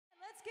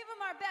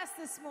our best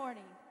this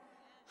morning.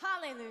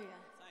 Hallelujah.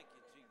 Thank you,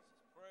 Jesus.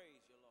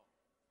 Praise you, Lord.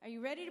 Are you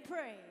ready to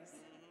praise?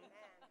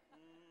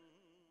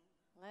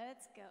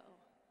 Let's go.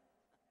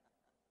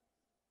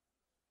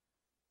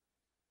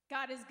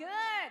 God is good.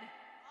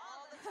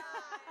 All the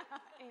time.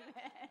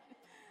 Amen.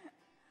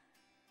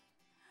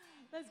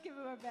 Let's give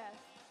him our best.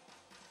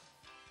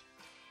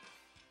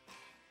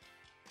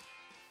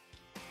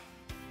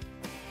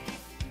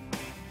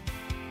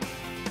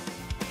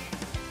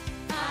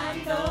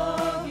 I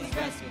know he's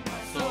rescued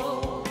my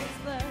soul.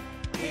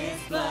 His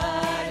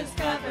blood has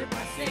covered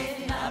my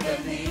sin. I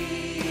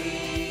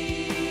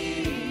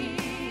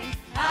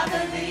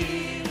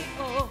believe,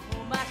 oh,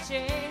 my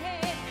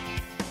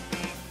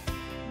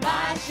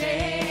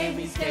shame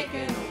he's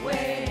taken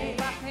away.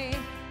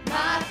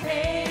 My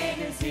pain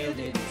is healed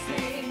in his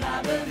name.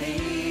 I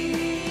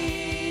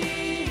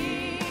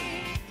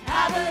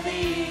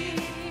believe,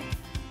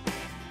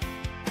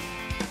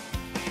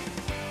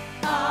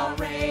 I'll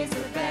raise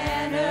a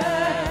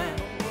banner.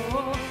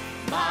 Oh,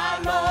 my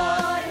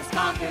Lord has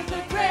conquered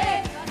the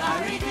grave.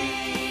 My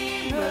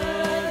Redeemer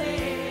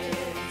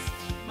lives.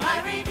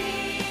 My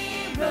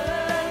Redeemer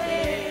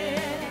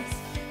lives.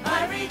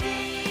 My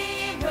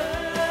Redeemer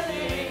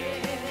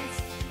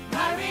lives.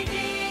 My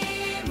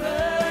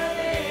Redeemer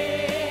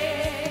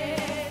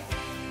lives.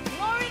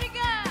 Glory to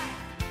God.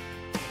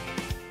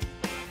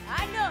 I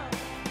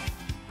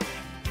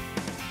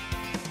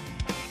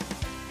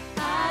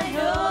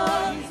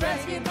know he's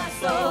rescued my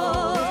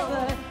soul,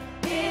 but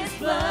his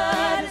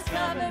blood has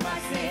covered my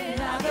sin.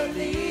 I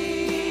believe,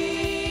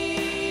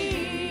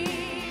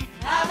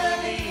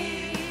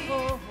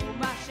 oh,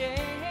 my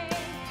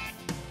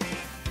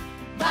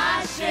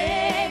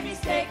shame is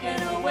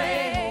taken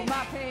away.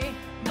 My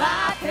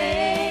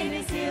pain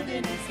is healed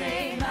in his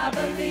name. I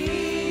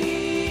believe,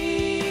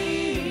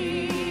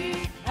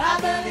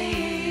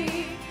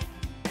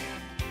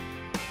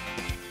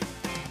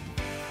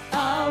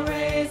 I'll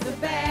raise the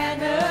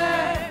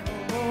banner.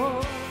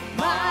 Oh,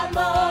 my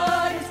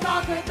Lord has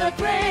conquered the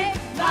grave.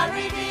 My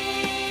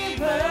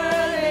Redeemer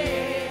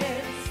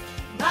lives.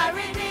 My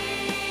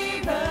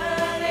Redeemer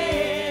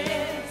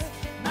lives.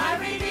 My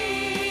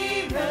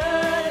Redeemer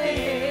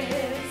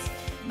lives.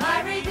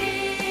 My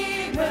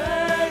Redeemer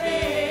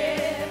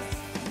lives.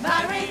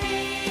 My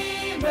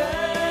Redeemer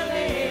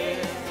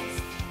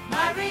lives.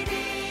 My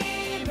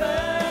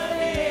Redeemer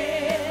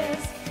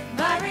lives.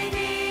 My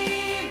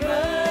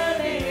Redeemer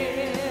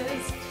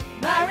lives.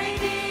 My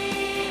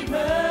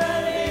Redeemer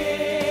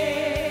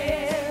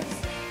lives.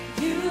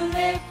 You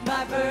lift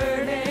my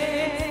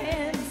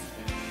burdens.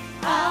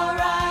 I'll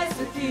rise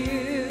with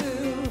you.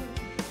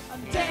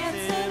 I'm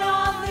dancing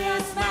on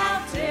this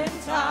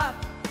mountaintop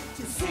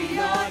to see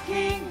your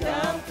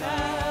kingdom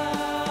come.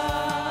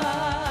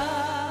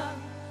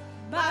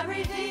 My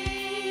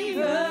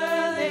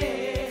Redeemer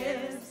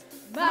lives.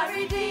 My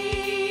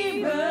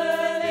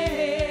Redeemer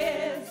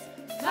lives.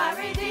 My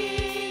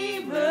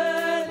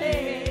Redeemer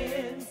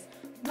lives.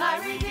 My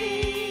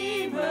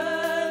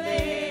Redeemer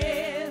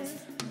lives.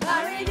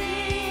 My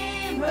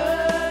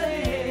Redeemer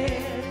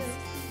lives.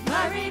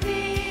 My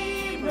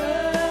Redeemer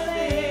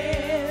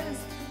lives.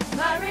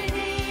 My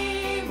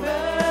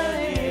Redeemer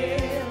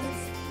lives.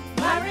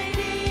 My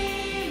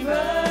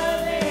Redeemer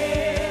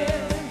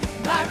lives.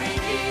 My Redeemer lives.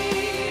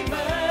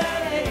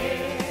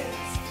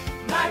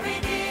 My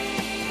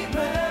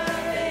Redeemer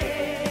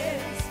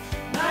lives.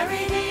 My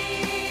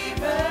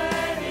Redeemer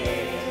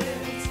lives.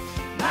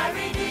 My Redeemer lives. My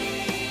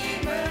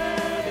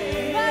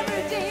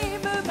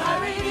Redeemer, my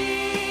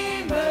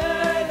Redeemer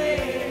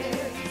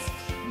lives.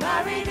 My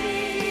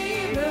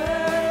Redeemer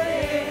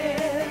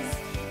lives.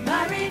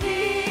 My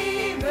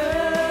Redeemer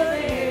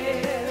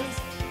lives.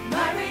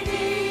 My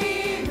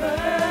Redeemer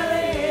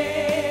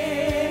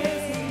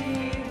lives.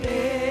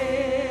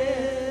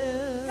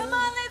 Come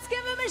on, let's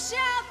give him a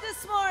shout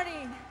this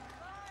morning.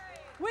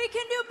 We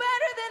can do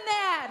better than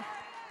that.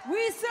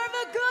 We serve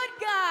a good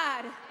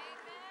God.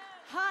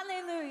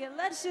 Hallelujah.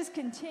 Let's just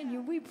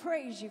continue. We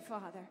praise you,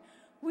 Father.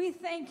 We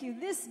thank you.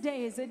 This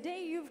day is a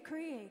day you've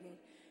created,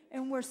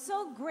 and we're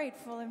so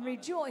grateful and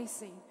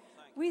rejoicing.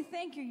 We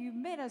thank you. You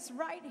met us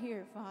right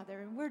here,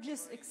 Father, and we're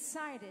just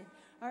excited.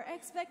 Our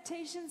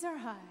expectations are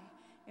high,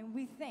 and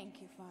we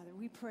thank you, Father.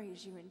 We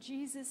praise you in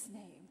Jesus'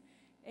 name.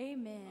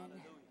 Amen.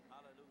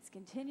 Let's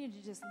continue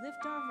to just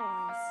lift our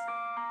voice.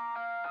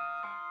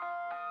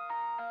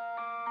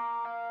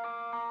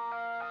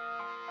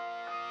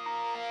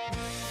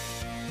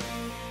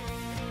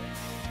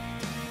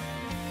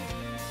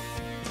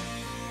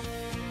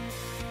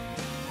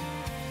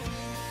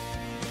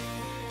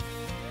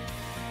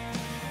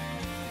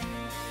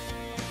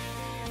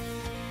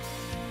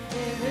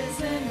 There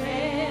is an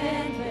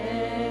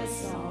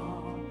endless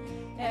song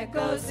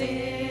echoes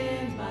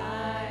in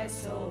my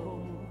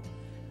soul.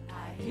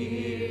 I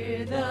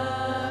hear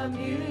the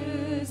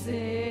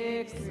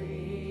music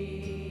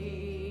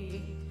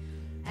free,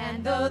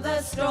 and though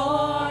the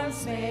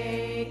storms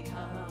may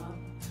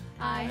come,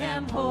 I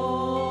am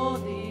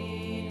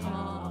holding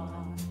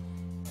on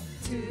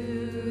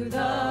to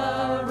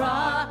the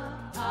rock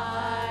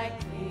I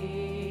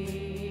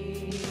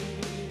cling.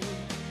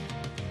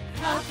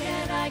 How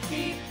can I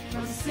keep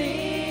from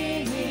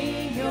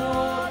singing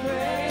your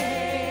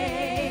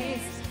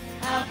praise?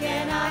 How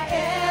can I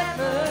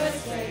ever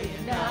say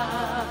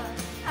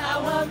enough? How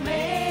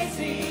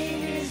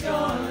amazing is your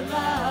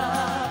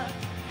love?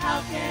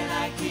 How can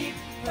I keep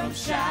from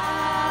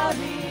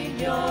shouting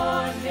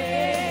your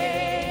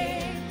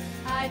name?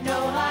 I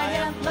know I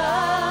am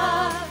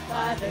loved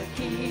by the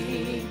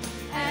King,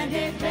 and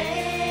it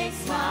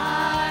makes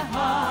my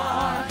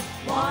heart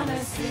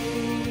wanna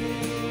sing.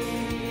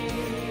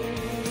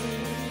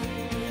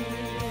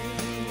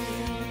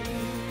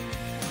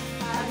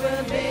 I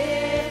will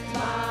lift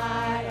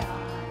my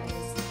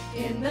eyes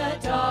in the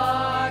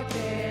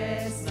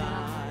darkest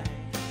night,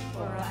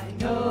 for I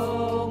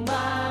know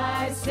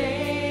my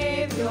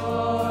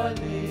Savior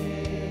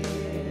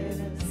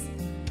lives,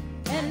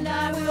 and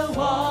I will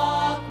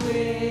walk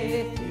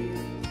with you,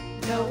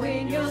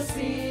 knowing you'll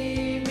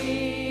see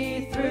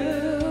me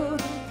through,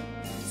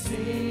 and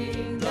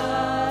sing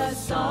the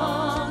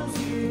songs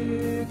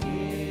you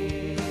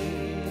give.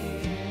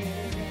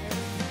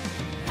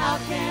 How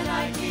can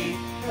I keep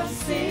from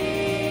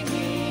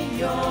singing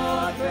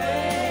your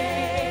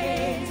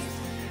praise?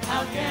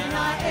 How can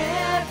I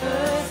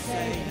ever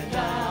say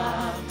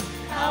enough?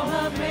 How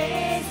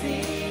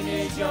amazing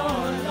is your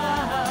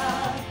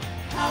love?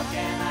 How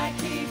can I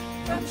keep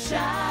from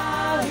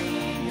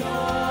shouting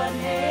your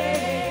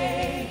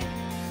name?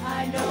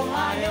 I know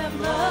I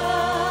am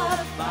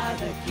loved by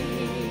the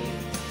King,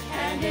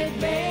 and it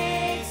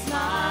makes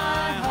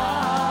my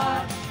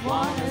heart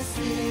wanna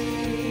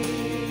sing.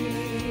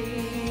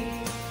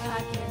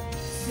 I can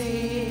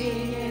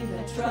sing in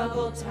the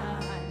troubled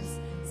times,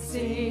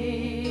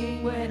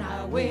 sing when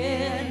I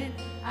win.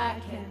 I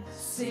can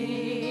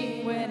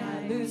sing when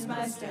I lose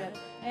my step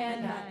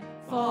and I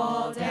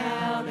fall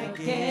down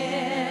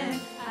again.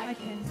 I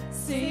can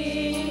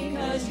sing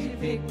 'cause you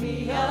pick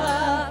me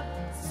up,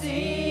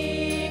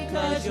 sing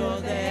 'cause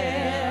you're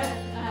there.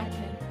 I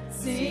can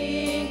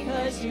sing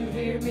 'cause you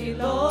hear me,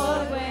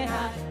 Lord, when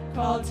I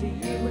call to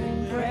you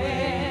in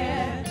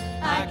prayer.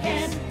 I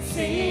can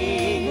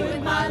sing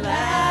with my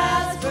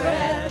last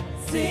breath,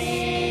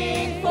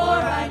 sing, for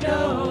I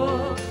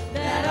know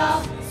that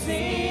I'll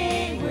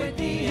sing with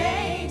the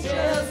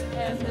angels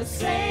and the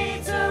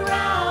saints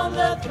around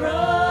the throne.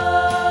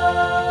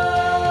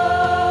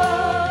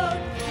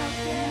 How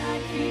can I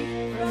keep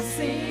from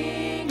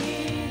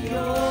singing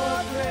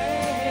your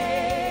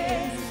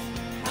praise?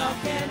 How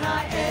can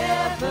I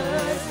ever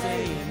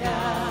say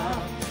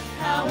enough?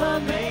 How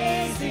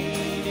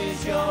amazing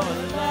is your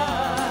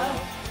love?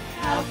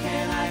 How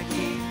can I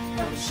keep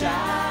from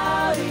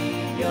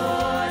shouting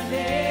your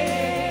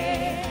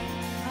name?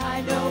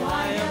 I know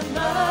I am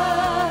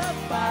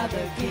loved by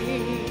the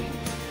King,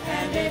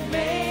 and it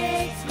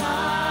makes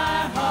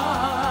my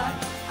heart.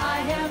 I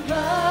am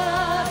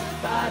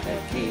loved by the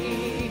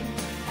King,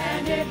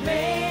 and it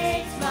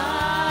makes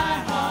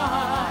my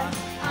heart.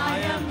 I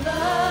am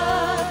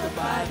loved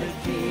by the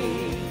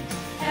King,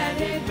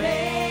 and it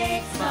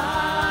makes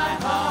my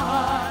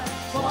heart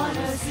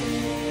wanna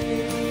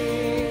sing.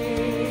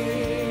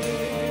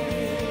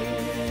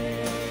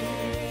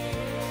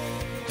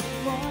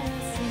 Wanna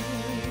sing.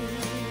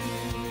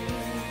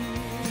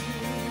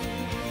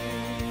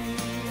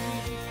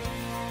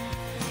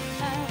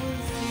 I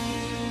will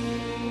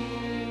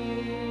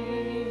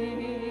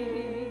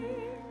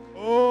sing.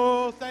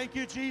 Oh, thank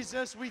you,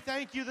 Jesus. We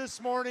thank you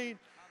this morning.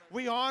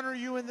 We honor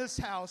you in this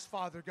house,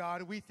 Father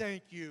God. We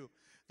thank you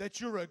that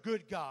you're a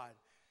good God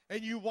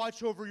and you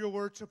watch over your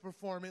word to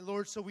perform it,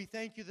 Lord. So we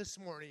thank you this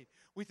morning.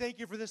 We thank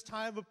you for this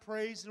time of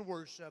praise and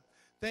worship.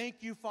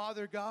 Thank you,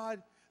 Father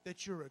God,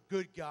 that you're a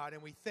good God.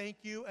 And we thank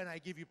you, and I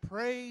give you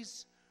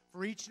praise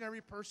for each and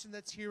every person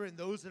that's here and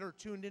those that are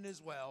tuned in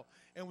as well.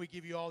 And we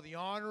give you all the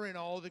honor and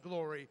all the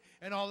glory.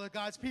 And all of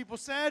God's people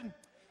said,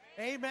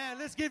 amen.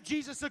 Let's give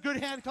Jesus a good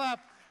hand clap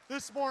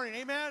this morning.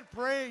 Amen.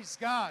 Praise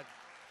God.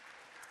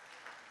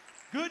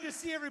 Good to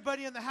see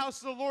everybody in the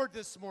house of the Lord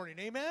this morning.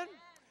 Amen.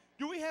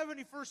 Do we have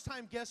any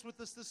first-time guests with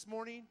us this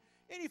morning?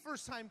 Any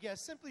first-time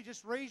guests? Simply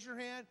just raise your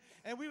hand,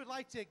 and we would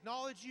like to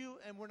acknowledge you,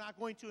 and we're not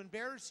going to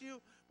embarrass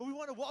you, but we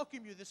want to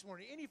welcome you this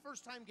morning. Any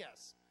first-time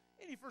guests?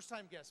 Any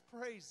first-time guests?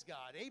 Praise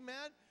God.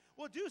 Amen.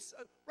 Well,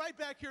 right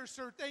back here,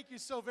 sir. Thank you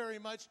so very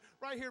much.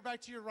 Right here,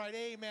 back to your right.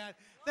 Amen.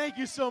 Thank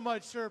you so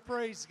much, sir.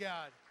 Praise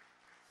God.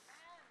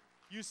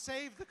 You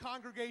saved the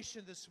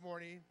congregation this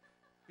morning,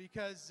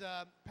 because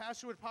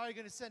Pastor was probably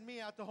going to send me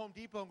out to Home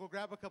Depot and go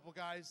grab a couple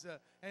guys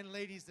and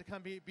ladies to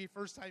come be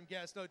first-time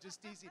guests. No,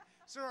 just teasing.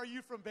 Sir, are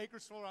you from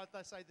Bakersfield or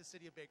outside the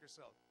city of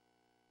Bakersfield?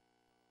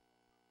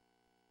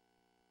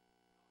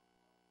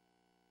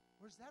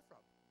 Where's that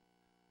from?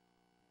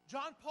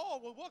 John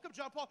Paul. Well, welcome,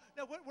 John Paul.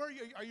 Now, where are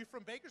you? Are you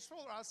from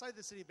Bakersfield or outside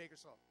the city of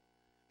Bakersfield?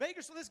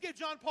 Bakersfield. Let's give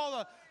John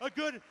Paul a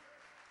good,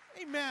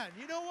 amen.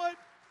 You know what?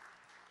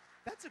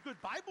 That's a good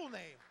Bible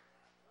name.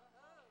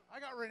 I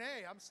got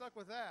Renee. I'm stuck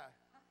with that.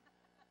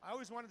 I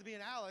always wanted to be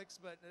an Alex,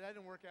 but that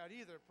didn't work out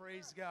either.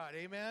 Praise God.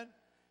 Amen.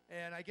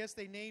 And I guess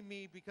they named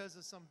me because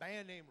of some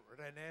band name,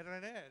 Renee.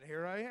 And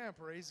here I am.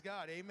 Praise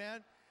God.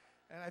 Amen.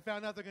 And I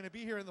found out they're going to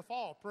be here in the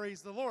fall.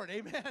 Praise the Lord.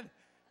 Amen.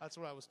 That's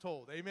what I was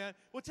told. Amen.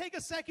 Well, take a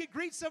second.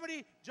 Greet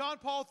somebody. John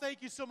Paul,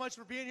 thank you so much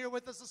for being here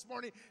with us this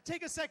morning.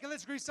 Take a second.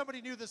 Let's greet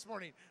somebody new this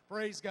morning.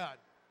 Praise God.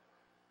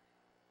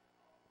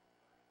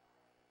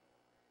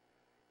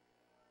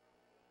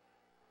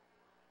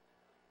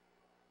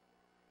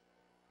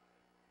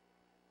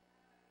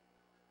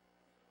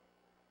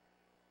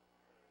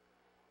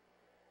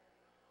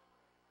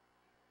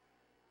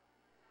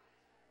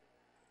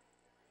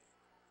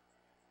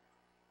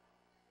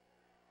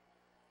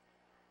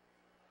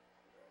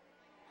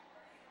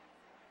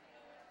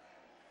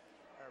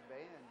 Our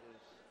band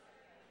is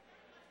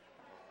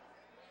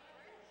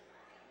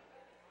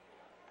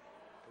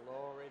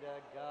glory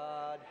to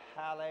God,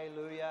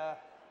 hallelujah.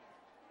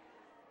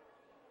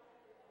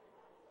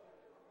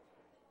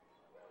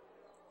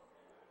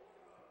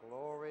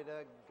 Glory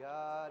to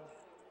God.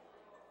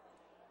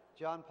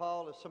 John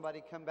Paul, if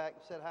somebody come back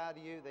and said hi to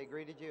you, they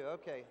greeted you.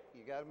 Okay,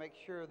 you got to make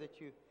sure that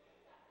you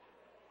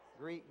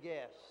greet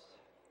guests.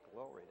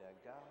 Glory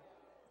to God.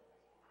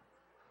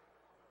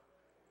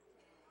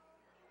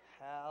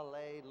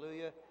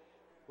 Hallelujah.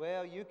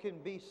 Well, you can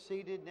be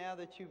seated now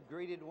that you've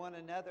greeted one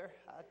another.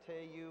 I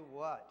tell you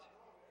what.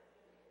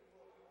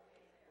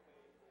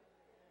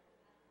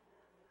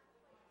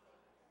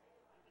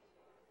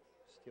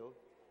 Still.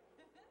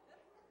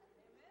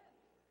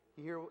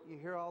 You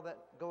hear all that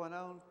going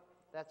on?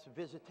 That's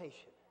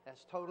visitation.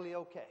 That's totally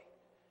okay.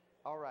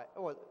 All right.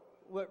 Oh,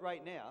 what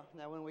right now?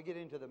 Now, when we get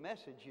into the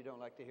message, you don't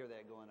like to hear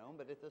that going on.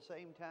 But at the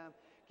same time,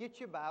 get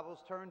your Bibles,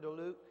 turn to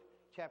Luke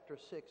chapter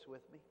 6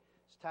 with me.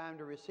 It's time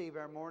to receive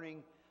our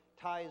morning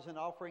tithes and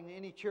offering.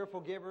 Any cheerful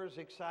givers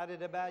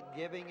excited about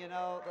giving and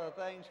all the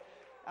things?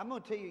 I'm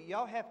going to tell you,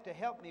 y'all have to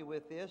help me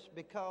with this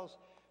because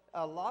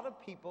a lot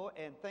of people,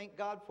 and thank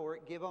God for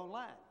it, give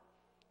online.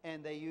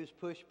 And they use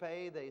push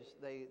pay,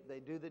 they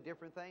do the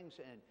different things,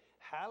 and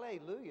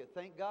hallelujah,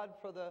 thank God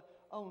for the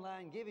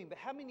online giving. But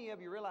how many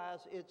of you realize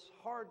it's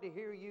hard to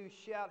hear you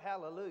shout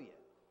hallelujah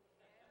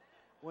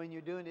when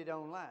you're doing it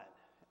online?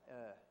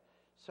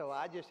 So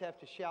I just have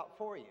to shout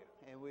for you,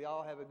 and we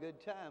all have a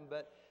good time.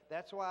 But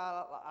that's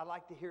why I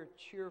like to hear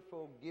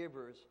cheerful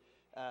givers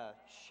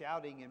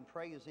shouting and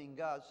praising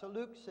God. So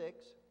Luke 6,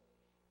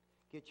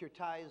 get your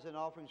tithes and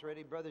offerings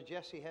ready. Brother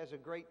Jesse has a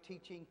great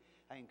teaching.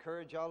 I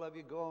encourage all of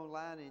you, go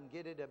online and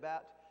get it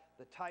about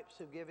the types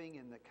of giving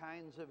and the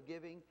kinds of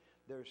giving.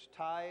 There's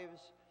tithes,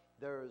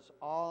 there's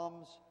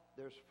alms,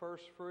 there's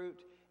first fruit,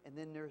 and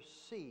then there's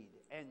seed.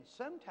 And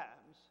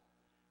sometimes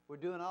we're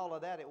doing all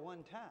of that at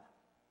one time.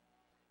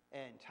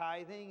 And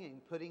tithing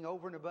and putting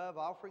over and above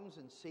offerings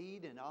and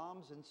seed and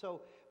alms. And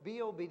so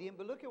be obedient.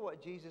 But look at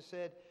what Jesus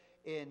said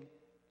in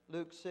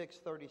Luke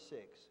 6:36.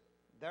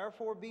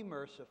 Therefore be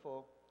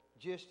merciful,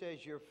 just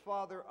as your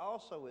Father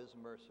also is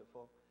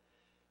merciful.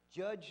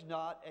 Judge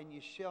not, and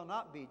you shall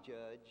not be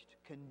judged.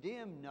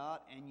 Condemn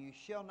not, and you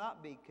shall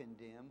not be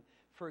condemned.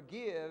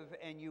 Forgive,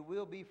 and you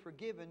will be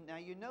forgiven. Now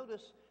you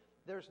notice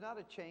there's not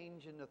a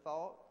change in the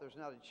thought. There's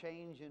not a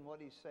change in what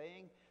he's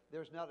saying.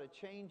 There's not a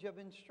change of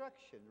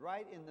instruction.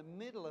 Right in the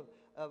middle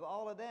of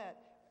all of that,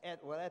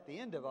 at the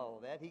end of all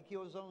of that, he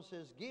goes on and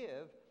says,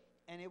 give,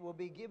 and it will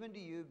be given to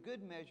you,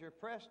 good measure,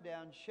 pressed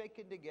down,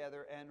 shaken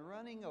together, and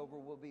running over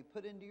will be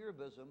put into your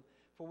bosom.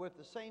 For with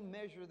the same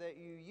measure that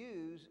you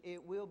use,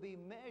 it will be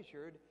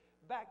measured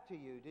back to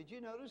you. Did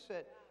you notice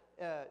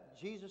that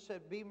Jesus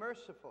said, be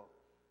merciful,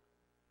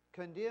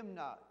 condemn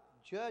not,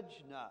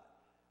 judge not,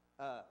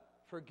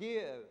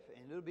 forgive,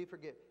 and it'll be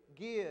forgiven.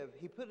 Give.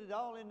 He put it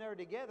all in there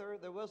together.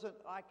 There wasn't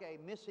like a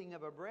missing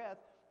of a breath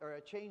or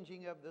a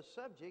changing of the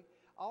subject.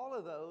 All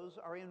of those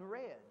are in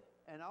red,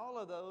 and all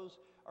of those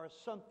are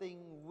something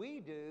we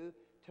do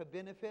to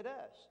benefit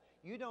us.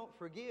 You don't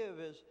forgive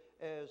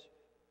as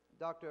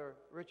Dr.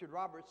 Richard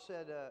Roberts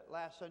said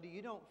last Sunday,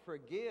 you don't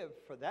forgive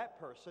for that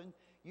person,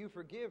 you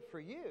forgive for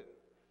you.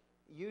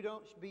 You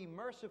don't be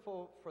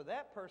merciful for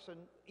that person,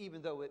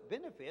 even though it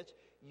benefits.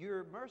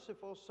 You're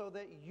merciful so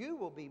that you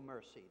will be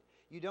mercied.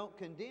 You don't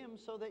condemn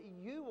so that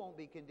you won't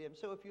be condemned.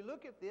 So if you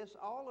look at this,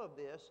 all of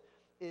this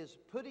is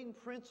putting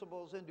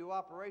principles into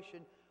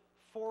operation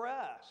for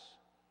us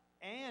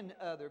and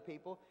other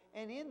people.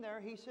 And in there,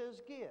 he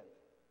says, give.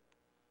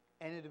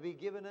 And it'll be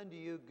given unto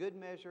you, good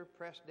measure,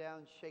 pressed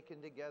down,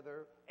 shaken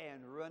together, and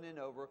running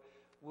over.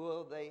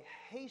 Will they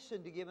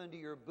hasten to give unto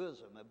your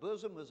bosom? A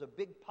bosom was a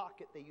big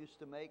pocket they used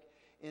to make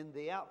in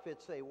the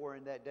outfits they wore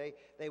in that day.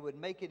 They would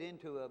make it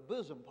into a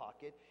bosom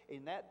pocket,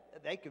 and that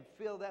they could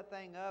fill that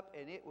thing up,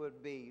 and it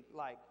would be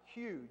like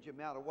huge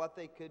amount of what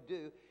they could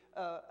do.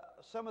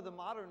 Some of the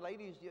modern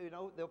ladies, you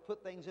know, they'll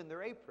put things in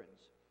their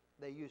aprons.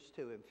 They used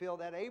to, and fill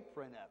that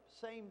apron up.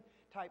 Same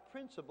type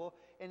principle,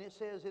 and it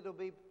says it'll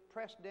be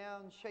pressed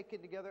down,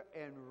 shaken together,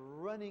 and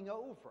running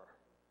over.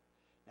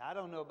 Now, I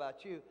don't know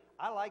about you.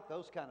 I like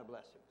those kind of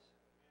blessings.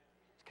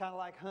 It's kind of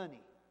like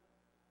honey.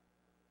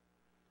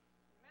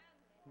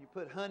 You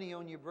put honey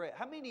on your bread.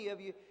 How many of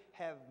you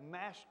have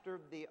mastered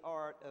the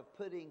art of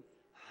putting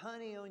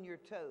honey on your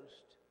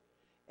toast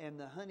and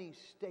the honey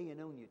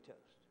staying on your toast?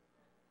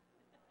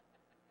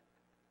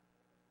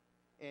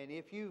 And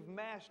if you've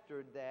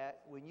mastered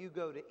that, when you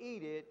go to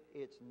eat it,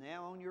 it's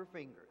now on your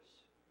fingers.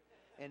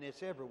 And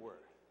it's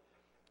everywhere.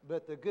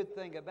 But the good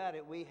thing about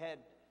it, we had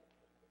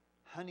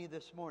honey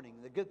this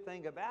morning. The good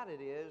thing about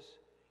it is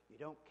you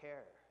don't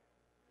care.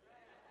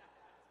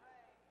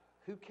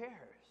 Who cares?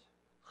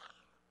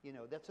 You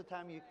know, that's the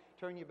time you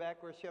turn your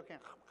back where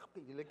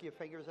you lick your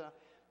fingers out,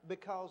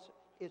 because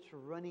it's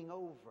running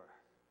over.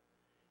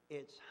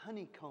 It's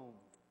honeycomb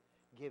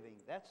giving.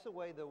 That's the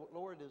way the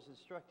Lord is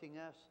instructing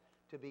us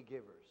to be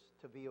givers,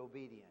 to be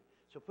obedient.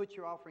 So put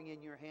your offering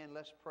in your hand.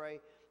 Let's pray.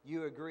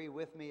 You agree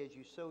with me as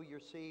you sow your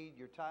seed,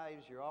 your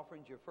tithes, your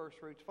offerings, your first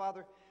fruits.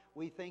 Father,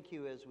 we thank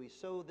you as we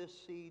sow this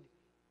seed.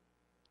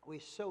 We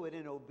sow it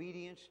in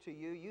obedience to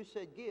you. You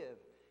said give,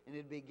 and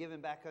it'd be given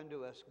back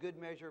unto us. Good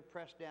measure,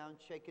 pressed down,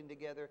 shaken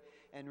together,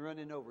 and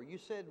running over. You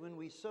said when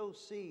we sow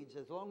seeds,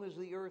 as long as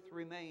the earth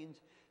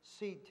remains,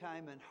 seed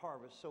time and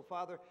harvest. So,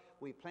 Father,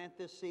 we plant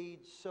this seed,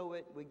 sow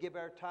it. We give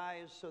our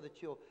tithes so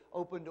that you'll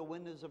open the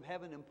windows of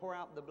heaven and pour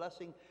out the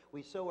blessing.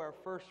 We sow our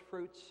first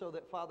fruits so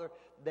that, Father,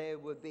 they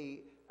would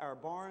be, our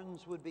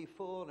barns would be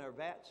full and our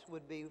vats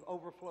would be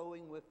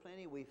overflowing with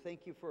plenty. We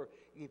thank you for,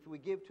 if we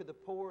give to the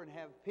poor and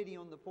have pity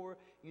on the poor,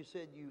 you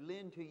said you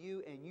lend to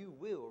you and you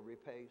will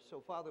repay. So,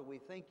 Father, we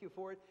thank you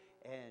for it.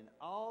 And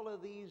all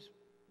of these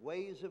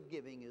ways of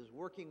giving is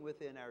working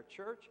within our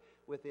church,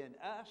 within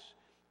us.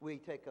 We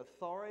take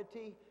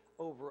authority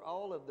over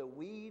all of the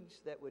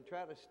weeds that would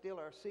try to steal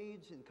our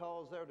seeds and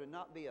cause there to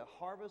not be a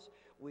harvest.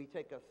 We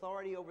take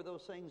authority over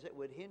those things that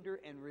would hinder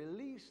and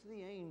release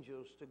the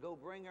angels to go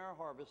bring our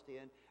harvest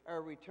in,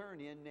 our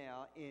return in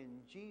now,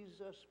 in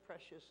Jesus'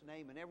 precious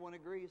name. And everyone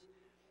agrees?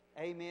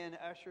 Amen.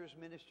 Ushers,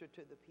 minister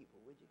to the people,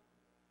 would you?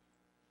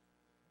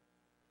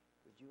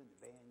 Would you and the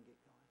band get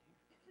going here?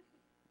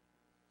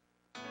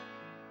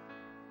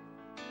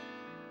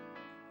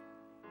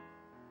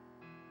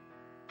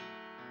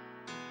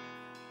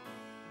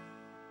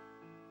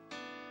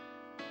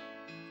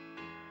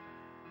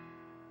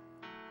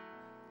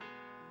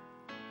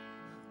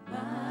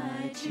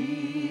 My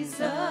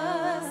Jesus,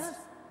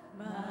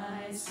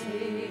 my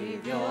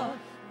Savior,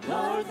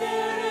 Lord,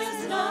 there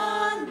is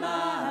none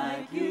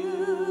like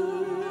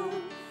you.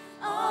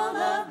 All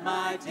of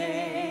my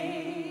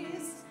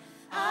days,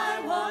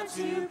 I want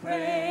to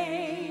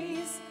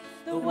praise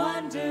the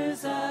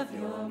wonders of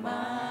your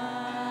mighty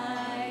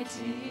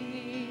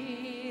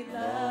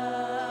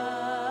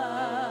love.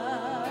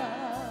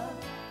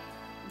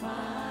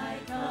 My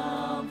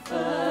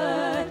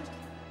comfort,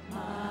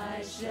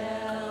 my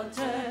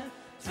shelter,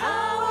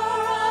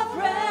 tower of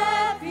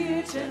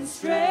refuge and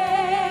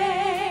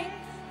strength,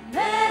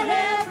 let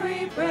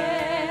every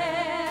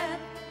breath,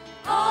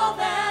 all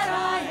that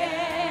I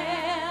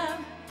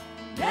am,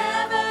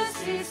 never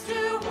cease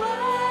to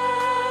worship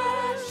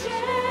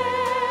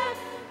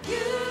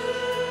you.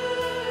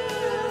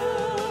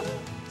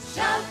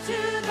 Shout to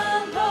the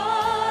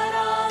Lord,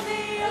 all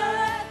the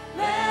earth,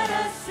 let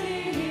us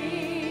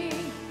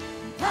sing.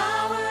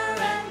 Power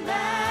and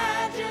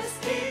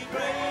majesty,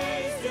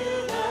 praise to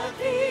the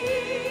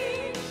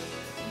King.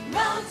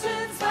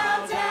 Mountains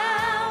bow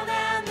down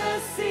and the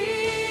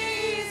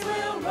seas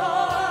will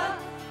roar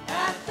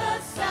at the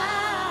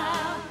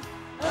sound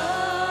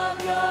of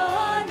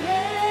your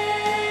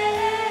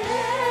name.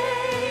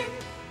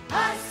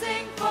 I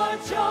sing for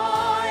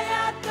joy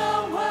at the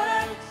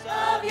works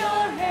of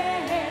your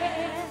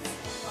hands.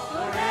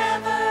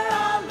 Forever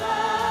I'll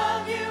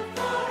love you,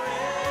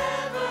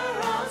 forever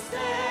I'll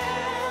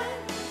stand.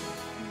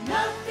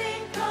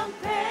 Nothing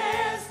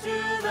compares to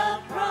the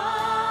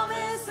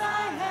promise I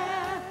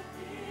have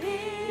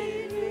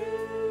in you.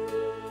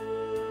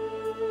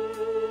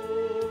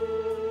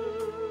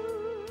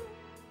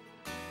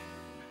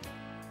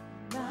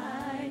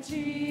 My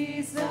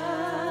Jesus,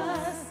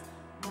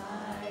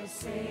 my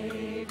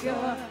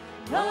Savior,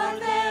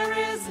 Lord, there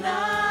is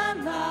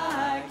none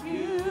like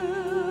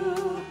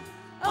you.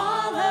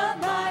 All of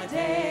my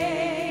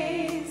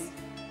days,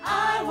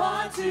 I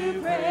want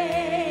to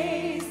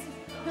praise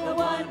the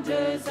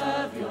wonders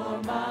of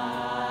your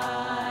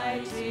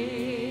mighty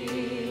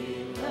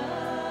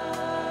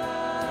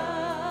love.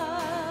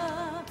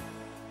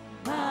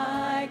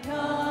 My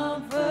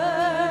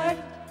comfort,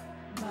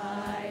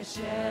 my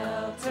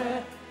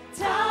shelter,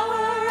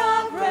 tower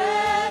of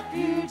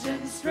refuge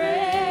and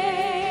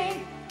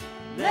strength,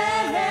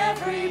 let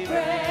every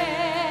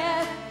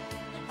breath,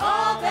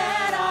 all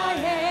that I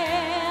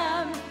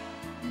am,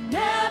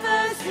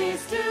 never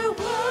cease to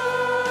worship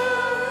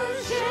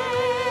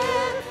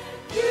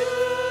you.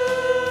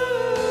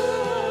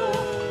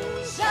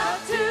 Shout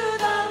to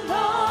the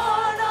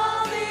Lord,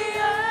 all the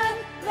earth,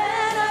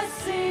 let us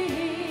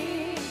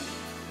sing.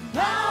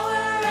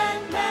 Power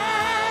and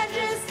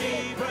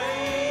majesty,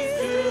 praise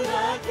to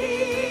the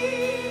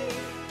King.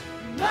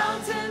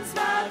 Mountains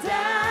bow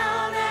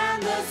down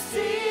and the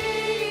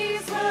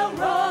seas will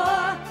roar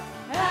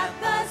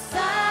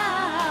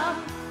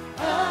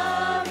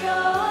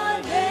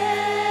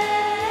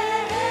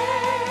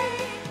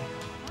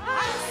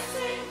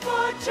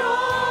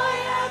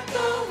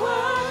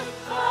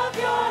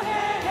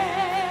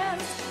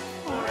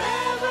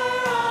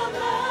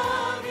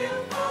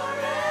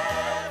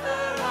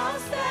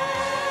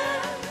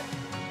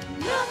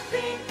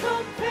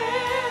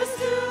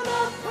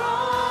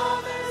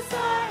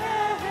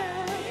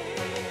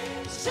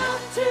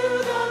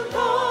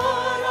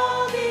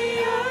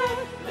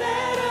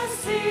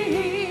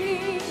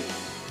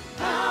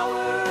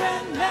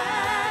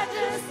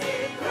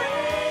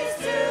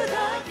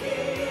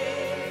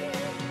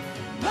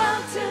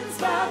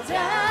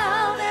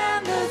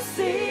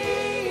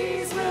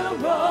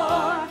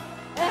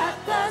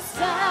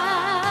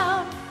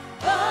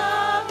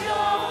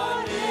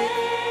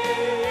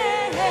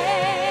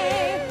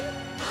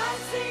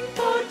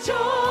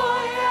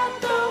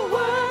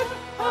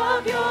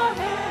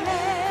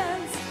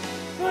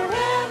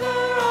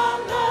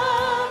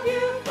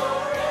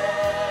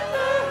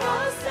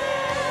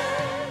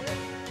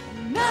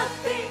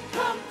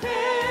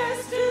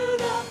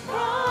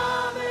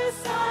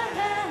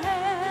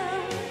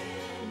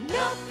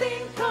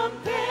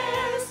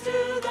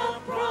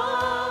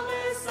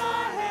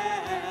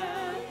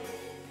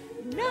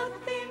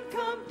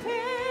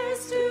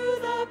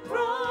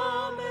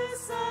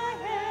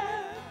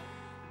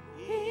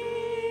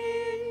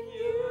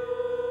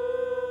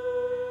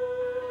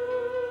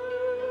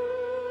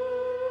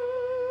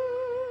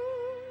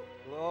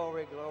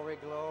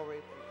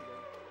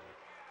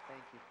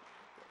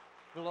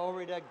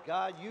Glory to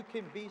God. You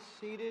can be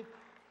seated.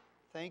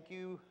 Thank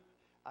you.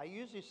 I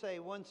usually say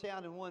one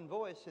sound and one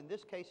voice. In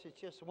this case, it's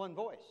just one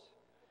voice.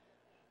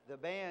 The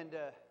band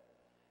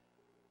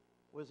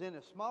was in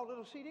a small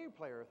little CD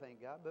player,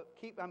 thank God. But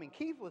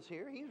Keith was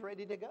here. He's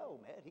ready to go,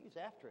 man. He's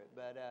after it.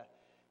 But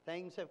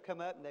things have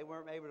come up and they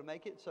weren't able to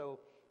make it. So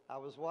I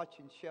was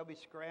watching Shelby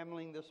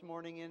scrambling this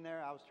morning in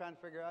there. I was trying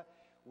to figure out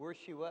where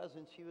she was,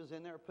 and she was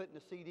in there putting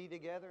a CD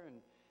together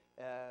and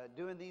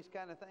doing these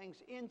kind of things.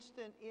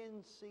 Instant,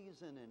 in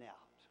season and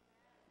out.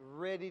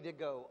 Ready to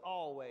go,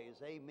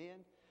 always. Amen.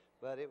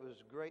 But it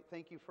was great.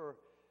 Thank you for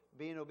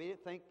being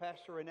obedient. Thank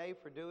Pastor Renee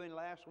for doing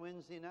last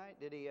Wednesday night.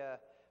 Did he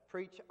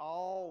preach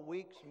all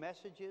week's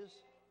messages?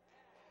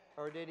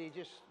 Or did he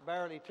just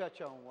barely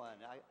touch on one?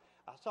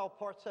 I saw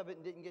parts of it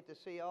and didn't get to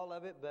see all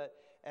of it, but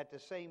at the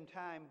same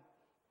time,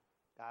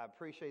 I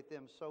appreciate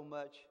them so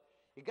much.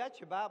 You got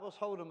your Bibles,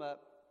 hold them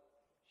up.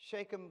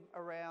 Shake them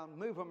around,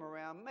 move them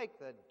around, make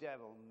the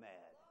devil mad.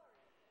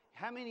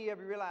 How many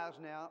of you realize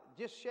now,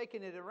 just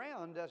shaking it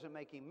around doesn't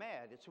make him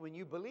mad? It's when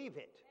you believe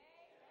it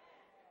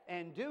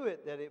and do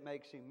it that it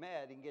makes him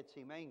mad and gets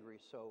him angry.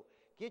 So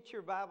get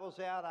your Bibles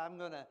out. I'm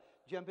going to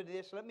jump into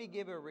this. Let me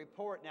give a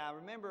report. Now,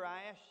 remember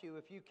I asked you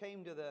if you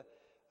came to the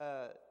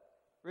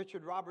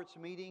Richard Roberts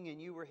meeting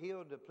and you were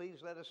healed to please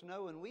let us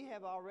know. And we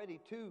have already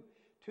two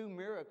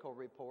miracle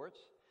reports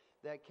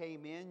that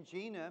came in.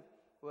 Gina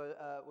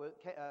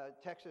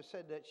Texas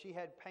said that she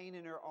had pain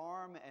in her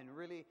arm and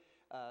really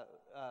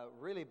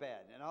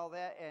bad and all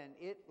that, and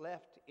it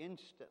left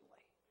instantly.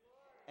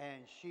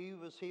 And she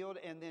was healed.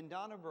 And then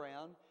Donna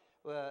Brown,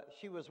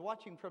 she was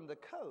watching from the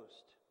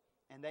coast,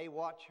 and they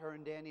watch her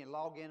and Danny and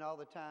log in all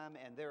the time,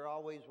 and they're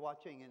always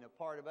watching and a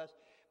part of us.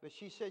 But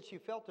she said she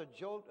felt a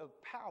jolt of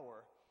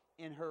power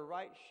in her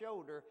right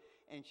shoulder,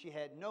 and she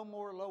had no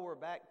more lower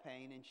back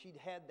pain, and she'd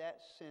had that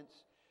since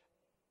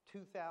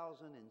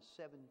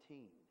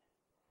 2017.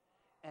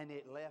 And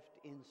it left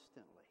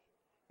instantly.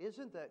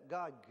 Isn't that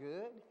God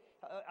good?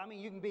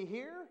 You can be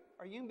here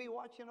or you can be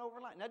watching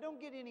overnight. Now,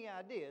 don't get any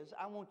ideas.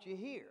 I want you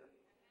here.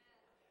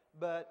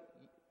 But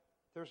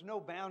there's no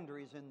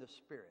boundaries in the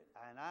Spirit.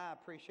 And I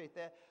appreciate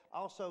that.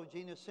 Also,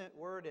 Gina sent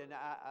word, and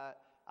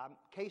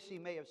Casey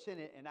may have sent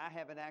it, and I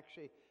haven't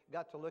actually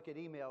got to look at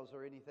emails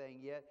or anything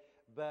yet.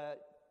 But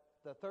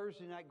the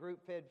Thursday night group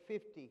fed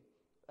 50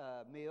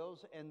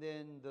 meals, and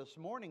then this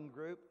morning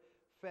group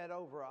fed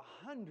over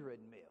 100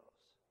 meals.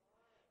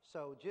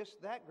 So just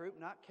that group,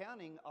 not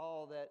counting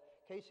all that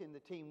Casey and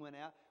the team went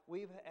out,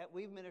 we've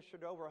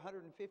ministered to over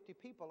 150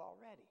 people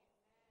already.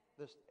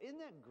 Isn't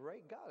that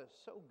great? God is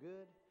so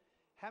good.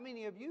 How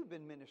many of you have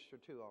been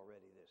ministered to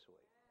already this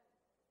week?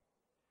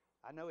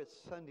 I know it's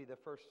Sunday, the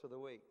first of the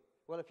week.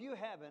 Well, if you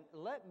haven't,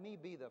 let me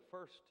be the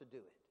first to do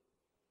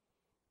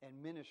it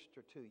and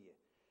minister to you.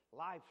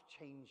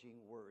 Life-changing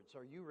words.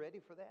 Are you ready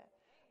for that?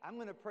 I'm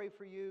going to pray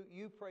for you.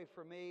 You pray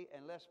for me,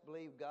 and let's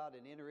believe God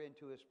and enter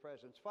into His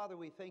presence. Father,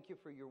 we thank you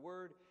for your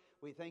word.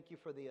 We thank you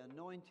for the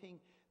anointing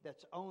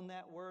that's on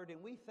that word,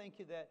 and we thank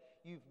you that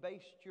you've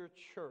based your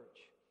church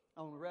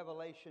on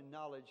revelation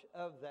knowledge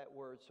of that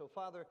word. So,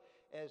 Father,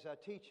 as I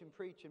teach and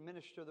preach and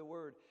minister the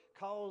word,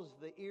 cause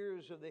the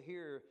ears of the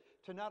hearer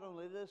to not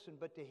only listen,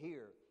 but to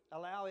hear.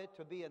 Allow it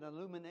to be an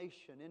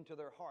illumination into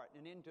their heart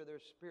and into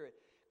their spirit.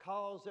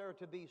 Cause there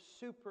to be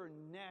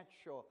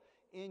supernatural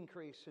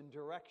increase and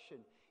direction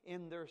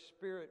in their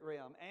spirit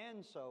realm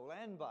and soul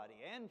and body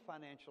and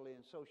financially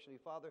and socially.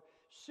 Father,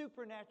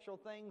 supernatural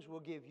things will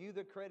give you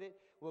the credit,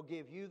 will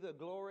give you the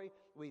glory.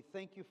 We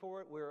thank you for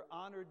it. We're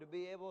honored to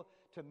be able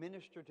to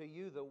minister to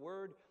you the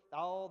word.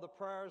 All the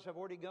prayers have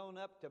already gone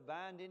up to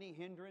bind any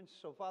hindrance.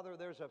 So, Father,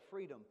 there's a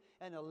freedom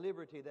and a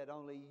liberty that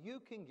only you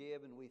can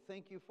give, and we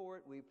thank you for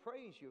it. We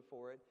praise you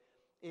for it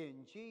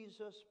in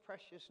Jesus'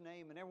 precious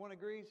name. And everyone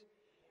agrees?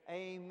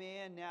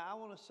 Amen. Now, I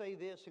want to say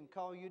this and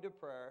call you to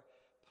prayer.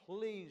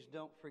 Please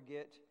don't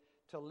forget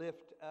to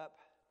lift up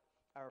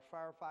our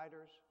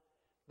firefighters.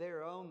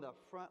 They're on the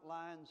front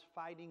lines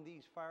fighting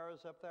these fires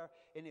up there.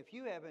 And if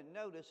you haven't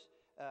noticed,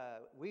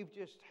 we've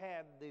just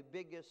had the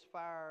biggest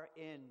fire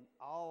in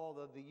all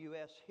of the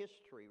U.S.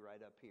 history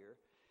right up here.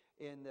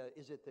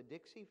 Is it the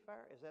Dixie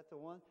fire? Is that the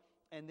one?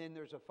 And then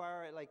there's a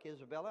fire at Lake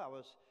Isabella. I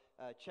was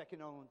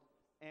checking on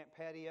Aunt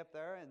Patty up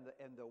there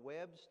and the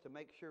Webbs to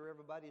make sure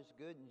everybody's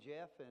good, and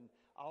Jeff and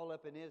all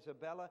up in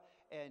Isabella.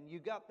 And you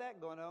got that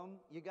going on.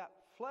 You got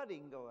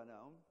flooding going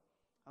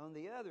on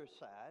the other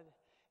side.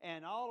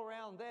 And all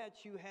around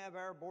that, you have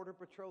our Border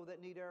Patrol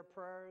that need our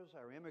prayers,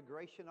 our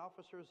immigration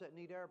officers that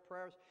need our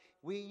prayers.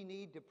 We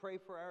need to pray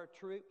for our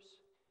troops.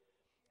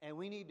 And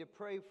we need to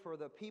pray for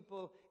the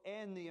people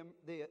and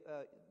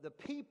the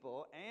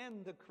people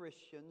and the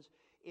Christians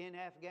in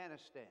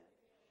Afghanistan.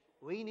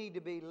 We need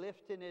to be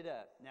lifting it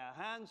up. Now,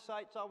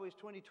 hindsight's always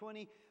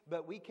 20/20,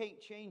 but we can't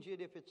change it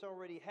if it's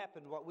already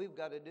happened. What we've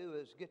got to do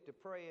is get to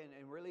pray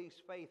and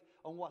release faith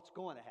on what's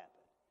going to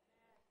happen.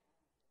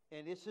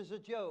 And this is a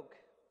joke,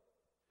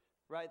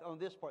 right, on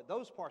this part.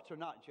 Those parts are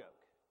not joke.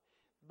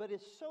 But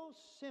it's so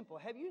simple.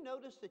 Have you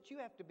noticed that you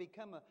have to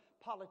become a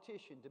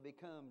politician to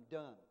become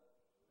done?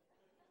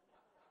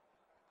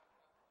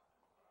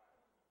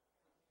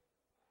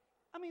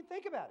 I mean,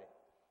 think about it.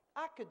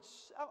 I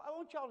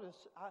want y'all to,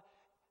 I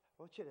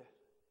want you to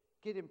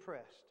get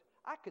impressed.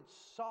 I could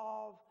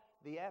solve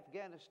the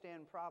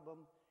Afghanistan problem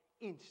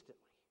instantly.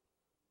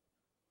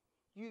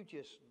 You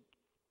just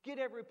get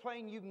every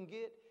plane you can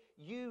get.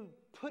 You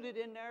put it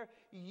in there.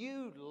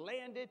 You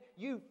land it.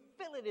 You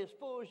fill it as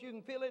full as you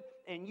can fill it.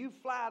 And you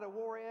fly to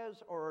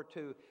Juarez or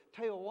to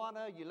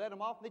Tijuana. You let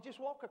them off. And they just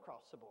walk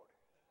across the border.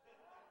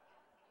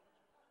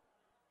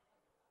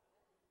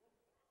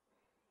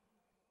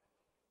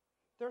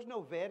 There's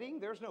no vetting.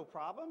 There's no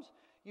problems.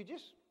 You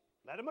just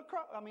let them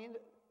across. I mean,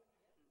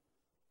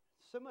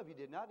 some of you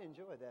did not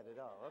enjoy that at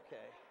all.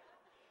 Okay.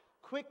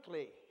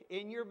 Quickly,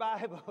 in your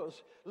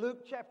Bibles,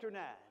 Luke chapter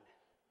 9.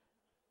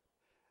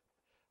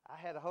 I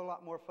had a whole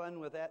lot more fun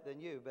with that than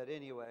you, but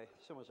anyway,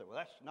 someone said, well,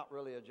 that's not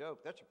really a joke.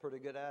 That's a pretty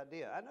good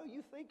idea. I know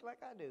you think like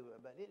I do,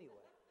 but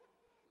anyway.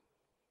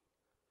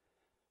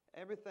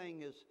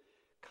 Everything is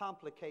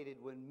complicated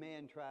when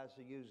man tries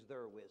to use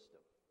their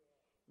wisdom,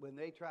 when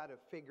they try to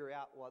figure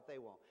out what they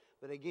want.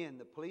 But again,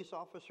 the police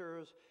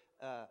officers,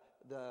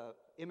 the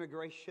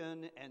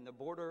immigration and the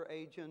border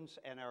agents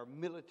and our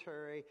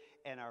military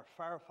and our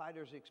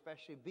firefighters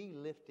especially, be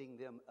lifting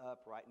them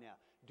up right now.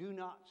 Do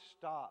not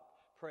stop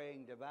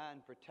praying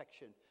divine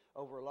protection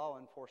over law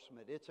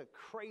enforcement. It's a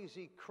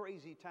crazy,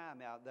 crazy time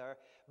out there,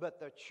 but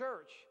the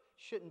church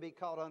shouldn't be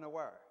caught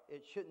unaware.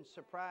 It shouldn't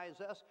surprise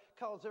us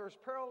because there's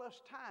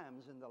perilous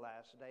times in the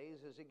last days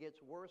as it gets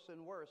worse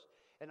and worse.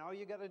 And all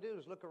you got to do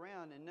is look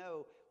around and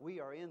know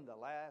we are in the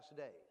last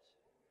days.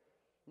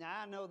 Now,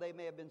 I know they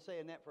may have been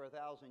saying that for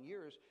 1,000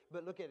 years,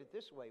 but look at it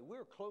this way.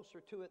 We're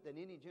closer to it than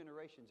any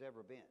generation's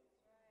ever been.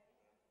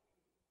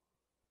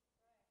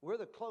 We're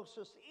the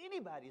closest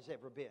anybody's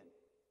ever been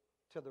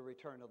to the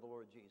return of the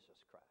Lord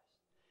Jesus Christ.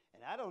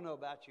 And I don't know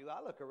about you.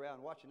 I look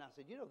around watching, I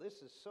said, you know, this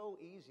is so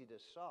easy to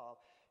solve.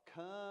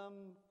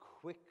 Come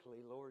quickly,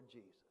 Lord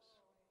Jesus.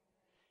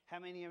 How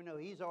many of you know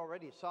He's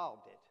already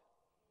solved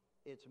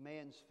it? It's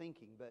man's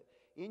thinking. But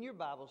in your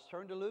Bibles,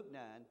 turn to Luke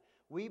 9.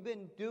 We've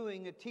been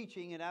doing a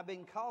teaching, and I've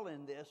been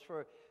calling this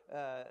for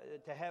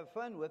to have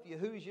fun with you.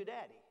 Who's your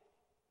daddy?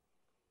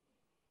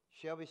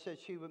 Shelby said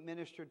she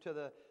ministered to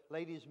the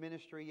ladies'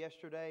 ministry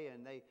yesterday,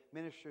 and they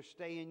minister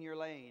 "Stay in Your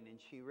Lane." And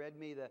she read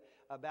me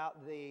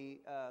about the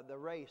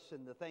race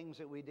and the things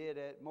that we did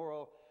at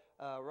Morro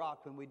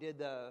Rock when we did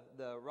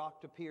the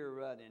Rock to Pier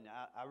run. And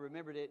I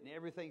remembered it, and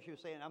everything she was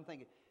saying, I'm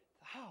thinking,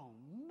 oh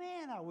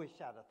man, I wish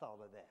I'd have thought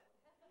of that.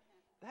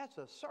 That's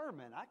a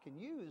sermon. I can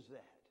use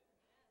that.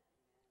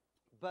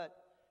 But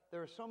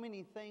there are so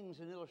many things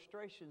and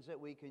illustrations that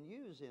we can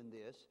use in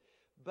this.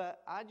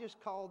 But I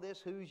just call this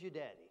 "Who's Your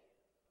Daddy?"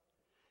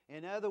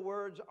 In other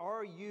words,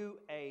 are you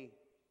a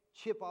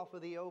chip off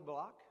of the old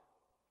block?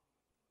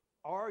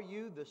 Are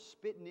you the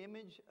spitting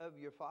image of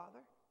your father?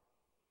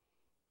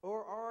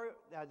 Or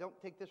don't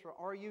take this wrong,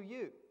 are you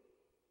you?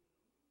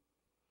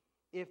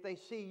 If they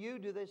see you,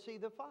 do they see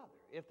the Father?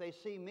 If they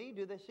see me,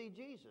 do they see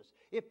Jesus?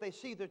 If they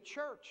see the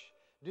church,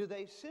 do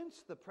they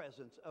sense the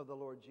presence of the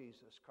Lord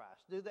Jesus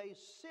Christ? Do they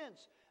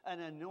sense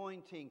an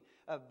anointing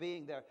of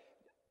being there?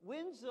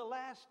 When's the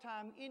last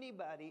time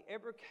anybody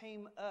ever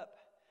came up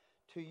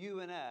to you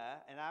and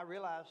I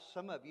realize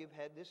some of you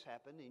have had this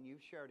happen and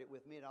you've shared it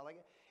with me and all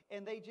that,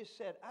 and they just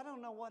said, I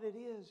don't know what it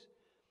is,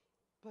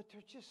 but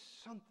there's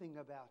just something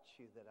about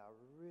you that I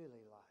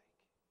really like.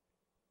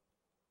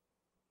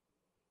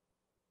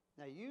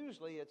 Now,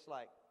 usually it's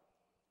like,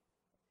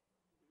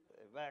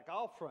 back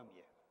off from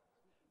you.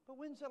 But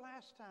when's the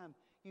last time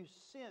you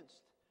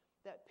sensed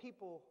that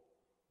people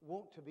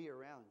want to be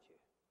around you?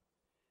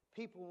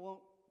 People want,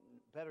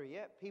 better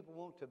yet, people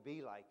want to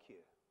be like you.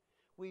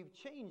 We've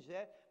changed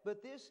that,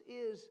 but this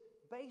is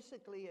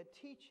basically a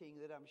teaching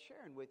that I'm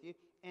sharing with you.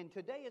 And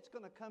today it's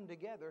going to come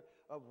together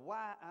of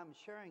why I'm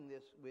sharing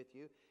this with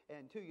you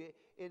and to you.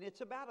 And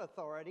it's about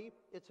authority.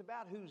 It's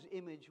about whose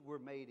image we're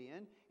made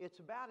in. It's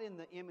about in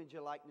the image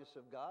and likeness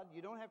of God.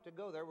 You don't have to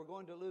go there. We're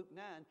going to Luke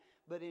 9.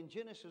 But in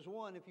Genesis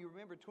 1, if you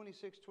remember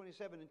 26,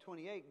 27, and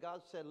 28,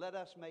 God said, let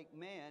us make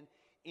man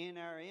in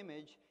our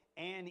image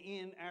and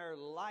in our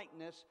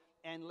likeness,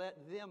 and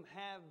let them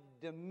have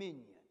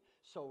dominion.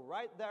 So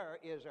right there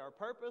is our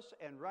purpose,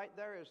 and right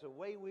there is the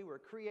way we were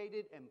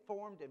created and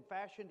formed and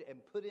fashioned and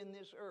put in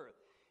this earth.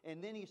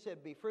 And then he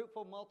said, be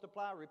fruitful,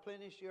 multiply,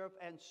 replenish the earth,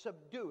 and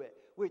subdue it,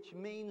 which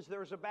means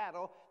there's a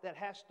battle that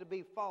has to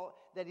be fought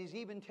that he's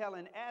even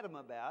telling Adam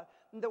about.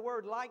 And the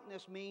word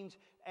likeness means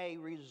a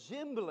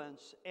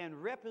resemblance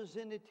and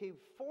representative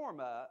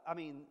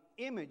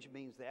image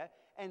means that.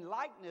 And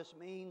likeness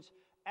means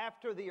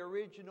after the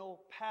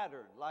original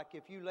pattern. Like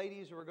if you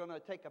ladies were going to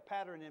take a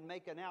pattern and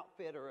make an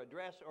outfit or a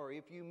dress, or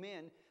if you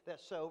men that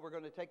sew were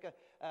going to take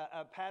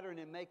a pattern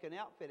and make an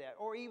outfit out,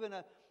 or even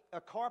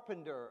a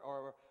carpenter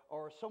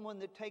or someone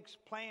that takes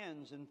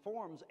plans and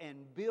forms and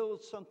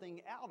builds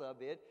something out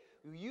of it.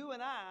 You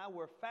and I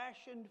were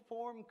fashioned,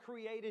 formed,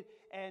 created,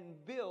 and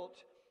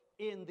built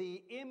in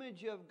the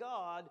image of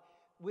God,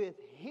 with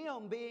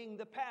Him being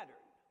the pattern.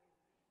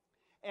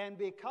 And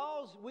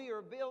because we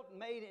are built,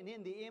 made, and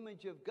in the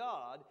image of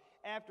God,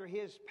 after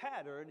His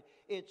pattern.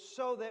 It's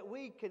so that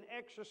we can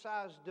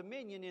exercise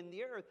dominion in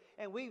the earth.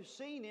 And we've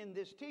seen in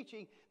this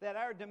teaching that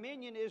our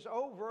dominion is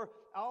over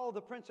all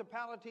the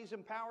principalities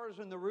and powers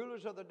and the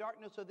rulers of the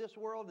darkness of this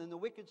world and the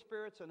wicked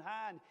spirits in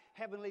high and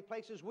heavenly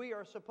places. We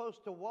are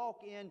supposed to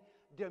walk in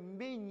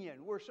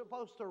dominion. We're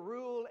supposed to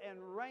rule and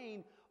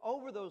reign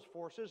over those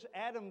forces.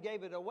 Adam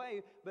gave it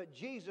away, but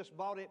Jesus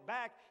bought it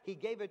back. He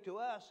gave it to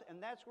us,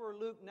 and that's where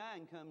Luke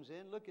 9 comes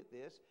in. Look at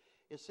this.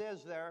 It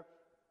says there,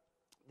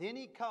 then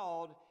He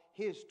called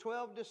His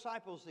 12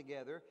 disciples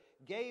together,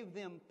 gave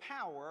them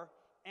power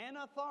and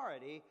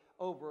authority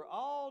over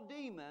all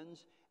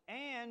demons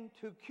and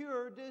to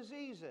cure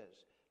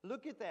diseases.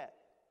 Look at that.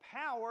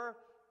 Power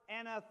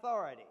and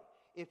authority.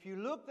 If you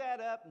look that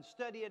up and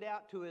study it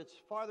out to its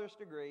farthest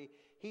degree,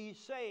 He's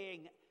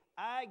saying,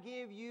 I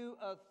give you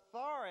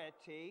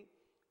authority,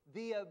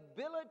 the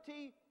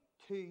ability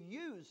to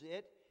use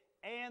it,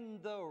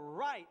 and the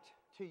right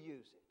to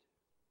use it.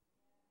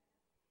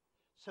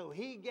 So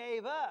He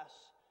gave us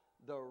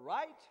the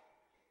right,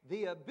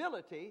 the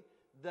ability,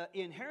 the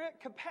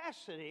inherent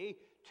capacity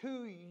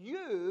to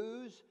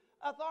use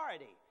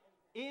authority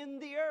in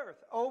the earth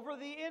over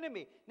the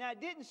enemy. Now, it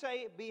didn't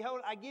say,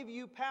 behold, I give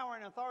you power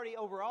and authority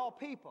over all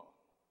people.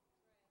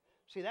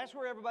 See, that's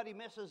where everybody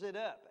messes it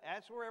up.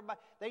 That's where everybody,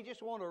 they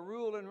just want to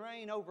rule and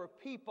reign over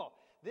people.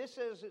 This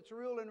says it's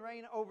rule and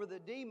reign over the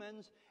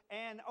demons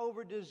and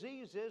over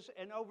diseases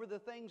and over the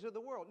things of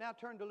the world. Now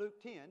turn to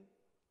Luke 10,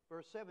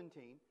 verse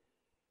 17.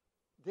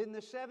 Then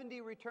the 70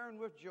 returned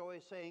with joy,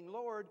 saying,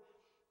 Lord,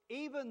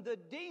 even the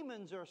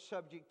demons are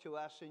subject to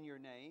us in your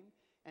name.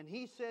 And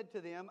He said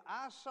to them,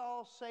 I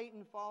saw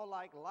Satan fall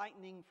like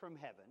lightning from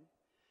heaven.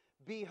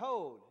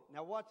 Behold,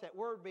 now what's that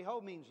word?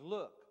 Behold means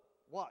look,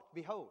 watch,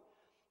 behold.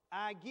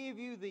 I give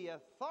you the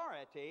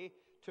authority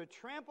to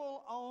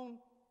trample on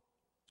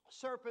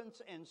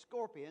serpents and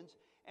scorpions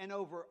and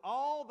over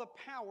all the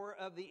power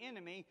of the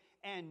enemy,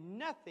 and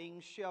nothing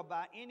shall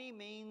by any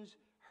means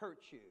hurt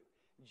you.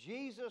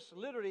 Jesus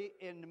literally,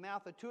 in the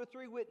mouth of 2 or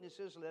 3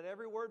 witnesses, let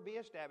every word be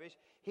established.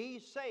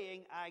 He's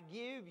saying, I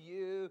give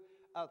you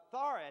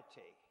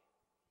authority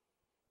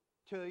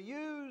to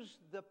use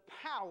the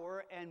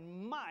power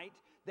and might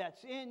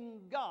that's in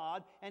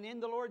God and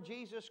in the Lord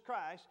Jesus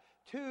Christ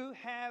to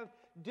have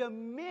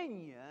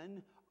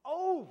dominion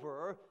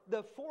over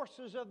the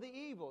forces of the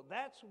evil.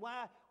 That's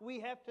why we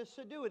have to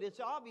subdue it. It's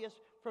obvious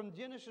from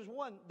Genesis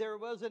 1, there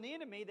was an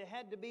enemy that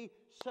had to be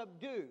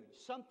subdued,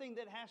 something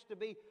that has to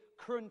be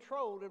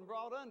controlled and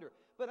brought under.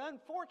 But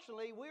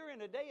unfortunately, we're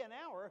in a day and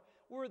hour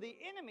where the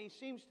enemy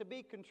seems to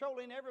be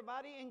controlling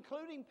everybody,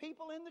 including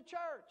people in the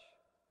church.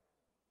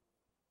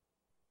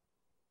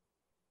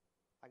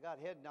 I got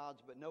head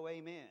nods, but no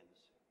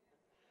amens.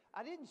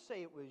 I didn't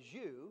say it was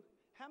you.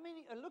 How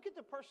many? Look at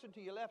the person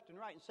to your left and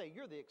right and say,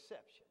 you're the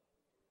exception.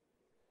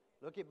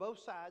 Look at both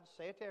sides.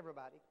 Say it to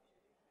everybody.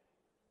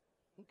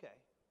 Okay.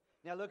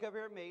 Now look over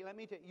here at me. Let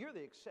me tell you, you're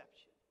the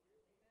exception.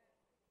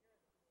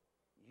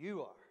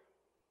 You are.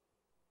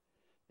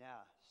 Now,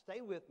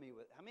 stay with me.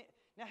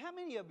 How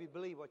many of you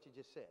believe what you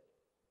just said?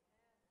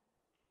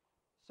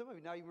 Some of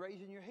you not even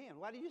raising your hand.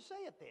 Why do you say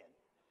it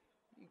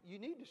then? You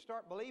need to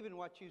start believing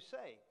what you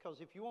say,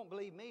 because if you won't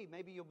believe me,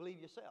 maybe you'll believe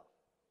yourself.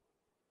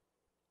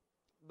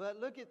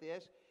 But look at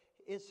this.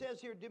 It says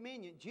here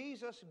dominion.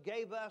 Jesus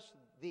gave us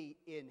the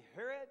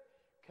inherent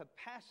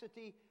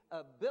capacity,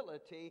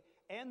 ability,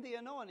 and the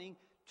anointing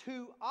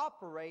to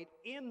operate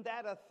in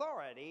that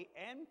authority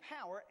and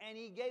power, and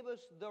He gave us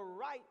the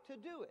right to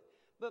do it.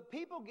 But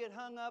people get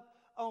hung up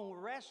on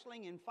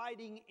wrestling and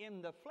fighting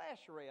in the flesh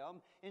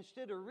realm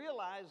instead of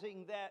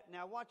realizing that,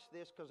 now watch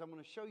this, because I'm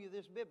going to show you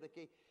this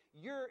biblically,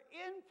 your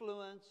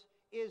influence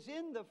is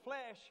in the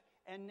flesh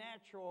and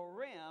natural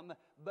realm,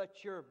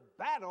 but your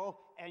battle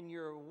and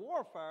your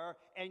warfare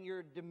and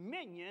your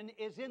dominion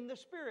is in the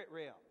spirit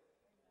realm.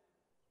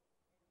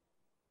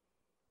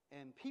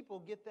 And people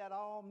get that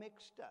all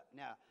mixed up.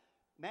 Now,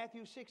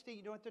 Matthew 16,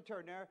 you don't have to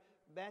turn there.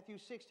 Matthew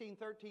 16,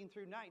 13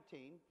 through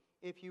 19,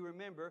 if you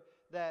remember,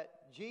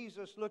 that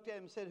Jesus looked at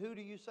him and said, who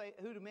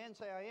do men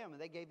say I am? And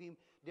they gave him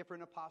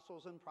different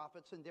apostles and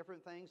prophets and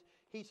different things.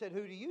 He said,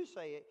 who do you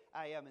say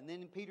I am? And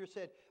then Peter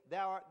said,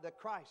 thou art the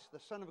Christ, the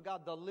Son of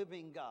God, the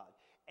living God.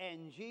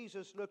 And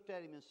Jesus looked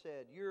at him and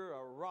said, you're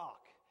a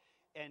rock,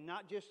 and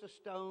not just a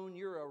stone,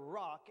 you're a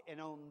rock. And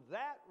on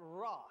that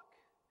rock,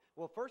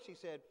 well, first He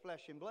said,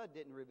 flesh and blood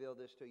didn't reveal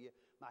this to you.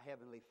 My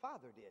heavenly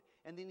Father did.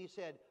 And then He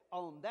said,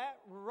 on that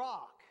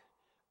rock,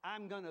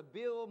 I'm going to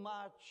build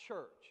my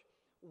church.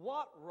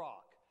 What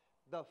rock?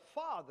 The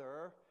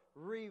Father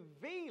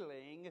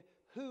revealing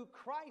who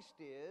Christ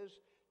is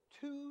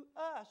to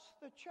us,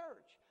 the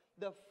church.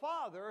 The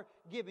Father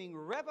giving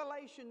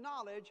revelation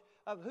knowledge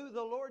of who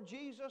the Lord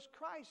Jesus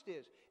Christ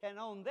is. And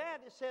on that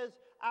it says,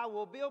 I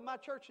will build my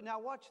church. Now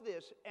watch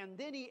this. And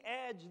then He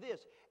adds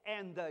this,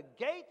 and the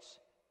gates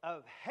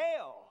of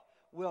hell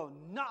will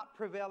not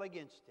prevail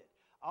against it.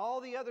 All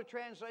the other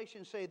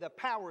translations say the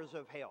powers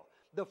of hell,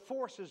 the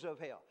forces of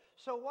hell.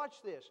 So watch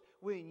this.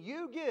 When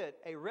you get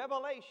a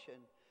revelation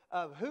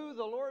of who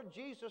the Lord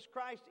Jesus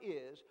Christ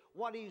is,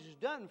 what He's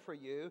done for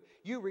you.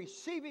 You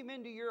receive Him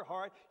into your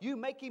heart. You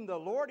make Him the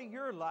Lord of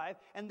your life.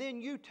 And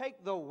then you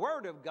take the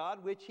Word of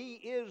God, which He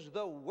is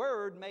the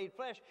Word made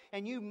flesh,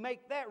 and you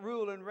make that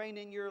rule and reign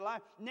in your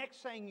life. Next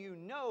thing you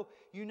know,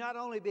 you not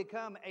only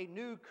become a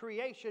new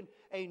creation,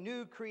 a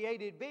new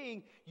created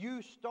being,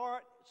 you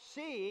start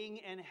seeing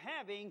and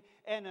having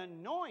an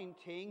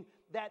anointing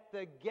that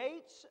the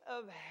gates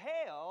of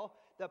hell,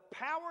 the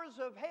powers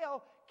of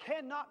hell,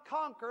 cannot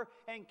conquer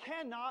and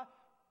cannot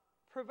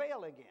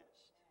prevail against.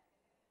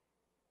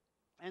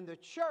 And the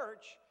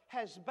church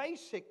has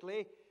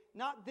basically,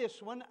 not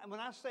this one, when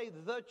I say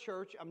the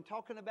church, I'm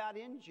talking about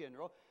in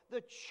general,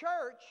 the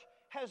church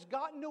has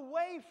gotten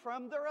away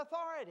from their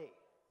authority.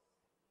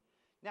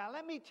 Now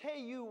let me tell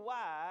you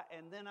why,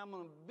 and then I'm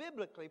going to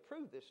biblically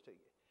prove this to you.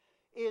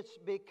 It's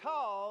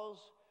because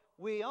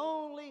we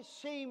only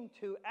seem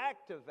to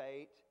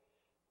activate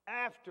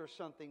after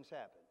something's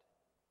happened.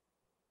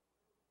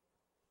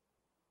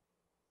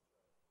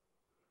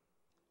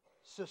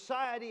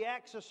 Society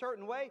acts a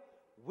certain way,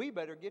 we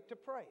better get to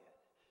praying.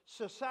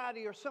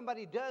 Society or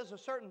somebody does a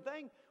certain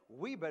thing,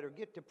 we better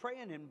get to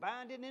praying and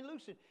binding and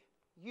loosing.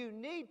 You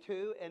need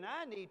to, and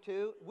I need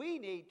to, we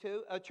need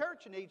to, a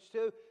church needs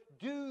to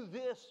do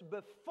this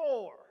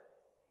before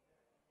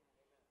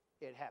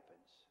it happens.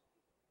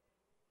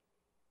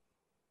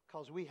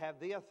 Because we have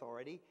the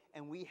authority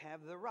and we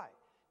have the right.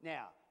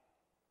 Now,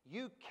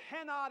 you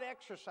cannot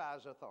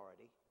exercise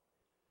authority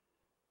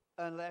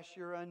unless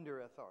you're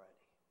under authority.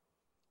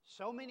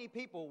 So many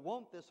people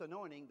want this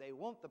anointing. They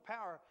want the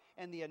power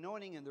and the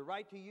anointing and the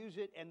right to use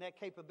it and that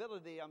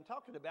capability I'm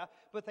talking about,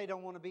 but they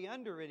don't want to be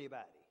under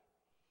anybody.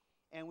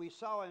 And we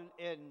saw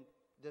in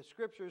the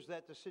scriptures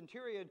that the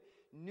centurion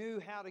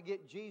knew how to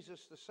get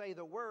Jesus to say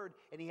the word,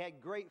 and he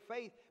had great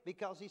faith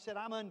because he said,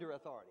 I'm under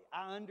authority.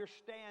 I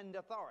understand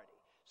authority.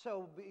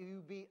 So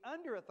you be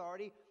under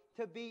authority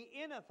to be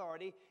in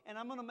authority, and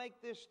I'm going to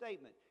make this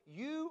statement.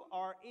 You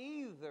are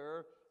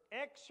either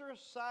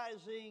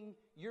exercising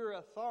your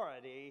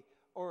authority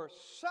or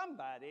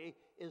somebody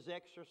is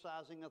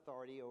exercising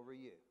authority over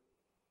you.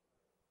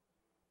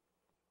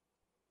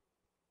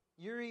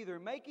 You're either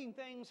making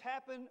things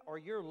happen or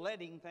you're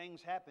letting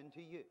things happen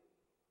to you.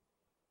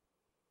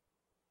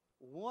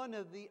 One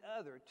of the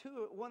other,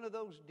 one of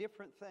those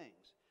different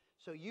things.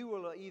 So you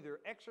will either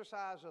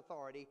exercise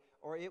authority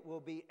or it will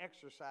be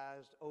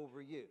exercised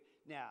over you.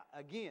 Now,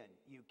 again,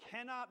 you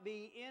cannot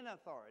be in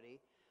authority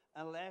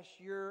unless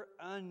you're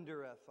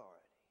under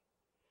authority.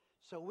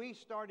 So we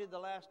started the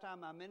last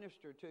time I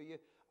ministered to you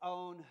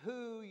on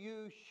who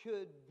you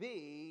should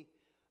be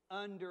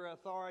under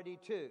authority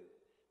to.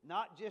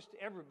 Not just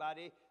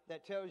everybody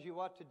that tells you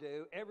what to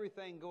do,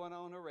 everything going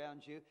on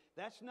around you.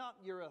 That's not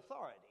your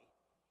authority.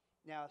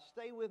 Now,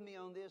 stay with me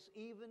on this,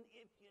 even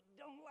if you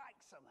don't like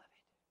some of it.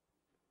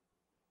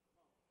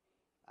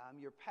 I'm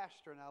your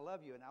pastor and I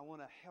love you and I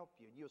want to help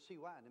you. And you'll see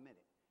why in a minute.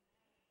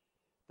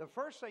 The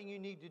first thing you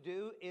need to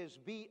do is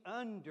be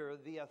under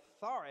the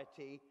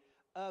authority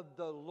of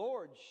the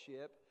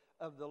lordship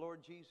of the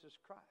Lord Jesus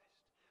Christ.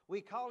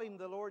 We call Him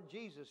the Lord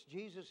Jesus.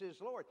 Jesus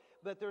is Lord.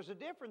 But there's a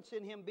difference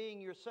in Him being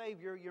your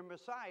Savior, your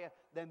Messiah,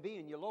 than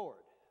being your Lord.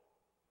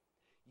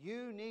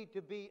 You need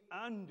to be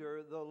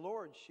under the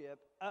lordship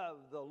of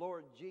the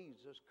Lord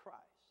Jesus Christ.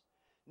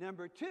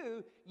 Number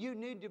two, you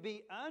need to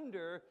be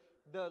under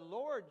the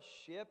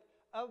lordship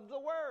of the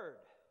Word.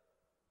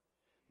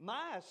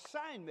 My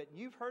assignment,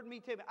 you've heard me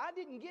tell you, I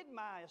didn't get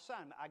my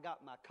assignment. I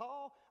got my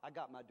call, I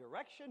got my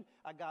direction,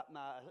 I got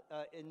my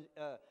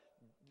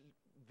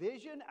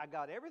vision, I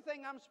got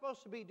everything I'm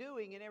supposed to be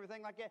doing and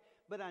everything like that,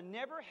 but I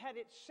never had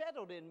it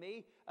settled in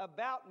me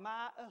about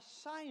my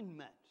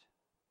assignment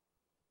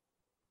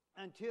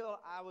until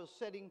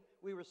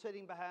we were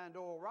sitting behind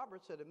Oral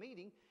Roberts at a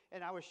meeting,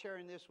 and I was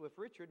sharing this with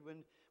Richard when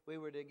we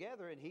were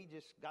together, and he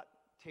just got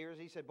tears.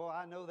 He said, boy,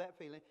 I know that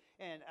feeling.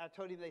 And I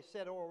told him they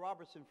set Oral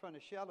Roberts in front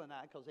of Shell and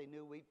I because they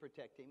knew we'd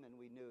protect him and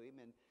we knew him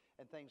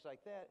and things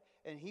like that.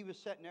 And he was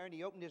sitting there and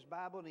he opened his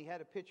Bible and he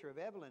had a picture of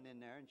Evelyn in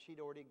there and she'd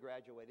already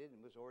graduated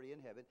and was already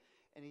in heaven.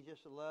 And he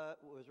just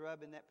was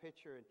rubbing that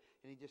picture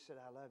and he just said,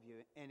 I love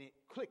you. And it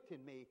clicked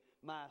in me,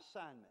 my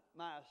assignment.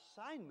 My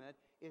assignment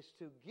is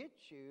to get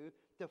you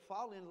to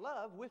fall in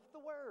love with the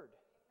Word.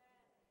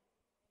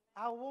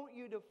 I want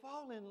you to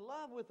fall in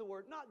love with the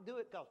Word, not do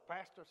it because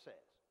Pastor says.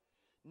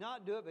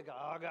 Not do it because,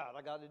 oh, God,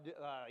 I got to do,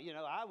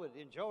 I would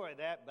enjoy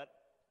that, but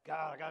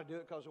God, I got to do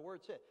it because the Word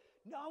said.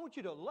 No, I want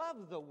you to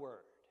love the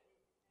Word.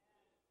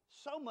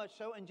 So much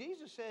so, and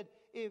Jesus said,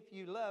 if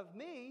you love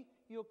me,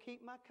 you'll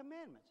keep my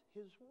commandments,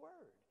 His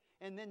Word.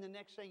 And then the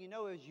next thing you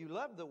know is you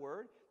love the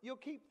Word, you'll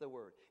keep the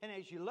Word. And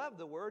as you love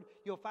the Word,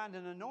 you'll find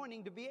an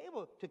anointing to be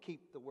able to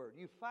keep the Word.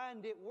 You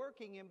find it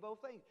working in both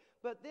things.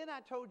 But then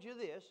I told you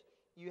this,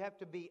 you have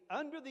to be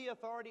under the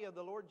authority of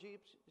the Lordship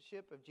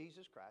of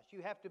Jesus Christ.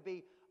 You have to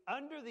be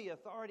under the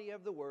authority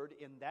of the Word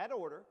in that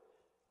order,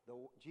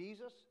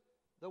 Jesus,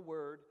 the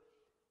Word.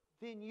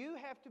 Then you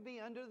have to be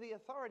under the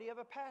authority of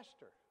a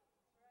pastor.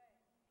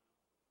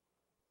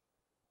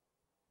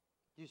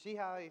 You see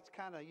how it's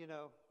kind of,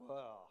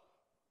 well,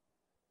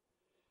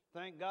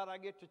 thank God I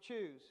get to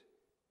choose.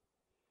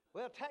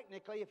 Well,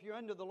 technically, if you're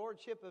under the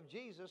lordship of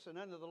Jesus and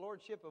under the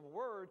lordship of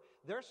Word,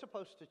 they're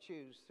supposed to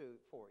choose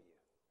for you.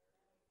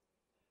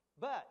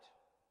 But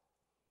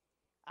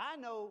I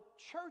know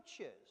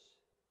churches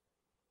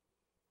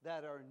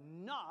that are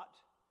not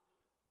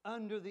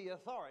under the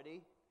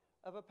authority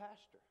of a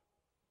pastor.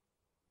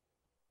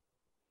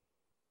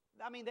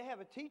 I mean, they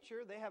have a teacher,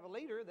 they have a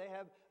leader, they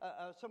have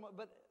someone,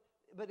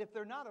 but if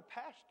they're not a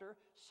pastor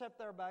set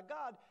there by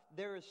God,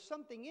 there is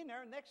something in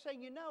there. Next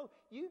thing you know,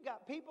 you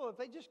got people, if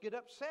they just get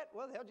upset,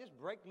 well, they'll just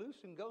break loose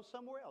and go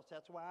somewhere else.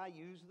 That's why I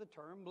use the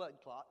term blood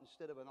clot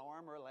instead of an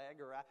arm or a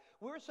leg or eye.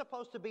 We're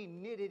supposed to be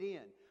knitted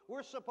in.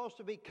 We're supposed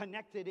to be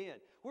connected in.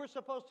 We're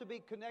supposed to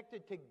be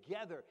connected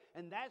together.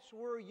 And that's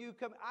where you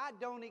come. I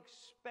don't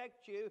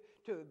expect you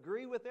to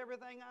agree with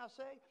everything I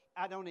say.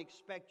 I don't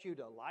expect you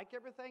to like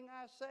everything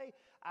I say.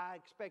 I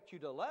expect you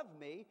to love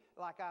me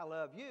like I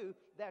love you.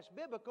 That's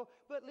biblical.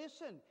 But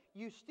listen,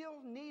 you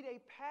still need a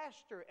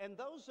pastor. And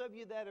those of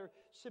you that are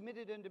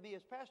submitted unto me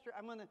as pastor,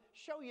 I'm going to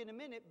show you in a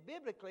minute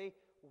biblically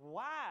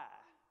why.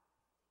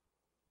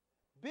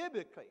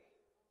 Biblically.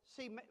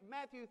 See,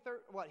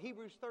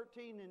 Hebrews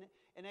 13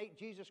 and 8,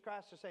 Jesus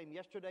Christ the same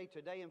yesterday,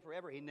 today, and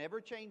forever. He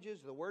never changes.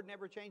 The Word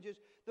never changes.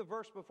 The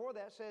verse before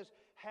that says,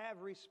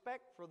 have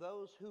respect for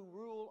those who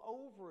rule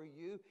over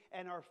you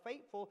and are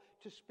faithful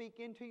to speak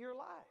into your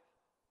life.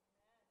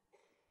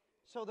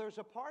 So there's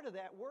a part of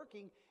that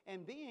working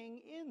and being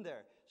in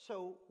there.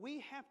 So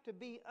we have to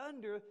be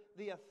under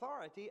the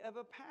authority of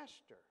a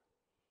pastor.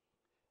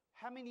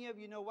 How many of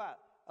you know what?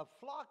 A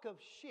flock of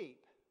sheep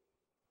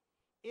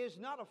is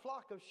not a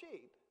flock of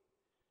sheep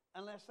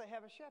unless they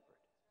have a shepherd.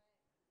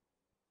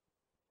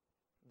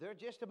 They're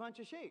just a bunch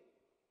of sheep.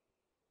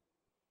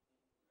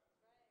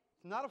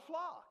 It's not a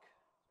flock.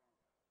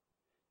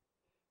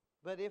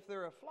 But if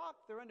they're a flock,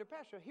 they're under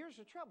pasture. Here's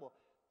the trouble.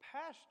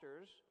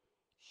 Pastors,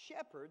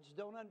 shepherds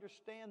don't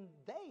understand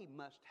they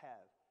must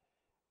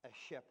have a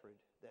shepherd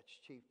that's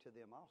chief to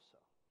them also.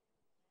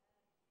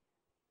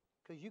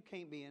 Because you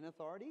can't be in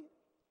authority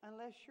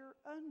unless you're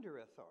under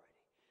authority.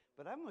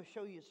 But I'm going to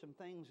show you some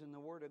things in the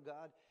Word of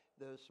God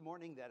this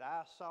morning that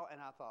I saw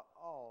and I thought,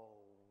 oh,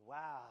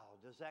 wow,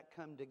 does that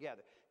come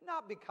together?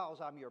 Not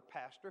because I'm your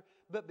pastor,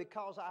 but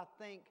because I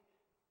think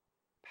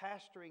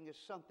pastoring is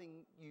something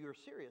you're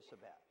serious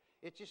about.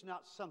 It's just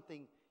not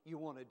something you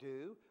want to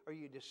do or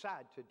you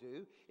decide to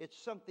do. It's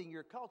something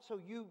you're called, so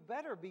you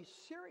better be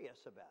serious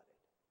about it.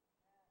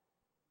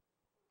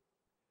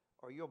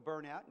 Or you'll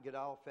burn out and get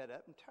all fed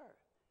up and tired.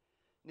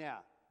 Now,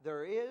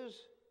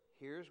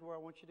 here's where I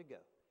want you to go.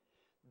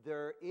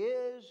 There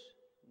is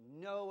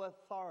no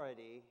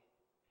authority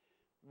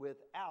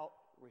without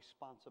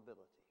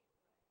responsibility.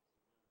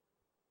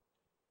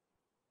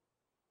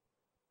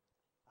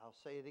 I'll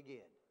say it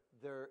again.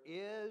 There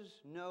is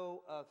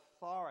no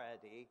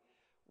authority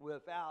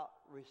without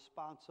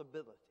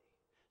responsibility.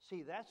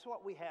 See, that's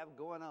what we have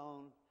going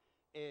on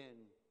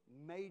in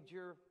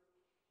major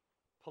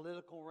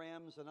political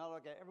realms and all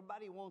that.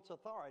 Everybody wants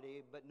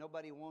authority, but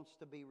nobody wants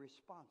to be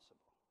responsible.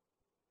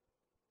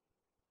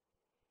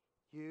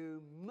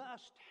 You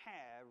must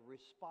have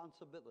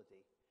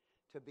responsibility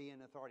to be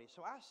in authority.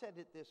 So I said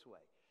it this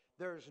way.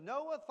 There's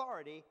no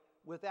authority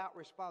without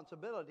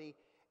responsibility,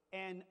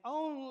 and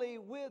only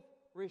with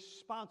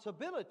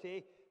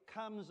responsibility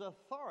comes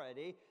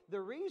authority.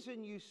 The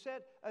reason you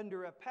sit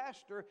under a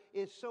pastor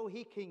is so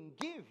he can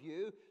give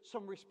you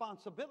some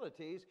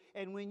responsibilities,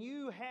 and when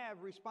you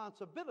have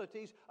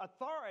responsibilities,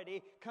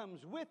 authority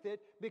comes with it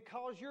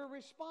because you're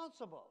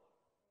responsible.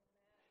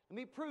 Let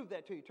me prove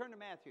that to you. Turn to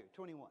Matthew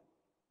 21.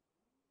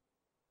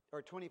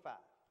 Or 25,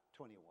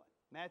 21.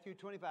 Matthew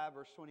 25,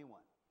 verse 21.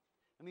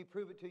 Let me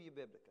prove it to you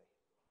biblically.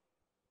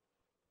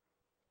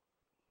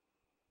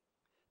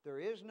 There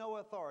is no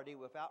authority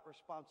without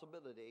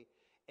responsibility,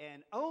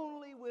 and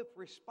only with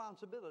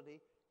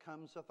responsibility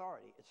comes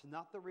authority. It's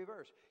not the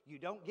reverse. You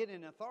don't get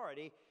in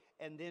authority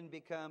and then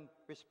become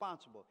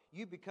responsible.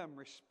 You become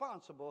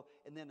responsible,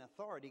 and then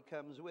authority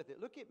comes with it.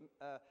 Look at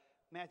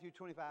Matthew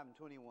 25 and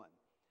 21.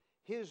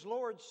 His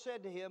Lord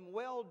said to him,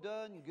 well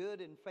done, good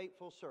and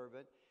faithful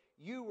servant.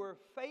 You were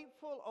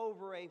faithful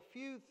over a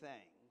few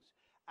things.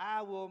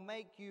 I will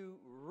make you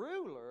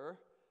ruler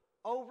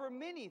over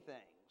many things.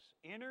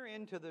 Enter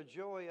into the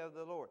joy of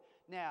the Lord.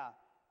 Now,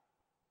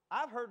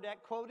 I've heard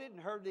that quoted and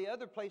heard the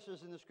other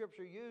places in the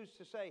Scripture used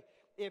to say,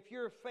 if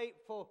you're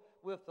faithful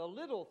with the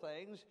little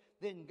things,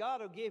 then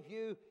God will give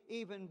you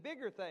even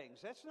bigger things.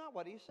 That's not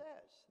what He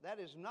says. That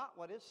is not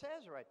what it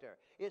says right there.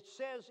 It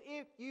says,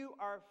 if you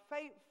are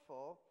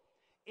faithful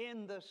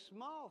in the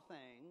small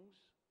things,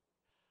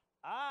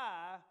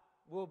 I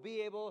will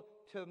be able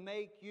to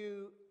make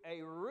you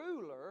a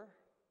ruler,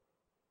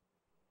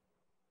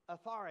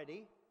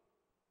 authority,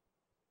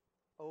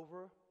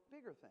 over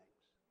bigger things.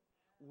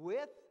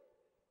 With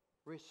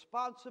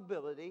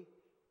responsibility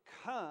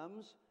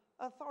comes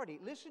authority.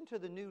 Listen to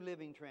the New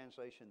Living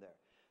Translation there.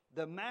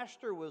 The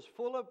master was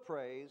full of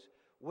praise.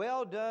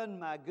 Well done,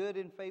 my good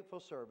and faithful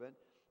servant.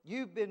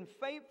 You've been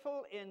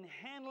faithful in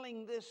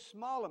handling this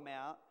small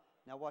amount.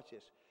 Now watch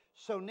this.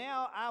 So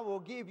now I will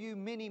give you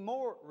many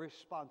more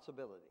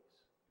responsibilities.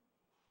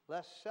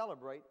 Let's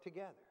celebrate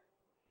together.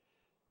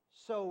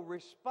 So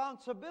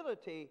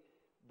responsibility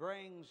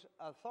brings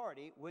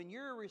authority. When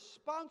you're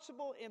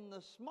responsible in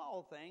the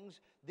small things,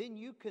 then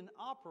you can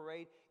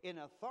operate in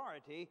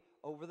authority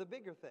over the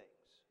bigger things.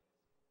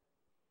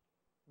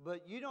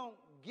 But you don't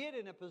get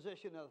in a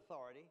position of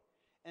authority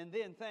and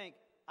then think,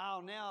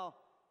 I'll now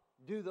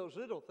do those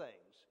little things.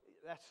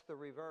 That's the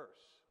reverse.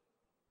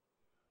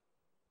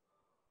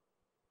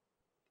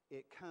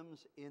 It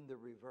comes in the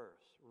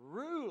reverse.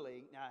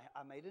 Ruling, now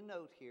I made a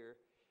note here.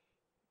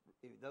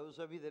 Those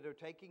of you that are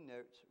taking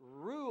notes,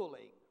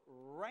 ruling,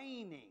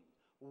 reigning,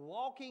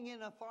 walking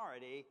in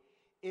authority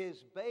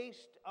is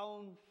based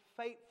on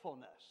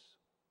faithfulness.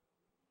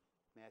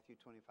 Matthew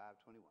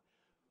 25:21.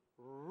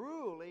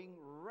 Ruling,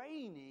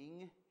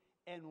 reigning,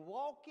 and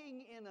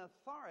walking in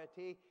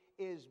authority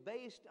is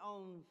based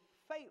on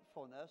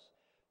faithfulness.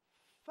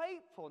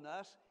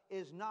 Faithfulness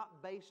is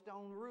not based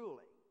on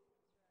ruling.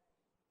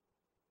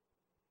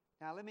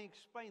 Now, let me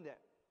explain that.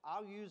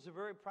 I'll use the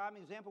very prime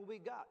example we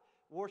got,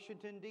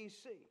 Washington,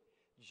 D.C.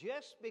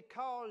 Just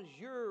because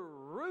you're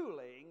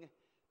ruling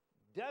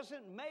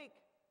doesn't make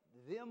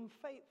them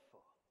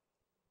faithful.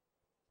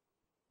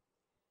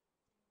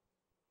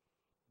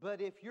 But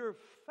if you're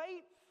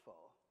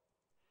faithful,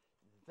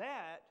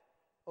 that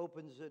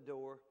opens the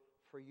door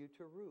for you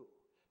to rule.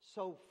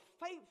 So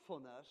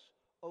faithfulness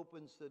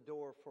opens the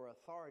door for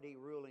authority,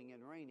 ruling,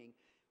 and reigning.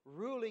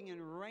 Ruling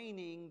and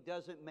reigning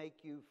doesn't make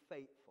you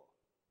faithful.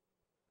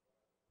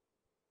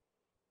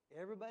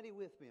 Everybody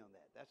with me on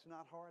that? That's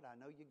not hard. I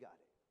know you got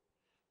it.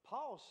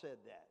 Paul said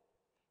that.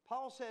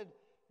 Paul said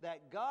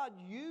that God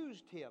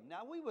used him.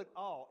 Now, we would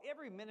all,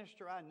 every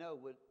minister I know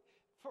would,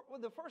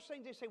 the first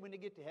thing they say when they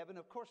get to heaven,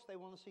 of course they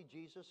want to see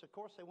Jesus. Of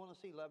course they want to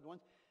see loved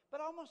ones.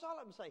 But almost all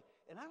of them say,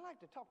 and I'd like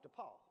to talk to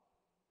Paul.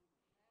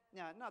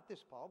 Now, not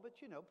this Paul,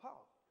 but you know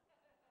Paul.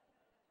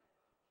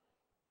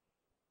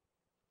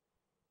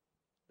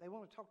 They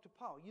want to talk to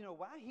Paul. You know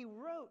why? He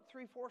wrote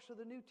 3/4 of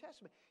the New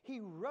Testament. He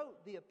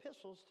wrote the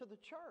epistles to the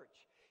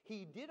church.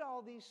 He did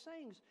all these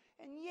things.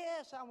 And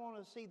yes, I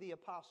want to see the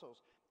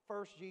apostles.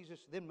 First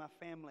Jesus, then my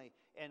family,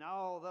 and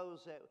all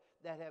those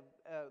that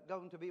have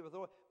gone to be with the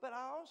Lord. But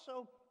I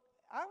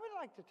would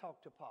like to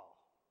talk to Paul.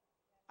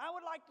 I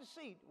would like to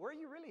see, were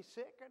you really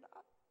sick or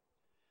not?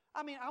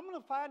 I mean, I'm going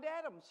to find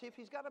Adam, see if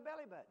he's got a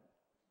belly button.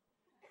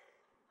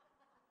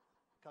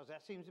 Because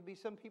that seems to be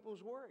some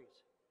people's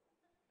worries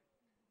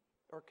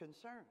or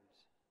concerns.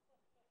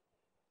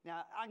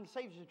 Now, I can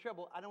save you some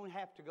trouble. I don't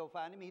have to go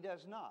find him. He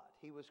does not.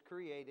 He was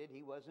created.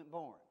 He wasn't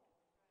born.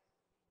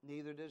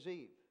 Neither does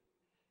Eve.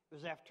 It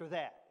was after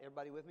that.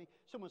 Everybody with me?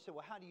 Someone said,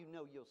 well, how do you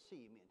know you'll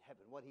see him in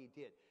heaven, what he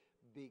did?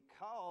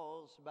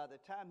 Because by the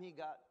time he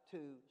got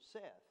to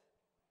Seth,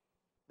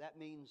 that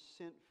means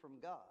sent from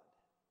God.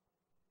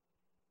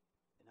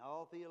 And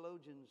all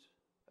theologians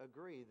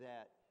agree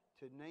that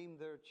to name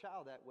their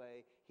child that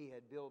way, he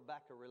had built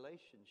back a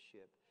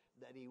relationship,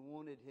 that he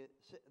wanted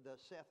the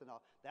Seth and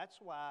all. That's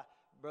why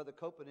Brother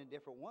Copeland and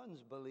different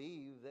ones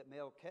believe that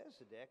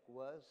Melchizedek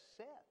was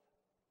Seth.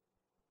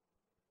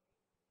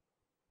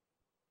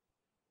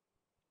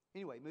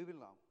 Anyway, moving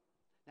along.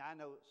 Now, I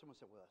know someone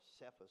said, well,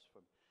 Seth was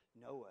from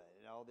Noah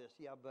and all this.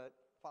 Yeah, but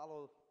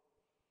follow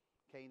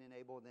Cain and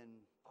Abel,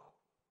 then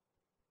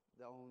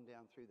on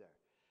down through there.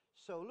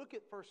 So look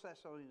at 1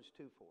 Thessalonians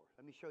 2:4.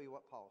 Let me show you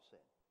what Paul said.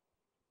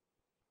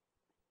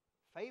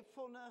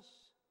 Faithfulness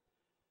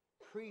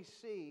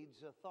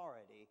precedes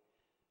authority.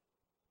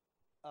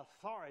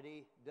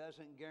 Authority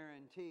doesn't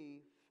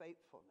guarantee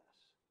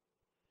faithfulness.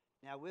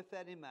 Now, with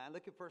that in mind,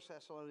 look at 1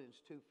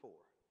 Thessalonians 2:4.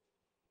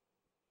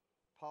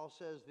 Paul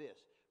says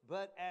this,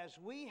 but as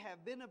we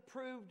have been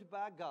approved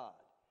by God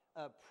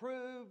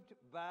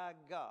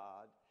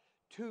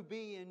to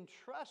be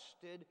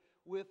entrusted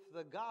with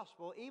the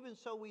gospel, even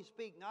so we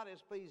speak not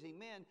as pleasing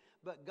men,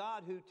 but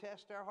God who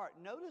tests our heart.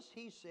 Notice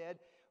he said,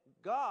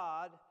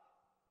 God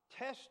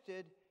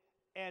tested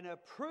and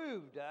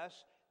approved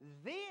us,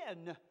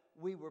 then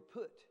we were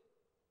put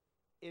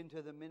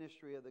into the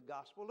ministry of the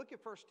gospel. Look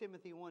at 1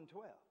 Timothy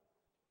 1:12.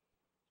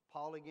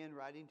 Paul again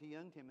writing to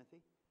young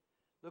Timothy.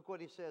 Look what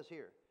he says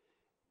here.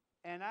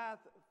 And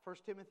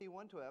 1 Timothy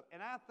 1:12,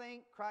 and I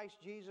thank Christ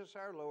Jesus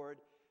our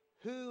Lord,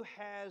 who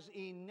has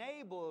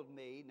enabled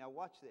me, now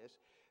watch this,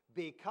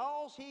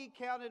 because he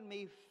counted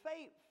me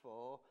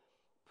faithful,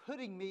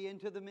 putting me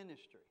into the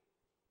ministry.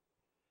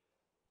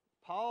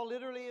 Paul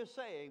literally is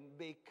saying,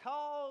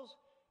 because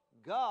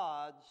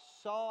God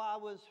saw I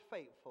was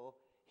faithful,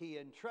 he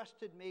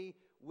entrusted me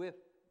with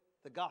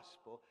the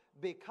gospel.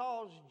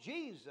 Because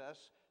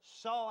Jesus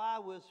saw I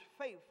was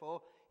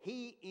faithful,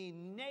 he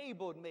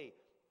enabled me.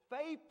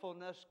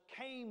 Faithfulness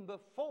came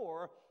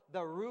before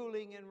the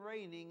ruling and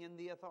reigning and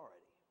the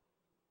authority.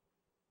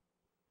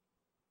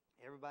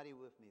 Everybody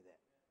with me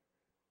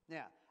there?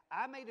 Now,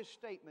 I made a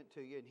statement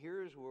to you, and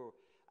here's where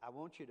I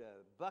want you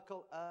to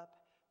buckle up,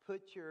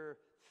 put your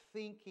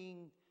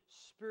thinking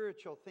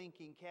spiritual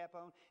thinking cap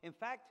on. In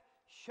fact,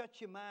 shut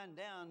your mind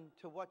down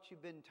to what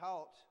you've been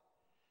taught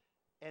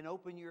and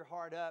open your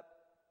heart up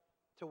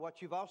to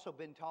what you've also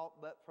been taught,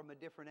 but from a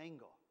different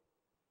angle.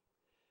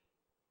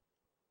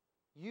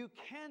 You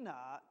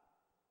cannot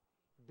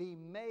be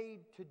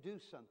made to do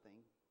something.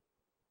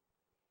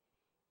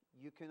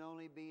 You can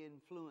only be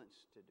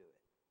influenced to do it.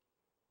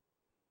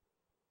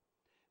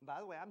 By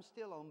the way, I'm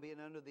still on being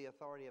under the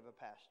authority of a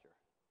pastor.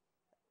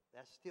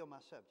 That's still my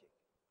subject.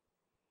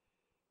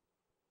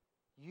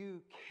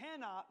 You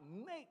cannot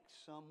make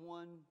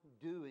someone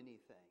do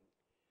anything,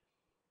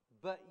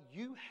 but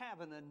you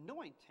have an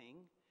anointing,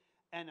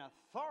 an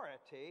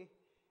authority,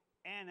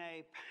 and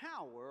a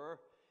power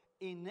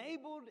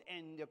enabled,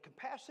 and the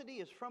capacity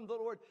is from the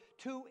Lord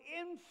to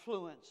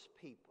influence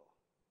people.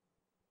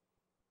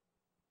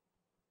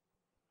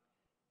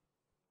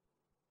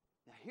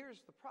 Now,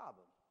 here's the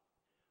problem.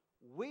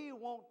 We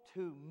want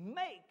to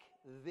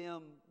make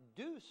them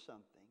do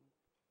something.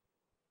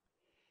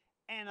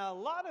 And a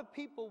lot of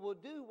people will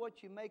do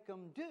what you make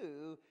them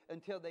do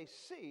until they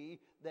see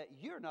that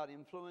you're not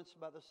influenced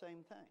by the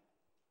same thing.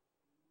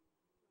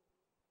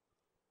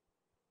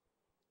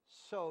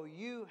 So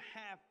you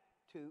have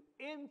to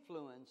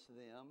influence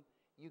them.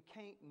 You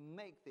can't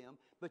make them,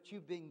 but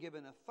you've been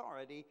given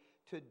authority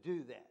to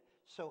do that.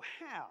 So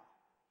how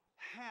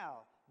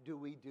do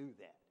we do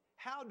that?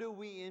 How do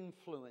we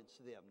influence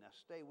them? Now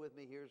stay with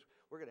me.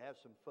 We're going to have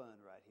some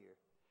fun right here.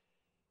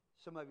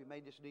 Some of you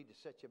may just need to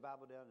set your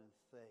Bible down and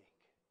think.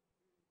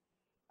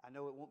 I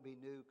know it won't be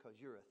new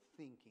because you're a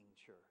thinking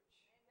church.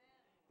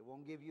 Amen. It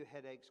won't give you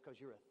headaches because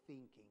you're a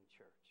thinking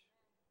church.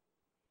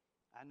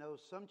 I know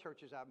some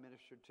churches I've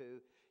ministered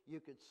to, you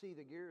could see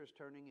the gears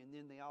turning and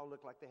then they all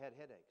looked like they had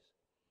headaches.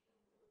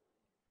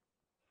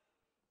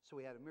 So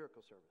we had a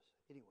miracle service.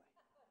 Anyway,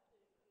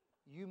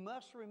 you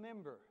must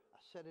remember,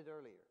 I said it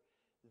earlier,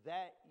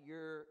 that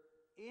your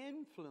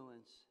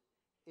influence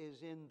is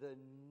in the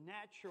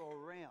natural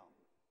realm,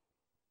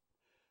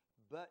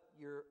 but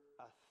your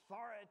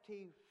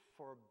authority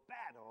for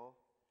battle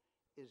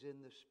is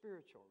in the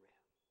spiritual realm.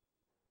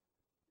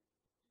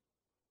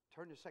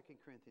 Turn to 2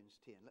 Corinthians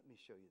 10. Let me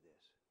show you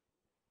this.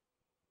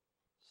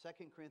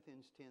 2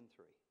 Corinthians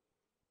 10:3.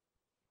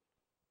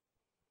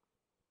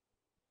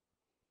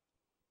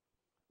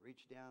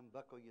 Reach down,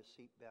 buckle your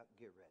seatbelt,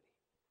 get ready.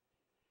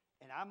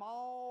 And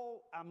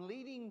I'm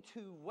leading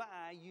to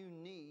why you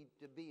need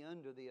to be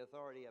under the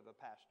authority of a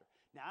pastor.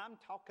 Now, I'm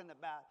talking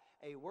about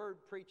a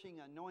word-preaching,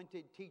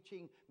 anointed,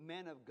 teaching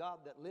man of God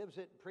that lives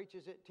it,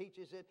 preaches it,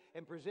 teaches it,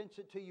 and presents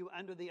it to you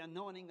under the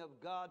anointing of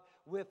God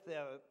with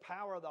the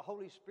power of the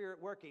Holy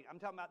Spirit working. I'm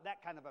talking about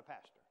that kind of a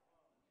pastor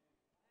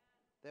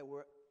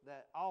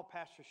that all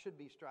pastors should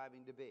be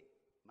striving to be,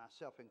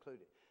 myself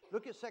included.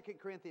 Look at 2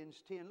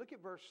 Corinthians 10. Look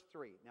at verse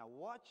 3. Now,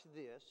 watch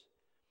this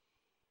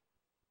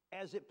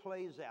as it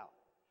plays out.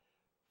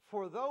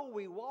 For though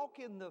we walk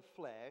in the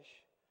flesh,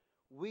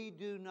 we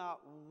do not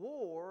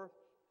war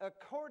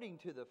according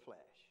to the flesh.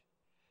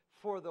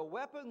 For the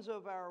weapons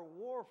of our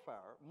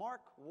warfare,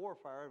 mark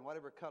warfare in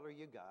whatever color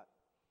you got.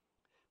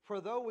 For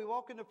though we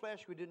walk in the flesh,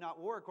 we do not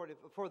war according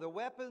to, for the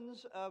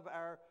weapons of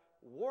our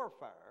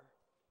warfare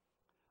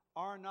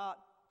are not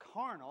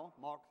carnal,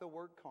 mark the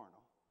word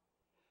carnal,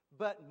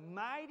 but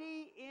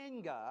mighty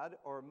in God,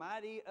 or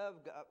mighty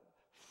of God,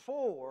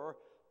 for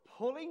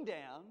pulling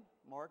down,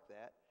 mark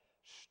that,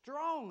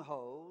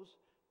 strongholds,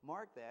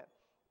 mark that,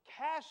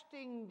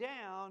 casting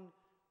down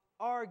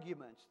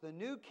arguments. The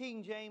New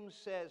King James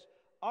says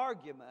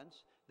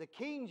arguments. The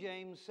King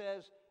James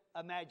says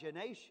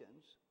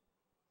imaginations.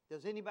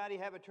 Does anybody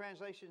have a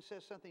translation that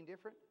says something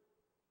different?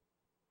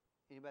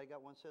 Anybody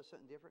got one that says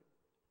something different?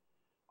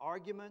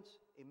 Arguments,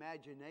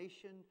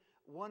 imagination.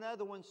 One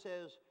other one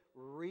says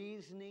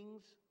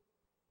reasonings.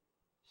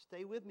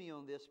 Stay with me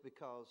on this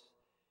because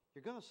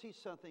you're going to see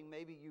something,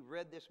 maybe you've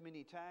read this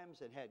many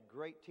times and had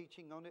great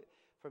teaching on it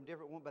from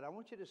different ones, but I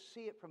want you to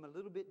see it from a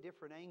little bit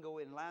different angle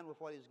in line with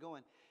what he's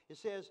going. It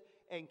says,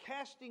 and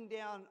casting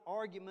down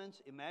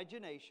arguments,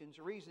 imaginations,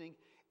 reasoning,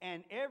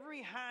 and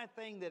every high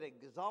thing that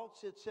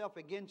exalts itself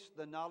against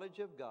the knowledge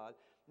of God.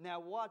 Now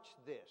watch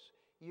this.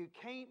 You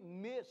can't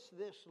miss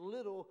this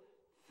little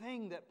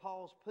thing that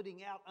Paul's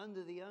putting out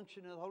under the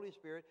unction of the Holy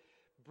Spirit,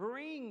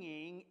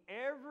 bringing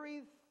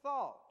every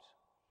thought.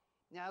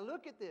 Now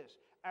look at this.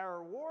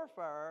 Our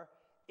warfare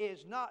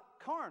is not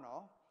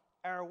carnal.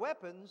 Our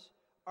weapons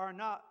are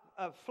not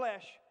of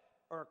flesh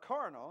or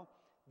carnal.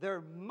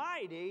 They're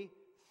mighty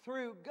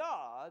through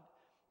God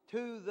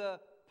to the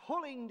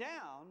pulling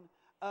down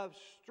of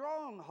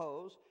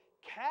strongholds,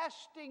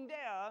 casting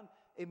down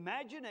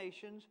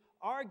imaginations,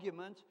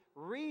 arguments,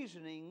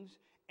 reasonings,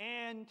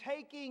 and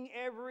taking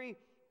every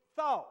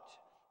thought.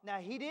 Now,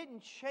 he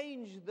didn't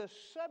change the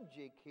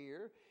subject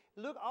here.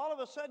 Look, all of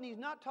a sudden, he's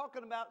not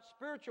talking about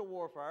spiritual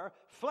warfare,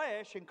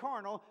 flesh and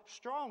carnal,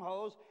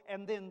 strongholds,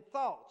 and then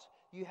thoughts.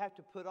 You have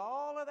to put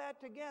all of that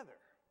together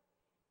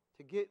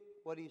to get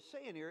what he's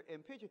saying here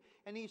in picture.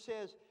 And he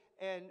says,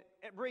 and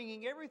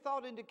bringing every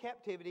thought into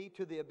captivity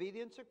to the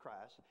obedience of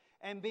Christ,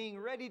 and being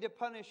ready to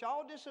punish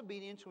all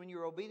disobedience when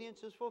your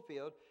obedience is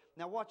fulfilled.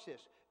 Now watch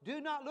this. Do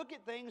not look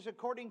at things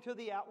according to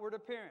the outward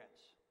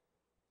appearance.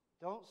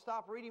 Don't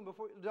stop reading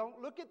before.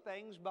 Don't look at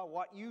things by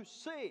what you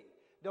see.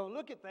 Don't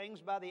look at things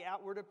by the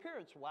outward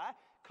appearance. Why?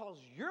 Because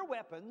your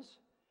weapons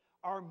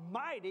are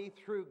mighty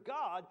through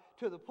God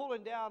to the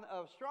pulling down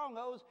of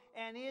strongholds,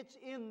 and it's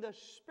in the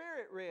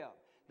spirit realm.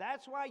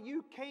 That's why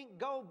you can't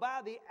go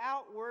by the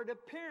outward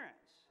appearance.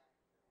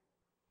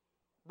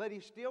 But he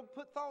still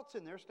put thoughts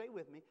in there. Stay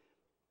with me.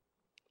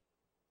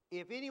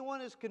 If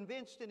anyone is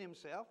convinced in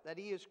himself that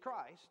he is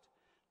Christ,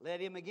 let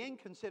him again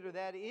consider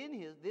that in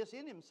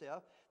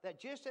himself, that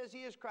just as he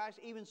is Christ,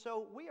 even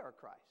so we are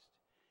Christ.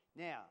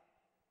 Now,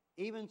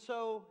 even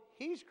so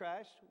he's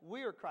Christ,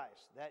 we are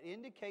Christ. That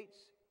indicates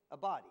a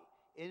body.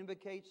 It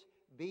indicates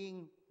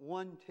being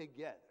one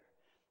together.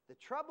 The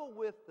trouble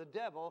with the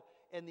devil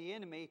and the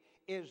enemy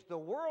is the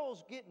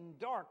world's getting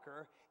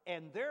darker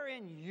and they're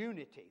in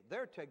unity.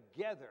 They're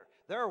together.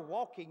 They're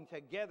walking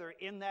together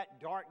in that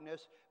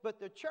darkness. But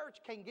the church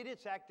can't get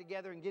its act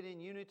together and get in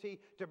unity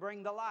to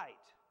bring the light.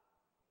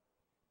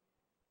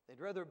 They'd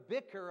rather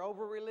bicker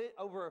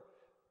over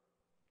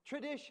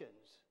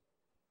traditions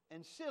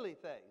and silly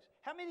things.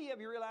 How many of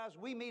you realize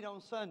we meet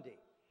on Sunday?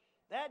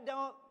 That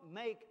don't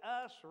make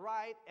us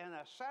right and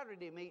a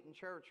Saturday meeting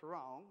church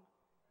wrong.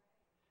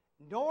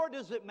 Nor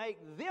does it make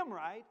them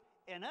right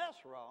and us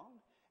wrong.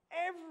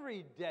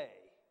 Every day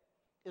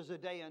is a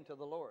day unto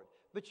the Lord.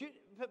 But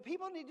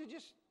people need to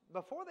just,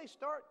 before they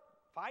start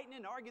fighting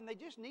and arguing, they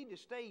just need to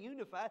stay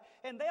unified.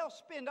 And they'll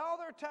spend all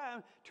their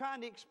time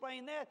trying to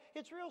explain that.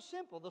 It's real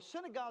simple. The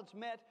synagogues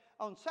met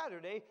on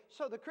Saturday,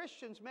 so the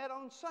Christians met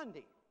on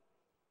Sunday.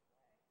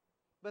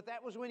 But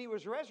that was when he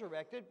was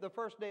resurrected, the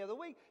first day of the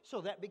week.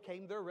 So that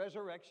became their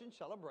resurrection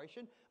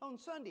celebration on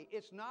Sunday.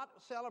 It's not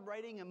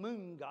celebrating a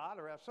moon god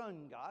or a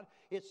sun god.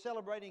 It's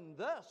celebrating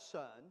the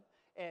Son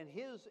and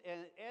his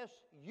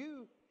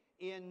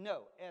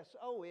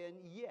S-O-N,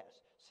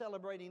 yes.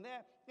 Celebrating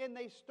that. And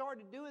they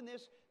started doing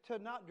this to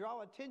not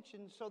draw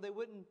attention so they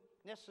wouldn't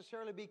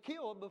necessarily be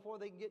killed before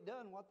they can get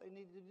done what they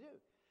needed to do.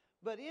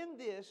 But in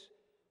this,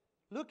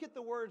 look at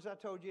the words I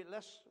told you.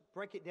 Let's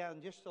break it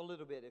down just a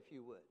little bit, if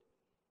you would.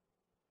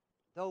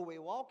 Though we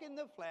walk in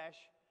the flesh,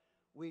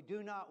 we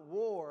do not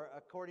war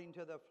according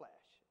to the flesh.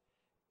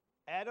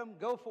 Adam,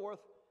 go forth,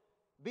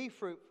 be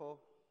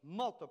fruitful,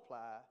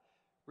 multiply,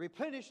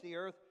 replenish the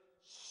earth,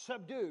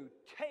 subdue,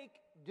 take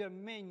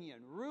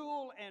dominion,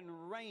 rule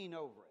and reign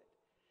over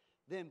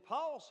it. Then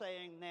Paul's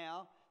saying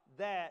now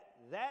that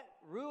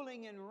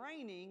ruling and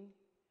reigning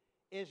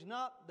is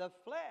not the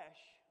flesh,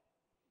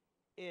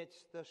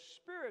 it's the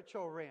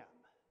spiritual realm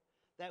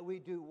that we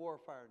do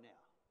warfare now,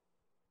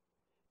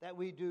 that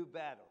we do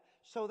battle.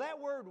 So that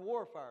word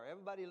warfare,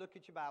 everybody look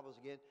at your Bibles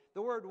again.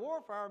 The word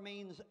warfare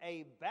means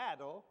a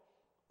battle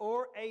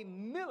or a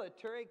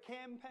military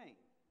campaign.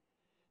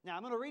 Now,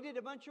 I'm going to read it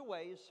a bunch of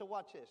ways, so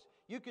watch this.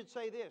 You could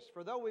say this: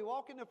 for though we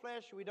walk in the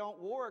flesh, we don't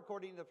war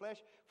according to the flesh,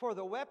 for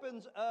the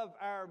weapons of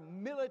our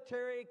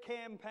military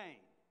campaign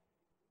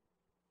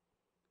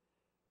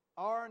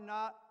are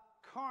not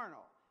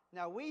carnal.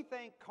 Now, we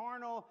think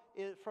carnal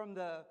is from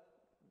the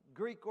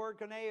Greek word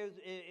 "koine"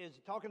 is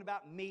talking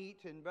about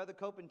meat, and Brother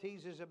Copeland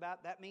teases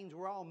about that means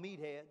we're all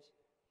meatheads,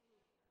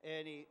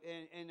 and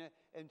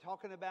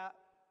talking about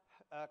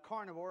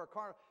carnivore or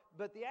carnal.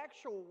 But the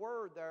actual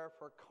word there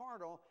for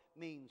carnal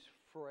means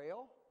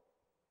frail,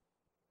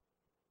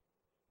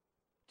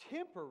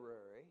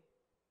 temporary,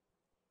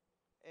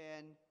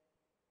 and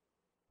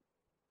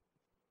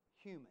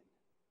human.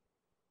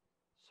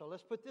 So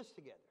let's put this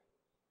together.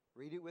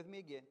 Read it with me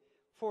again.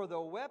 For the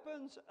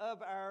weapons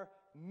of our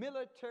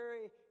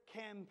military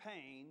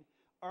campaign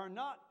are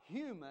not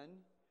human,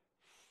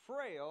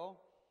 frail,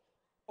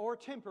 or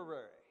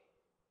temporary,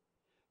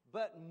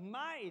 but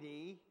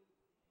mighty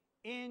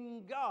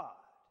in God.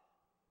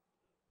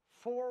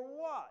 For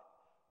what?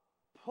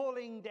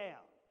 Pulling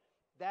down.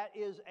 That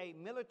is a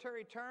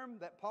military term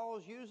that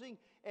Paul's using,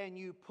 and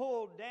you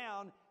pull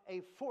down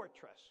a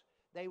fortress.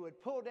 They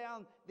would pull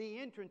down the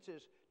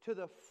entrances to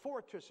the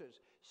fortresses.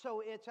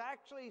 So it's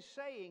actually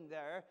saying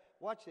there,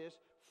 watch this,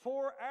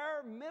 for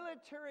our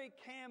military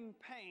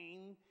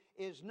campaign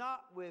is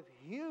not with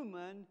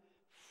human,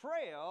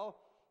 frail,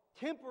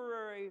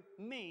 temporary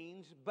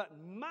means, but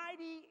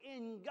mighty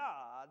in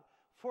God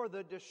for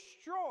the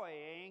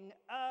destroying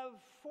of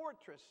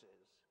fortresses.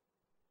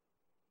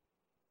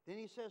 Then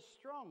he says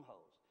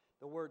strongholds.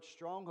 The word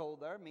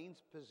stronghold there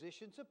means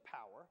positions of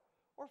power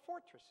or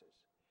fortresses.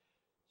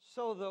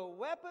 So the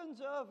weapons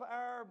of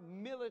our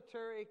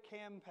military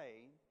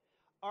campaign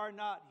are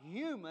not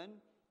human,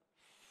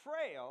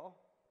 frail,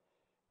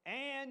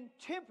 and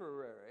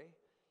temporary.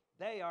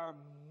 They are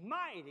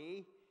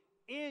mighty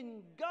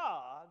in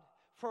God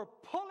for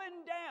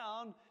pulling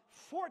down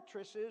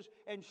fortresses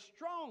and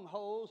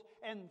strongholds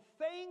and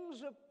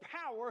things of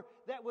power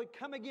that would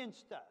come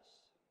against us.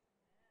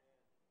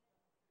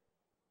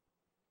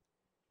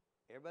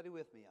 Everybody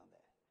with me on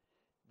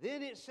that?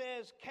 Then it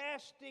says,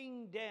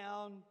 casting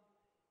down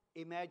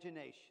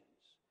imaginations.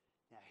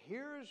 Now,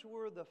 here's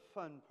where the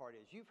fun part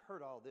is. You've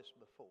heard all this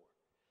before.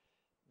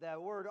 The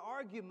word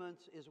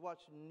arguments is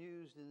what's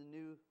used in the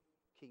New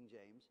King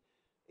James.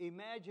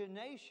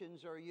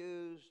 Imaginations are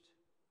used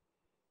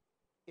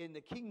in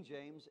the King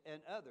James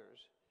and others.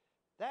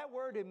 That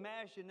word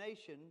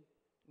imagination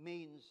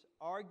means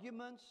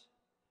arguments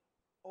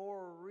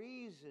or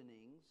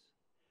reasonings.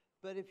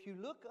 But if you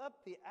look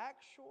up the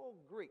actual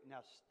Greek, now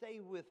stay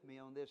with me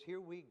on this.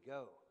 Here we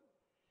go.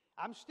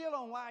 I'm still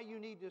on why you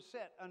need to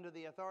sit under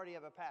the authority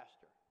of a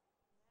pastor.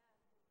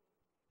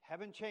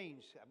 Haven't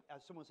changed.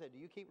 Someone said, do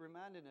you keep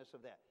reminding us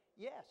of that?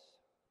 Yes.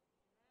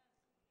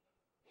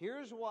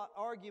 Here's what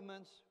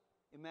arguments,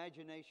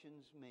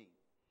 imaginations mean.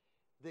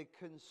 The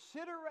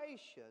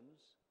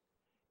considerations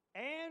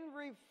and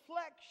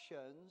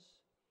reflections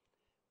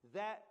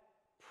that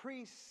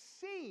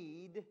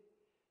precede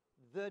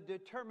the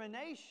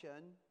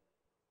determination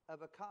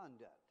of a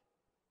conduct.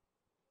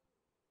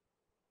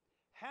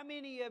 How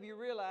many of you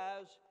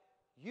realize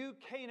you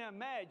can't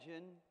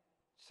imagine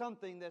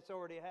something that's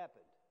already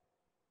happened?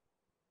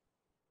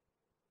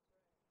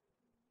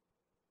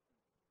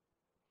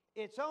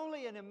 It's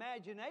only an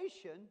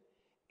imagination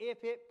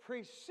if it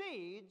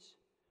precedes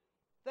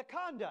the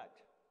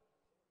conduct.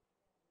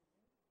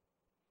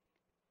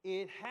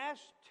 It has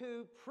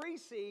to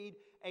precede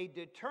a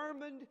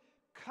determined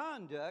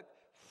conduct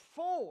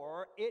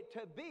for it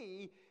to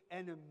be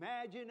an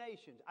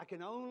imagination. I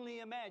can only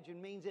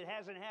imagine means it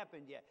hasn't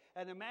happened yet.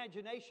 An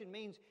imagination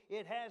means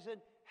it hasn't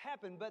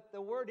happened. But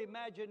the word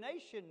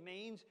imagination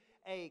means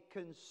a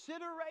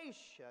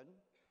consideration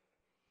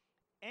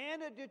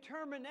and a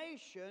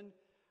determination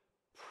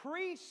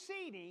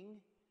preceding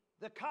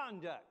the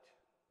conduct.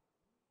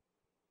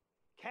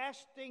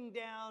 Casting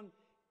down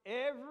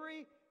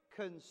every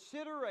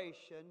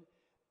consideration,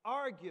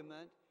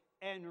 argument,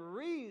 and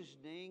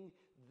reasoning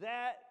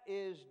that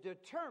is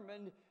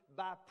determined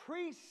by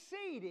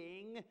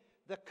preceding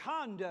the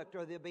conduct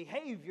or the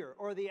behavior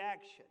or the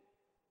action.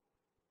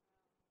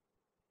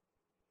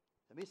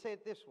 Let me say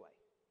it this way.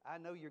 I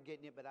know you're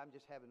getting it, but I'm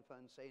just having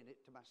fun saying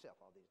it to myself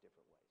all these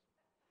different ways.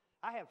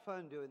 I have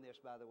fun doing this,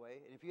 by the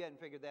way, and if you hadn't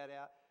figured that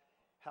out,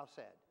 how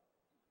sad.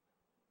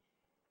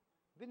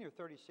 I've been here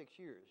 36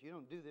 years. You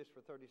don't do this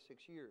for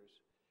 36 years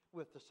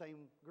with the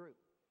same group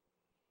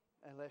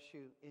unless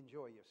you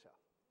enjoy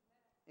yourself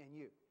and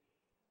you.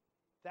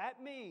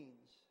 That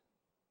means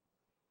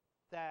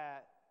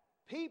that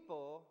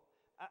people,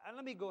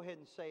 let me go ahead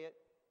and say it.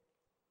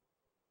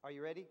 Are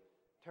you ready?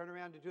 Turn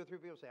around to 2 or 3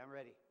 people and say, I'm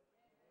ready.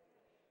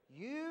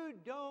 You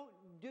don't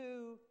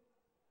do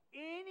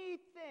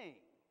anything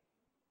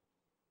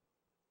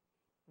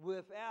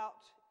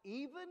without,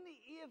 even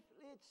if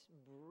it's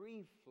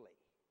briefly,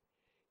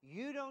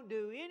 you don't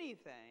do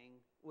anything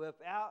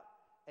without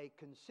a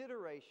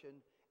consideration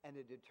and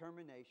a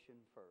determination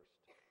first.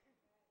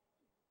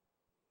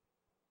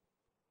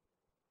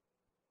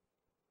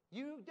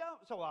 You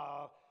don't. So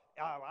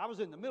I was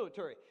in the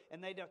military,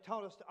 and they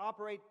taught us to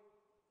operate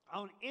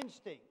on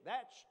instinct.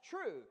 That's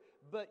true.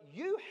 But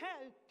you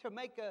had to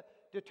make a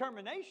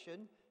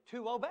determination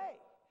to obey,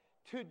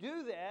 to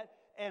do that,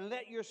 and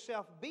let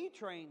yourself be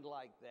trained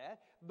like that.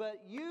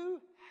 But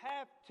you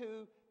have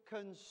to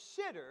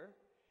consider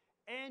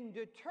and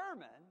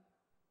determine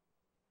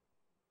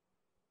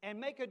and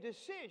make a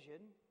decision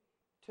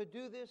to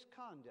do this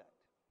conduct.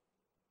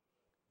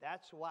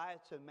 That's why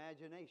it's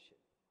imagination.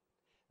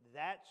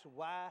 That's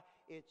why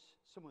it's,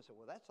 someone said,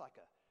 well, that's like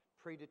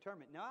a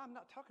predetermined. No, I'm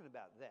not talking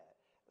about that.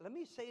 Let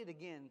me say it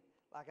again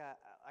like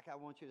I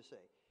want you to say.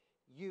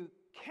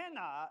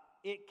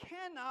 It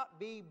cannot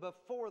be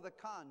before the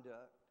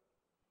conduct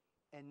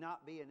and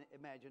not be an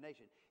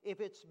imagination. If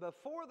it's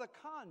before the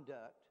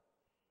conduct,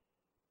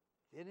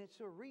 then it's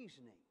a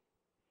reasoning.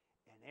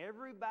 And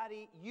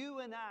everybody, you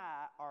and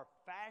I, are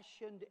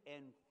fashioned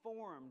and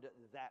formed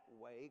that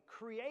way,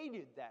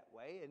 created that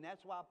way, and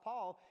that's why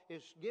Paul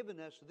is giving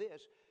us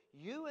this.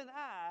 You and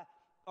I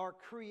are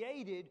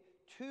created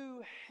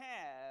to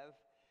have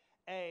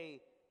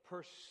a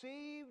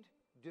perceived,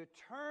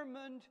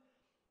 determined,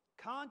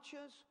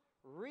 conscious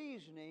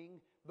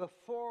reasoning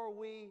before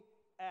we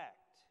act.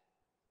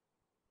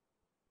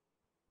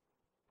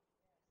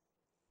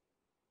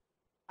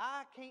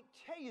 I can't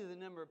tell you the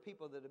number of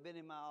people that have been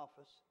in my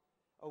office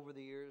over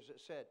the years that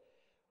said,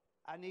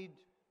 I need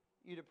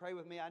you to pray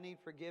with me. I need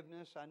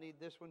forgiveness. I need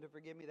this one to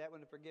forgive me, that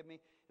one to forgive me.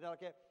 And all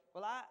that.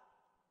 Well,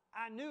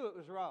 I knew it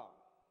was wrong,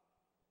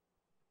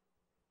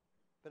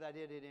 but I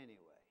did it anyway.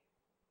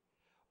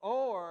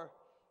 Or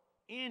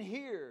in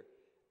here,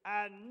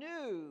 I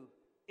knew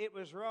it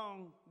was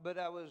wrong, but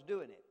I was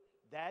doing it.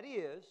 That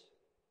is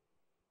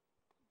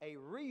a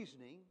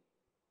reasoning,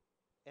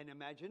 an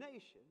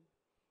imagination,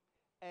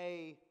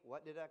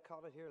 what did I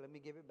call it here? Let me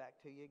give it back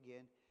to you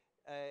again.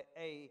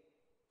 A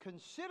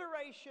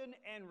consideration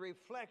and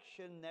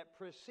reflection that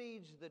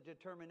precedes the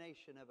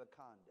determination of a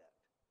conduct.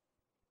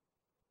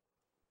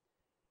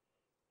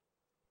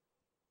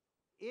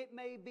 It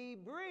may be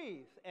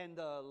brief, and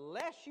the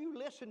less you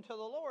listen to the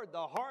Lord,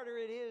 the harder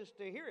it is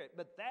to hear it.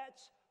 But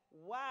that's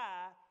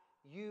why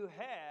you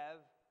have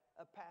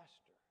a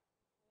pastor.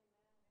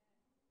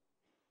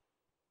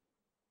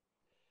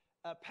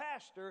 A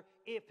pastor,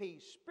 if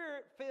he's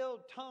Spirit-filled,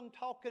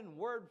 tongue-talking,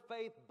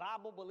 word-faith,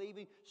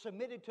 Bible-believing,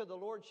 submitted to the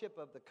lordship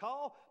of the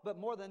call, but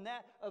more than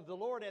that, of the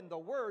Lord and the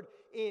Word,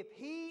 if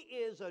he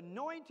is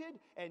anointed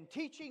and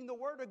teaching the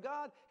Word of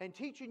God and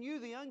teaching you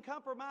the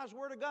uncompromised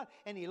Word of God,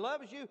 and he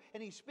loves you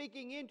and he's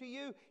speaking into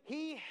you,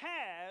 he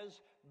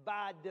has,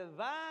 by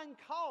divine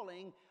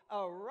calling,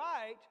 a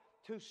right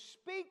to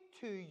speak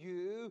to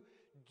you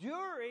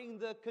during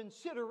the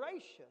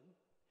consideration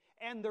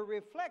and the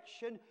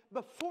reflection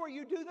before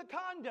you do the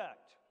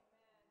conduct.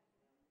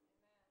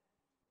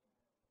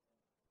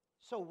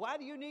 So why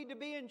do you need to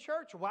be in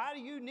church? Why do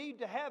you need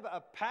to have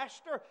a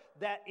pastor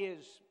that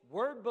is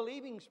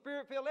word-believing,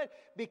 Spirit-filled?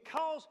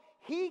 Because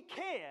he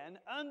can,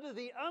 under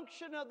the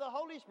unction of the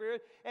Holy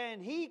Spirit,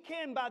 and he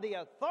can, by the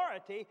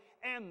authority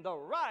and the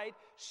right,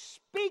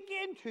 speak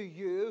into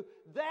you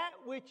that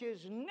which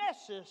is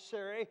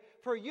necessary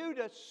for you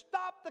to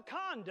stop the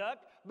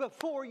conduct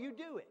before you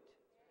do it.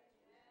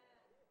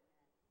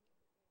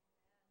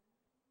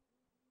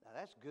 Now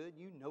that's good.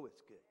 You know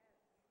it's good.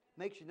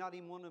 Makes you not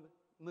even want to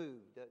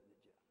move, doesn't it,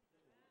 Joe?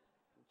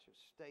 Just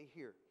stay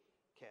here,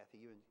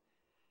 Kathy.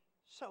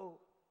 So,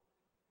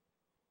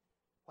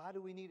 why do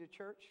we need a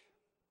church?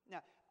 Now,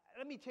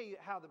 let me tell you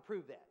how to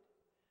prove that.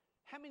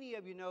 How many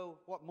of you know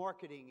what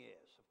marketing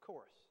is? Of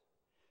course.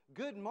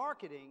 Good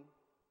marketing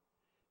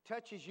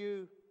touches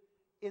you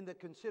in the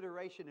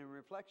consideration and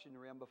reflection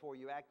realm before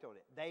you act on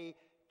it. They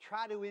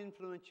try to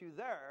influence you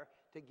there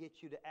to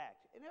get you to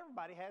act. And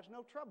everybody has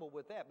no trouble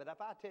with that. But if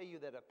I tell you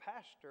that a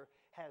pastor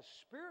has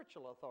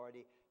spiritual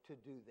authority to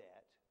do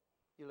that,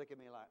 you look at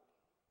me like,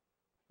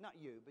 not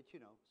you, but you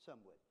know,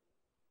 some would.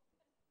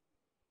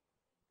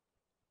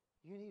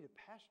 You need a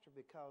pastor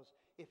because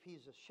if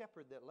he's a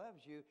shepherd that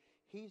loves you,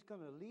 he's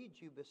going to lead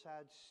you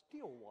beside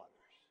still waters.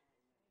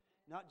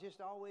 Not just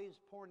always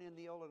pouring in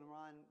the oil and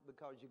wine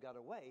because you got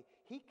away.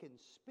 He can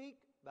speak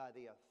by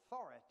the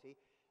authority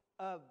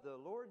of the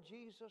Lord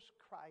Jesus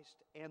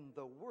Christ and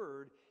the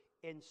Word,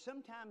 and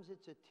sometimes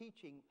it's a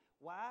teaching.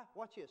 Why?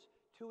 Watch this.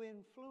 To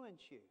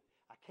influence you.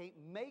 I can't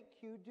make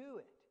you do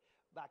it.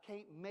 I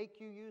can't make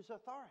you use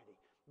authority.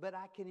 But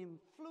I can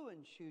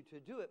influence you to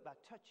do it by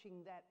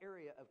touching that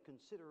area of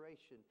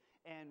consideration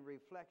and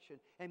reflection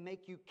and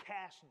make you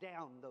cast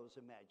down those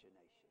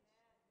imaginations.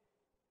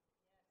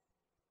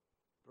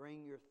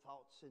 Bring your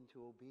thoughts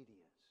into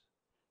obedience.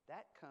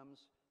 That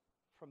comes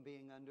from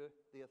being under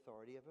the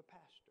authority of a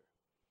pastor.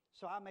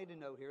 So I made a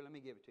note here. Let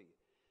me give it to you.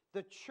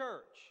 The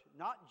church,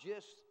 not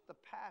just the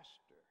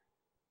pastor.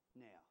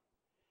 Now,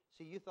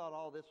 see, you thought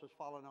all this was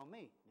falling on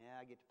me. Now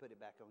I get to put it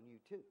back on you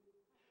too.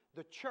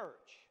 The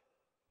church.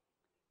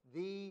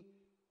 The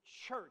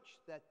church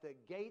that the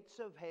gates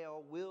of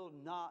hell will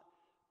not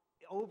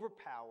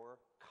overpower,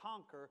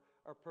 conquer,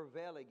 or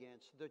prevail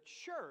against. The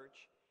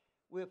church,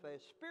 with a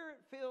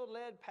Spirit-filled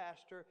led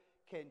pastor,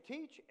 can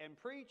teach and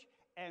preach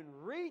and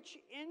reach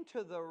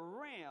into the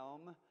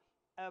realm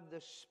of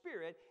the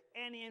Spirit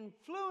and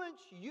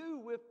influence you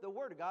with the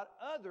Word of God,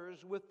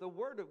 others with the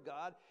Word of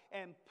God,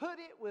 and put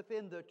it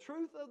within the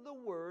truth of the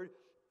Word,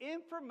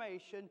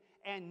 information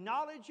and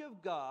knowledge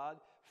of God,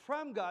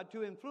 from God,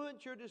 to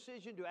influence your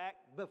decision to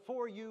act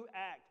before you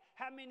act.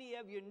 How many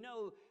of you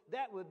know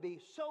that would be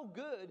so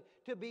good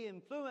to be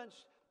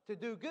influenced to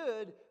do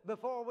good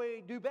before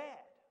we do bad?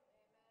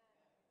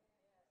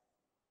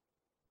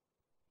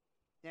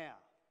 Now,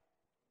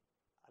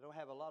 I don't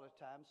have a lot of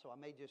time, so I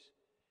may just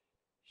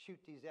shoot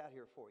these out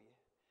here for you.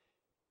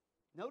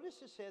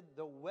 Notice it said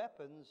the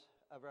weapons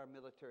of our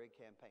military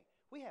campaign.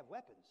 We have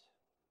weapons.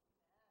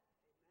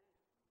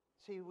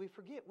 See, we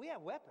forget we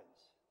have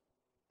weapons.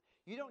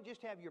 You don't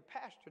just have your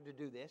pastor to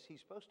do this, he's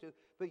supposed to,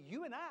 but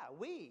you and I,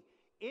 we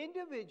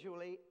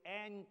individually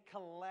and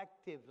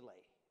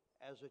collectively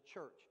as a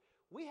church,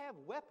 we have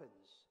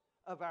weapons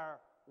of our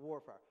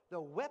warfare,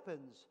 the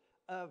weapons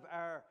of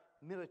our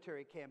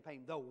military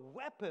campaign, the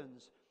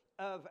weapons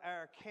of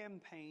our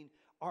campaign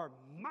are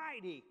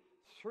mighty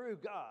through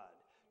God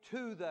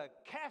to the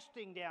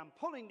casting down,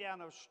 pulling down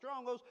of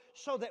strongholds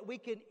so that we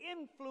can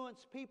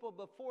influence people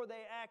before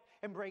they act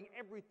and bring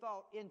every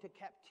thought into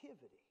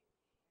captivity.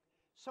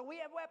 So we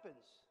have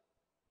weapons.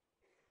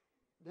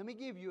 Let me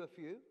give you a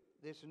few.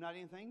 This is not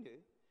anything new.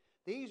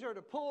 These are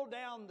to pull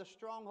down the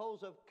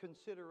strongholds of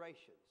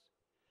considerations,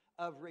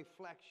 of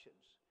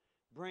reflections.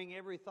 Bring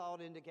every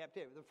thought into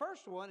captivity. The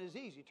first one is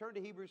easy. Turn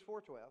to Hebrews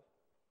 4:12.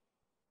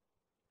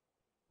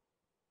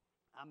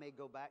 I may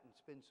go back and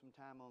spend some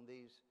time on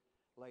these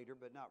later,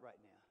 but not right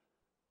now.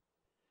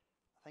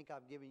 I think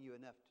I've given you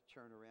enough to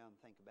churn around and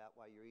think about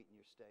while you're eating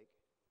your steak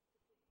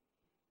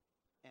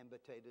and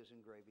potatoes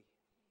and gravy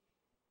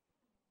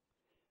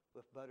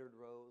with buttered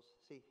rolls.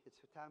 See,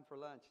 it's time for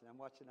lunch, and I'm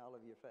watching all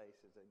of your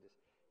faces.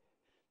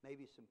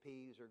 Maybe some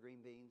peas or green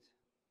beans.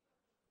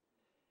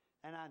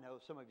 And I know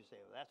some of you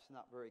say, well, that's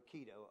not very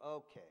keto.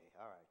 Okay,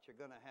 all right.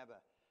 You're going to have a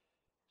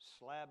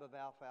slab of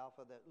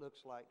alfalfa that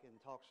looks like and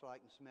talks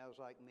like and smells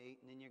like meat,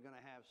 and then you're going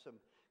to have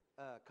some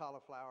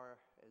cauliflower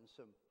and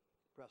some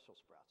Brussels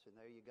sprouts. And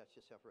there you got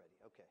yourself ready.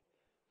 Okay.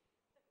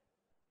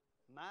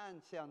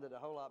 Mine sounded a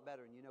whole lot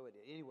better than you know it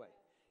did. Anyway,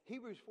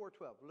 Hebrews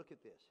 4:12. Look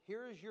at this.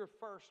 Here is your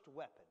first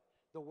weapon,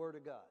 the Word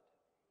of God.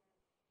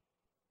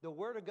 The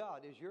Word of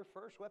God is your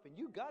first weapon.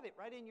 You got it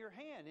right in your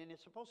hand, and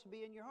it's supposed to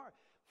be in your heart.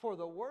 For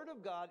the Word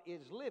of God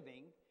is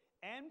living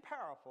and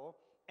powerful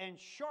and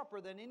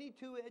sharper than any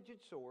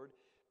two-edged sword,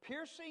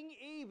 piercing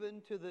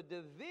even to the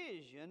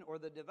division or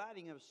the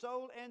dividing of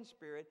soul and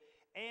spirit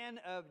and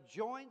of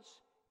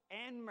joints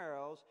and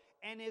marrows,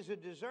 and is a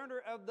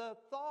discerner of the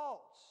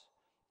thoughts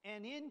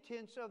and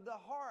intents of the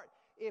heart.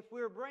 If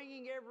we're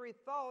bringing every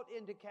thought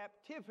into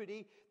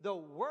captivity, the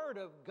Word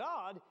of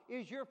God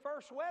is your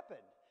first weapon,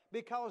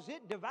 because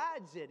it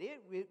divides it,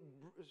 it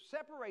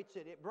separates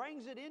it, it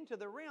brings it into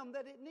the realm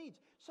that it needs.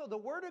 So the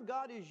Word of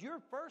God is your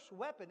first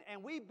weapon,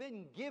 and we've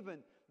been given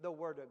the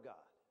Word of God.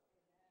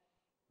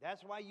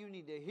 That's why you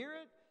need to hear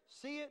it,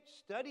 see it,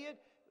 study it,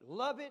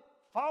 love it,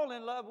 fall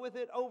in love with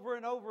it over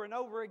and over and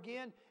over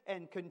again,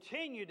 and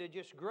continue to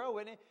just grow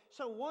in it.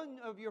 So one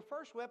of your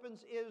first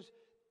weapons is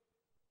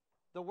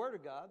the Word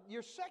of God.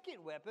 Your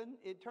second weapon,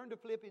 turn to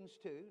Philippians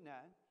 2:9.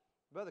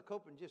 Brother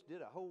Copeland just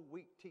did a whole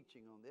week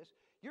teaching on this.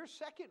 Your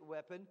second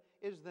weapon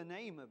is the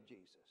name of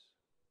Jesus.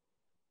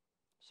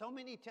 So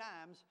many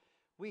times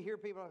we hear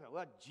people say,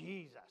 well,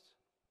 Jesus.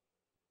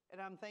 And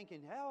I'm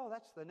thinking, oh,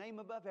 that's the name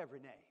above every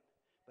name.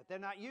 But they're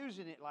not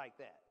using it like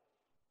that.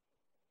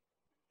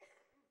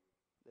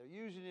 They're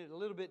using it a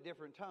little bit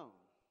different tone.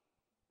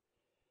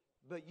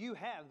 But you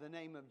have the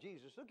name of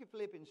Jesus. Look at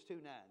Philippians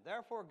 2:9.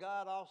 Therefore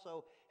God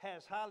also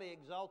has highly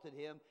exalted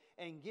him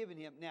and given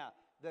him. Now,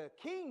 the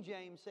King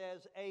James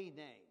says a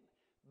name.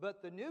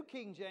 But the New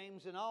King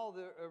James and all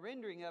the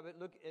rendering of it,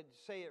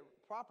 say it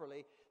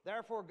properly.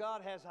 Therefore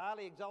God has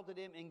highly exalted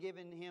him and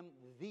given him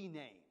the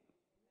name.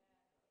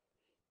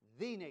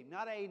 The name.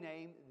 Not a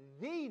name,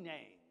 the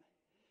name.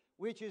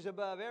 Which is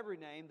above every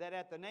name, that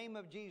at the name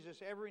of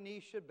Jesus every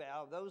knee should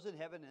bow, of those in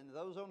heaven and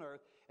those on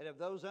earth, and of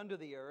those under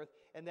the earth,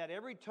 and that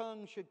every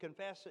tongue should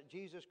confess that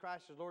Jesus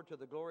Christ is Lord, to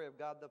the glory of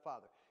God the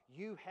Father.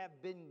 You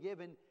have been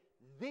given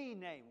the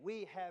name.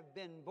 We have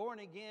been born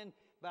again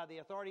by the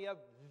authority of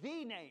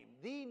the name.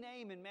 The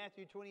name in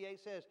Matthew 28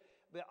 says,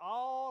 but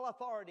all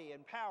authority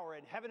and power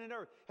in heaven and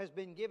earth has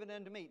been given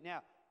unto me.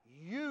 Now,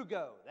 you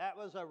go. That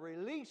was a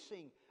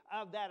releasing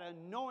of that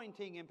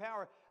anointing and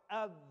power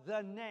of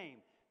the name.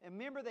 And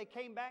remember, they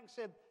came back and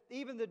said,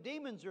 even the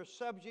demons are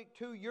subject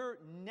to your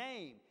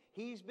name.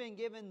 He's been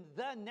given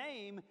the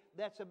name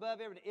that's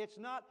above everything. It's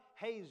not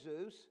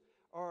Jesus,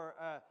 or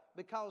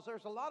because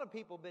there's a lot of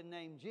people been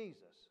named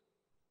Jesus.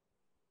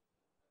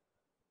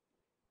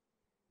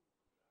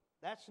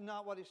 That's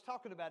not what he's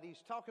talking about.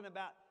 He's talking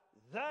about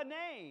the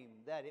name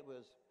that it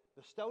was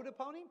bestowed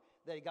upon him,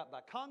 that he got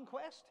by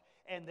conquest,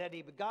 and that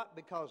he got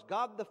because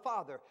God the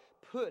Father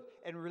put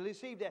and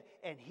received it,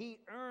 and he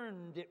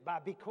earned it by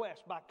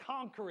bequest, by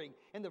conquering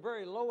in the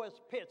very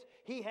lowest pits.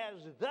 He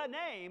has the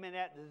name, and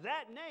at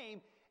that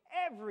name,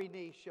 every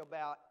knee shall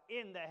bow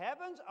in the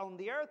heavens, on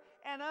the earth,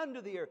 and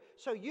under the earth.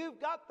 So you've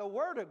got the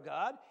Word of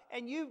God,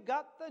 and you've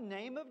got the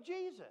name of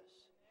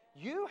Jesus.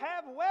 You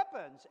have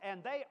weapons,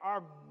 and they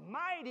are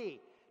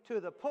mighty to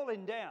the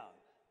pulling down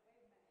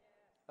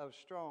of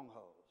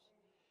strongholds.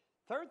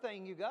 Third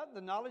thing you got,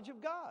 the knowledge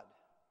of God.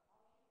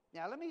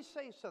 Now, let me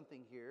say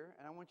something here,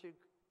 and I want you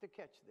to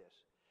catch this.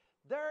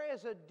 There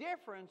is a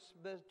difference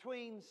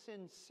between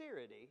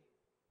sincerity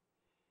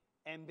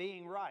and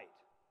being right.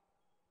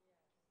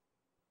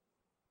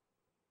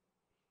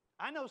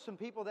 I know some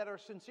people that are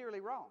sincerely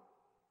wrong.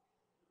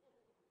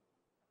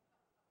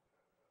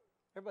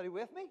 Everybody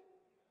with me?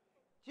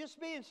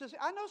 Just being sincere.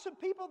 I know some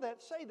people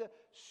that say the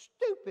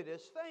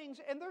stupidest things,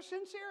 and they're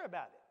sincere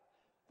about it.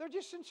 They're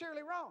just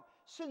sincerely wrong.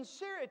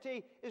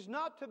 Sincerity is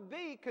not to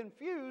be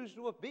confused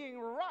with being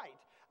right.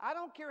 I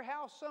don't care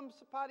how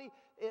somebody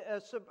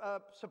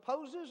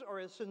supposes or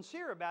is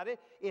sincere about it.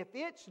 If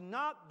it's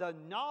not the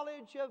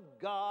knowledge of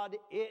God,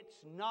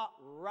 it's not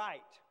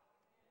right.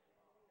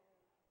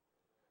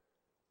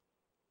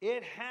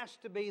 It has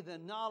to be the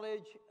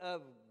knowledge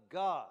of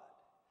God.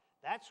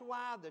 That's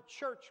why the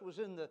church was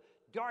in the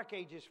dark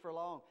ages for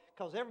long,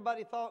 because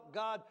everybody thought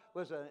God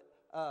was a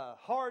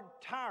hard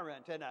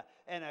tyrant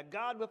and a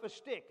God with a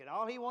stick, and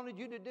all he wanted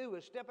you to do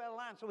was step out of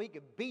line so he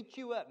could beat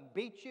you up and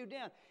beat you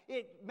down.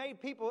 It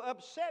made people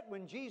upset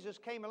when Jesus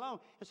came along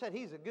and said,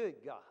 he's a good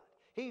God.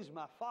 He's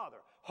my Father.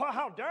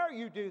 How dare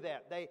you do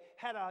that? They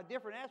had a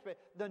different aspect.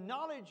 The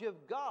knowledge of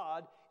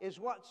God is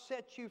what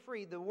sets you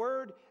free. The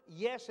Word,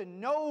 yes, and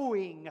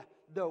knowing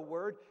the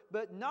Word,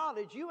 but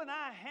knowledge. You and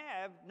I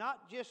have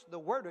not just the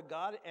Word of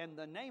God and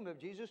the name of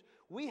Jesus.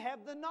 We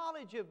have the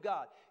knowledge of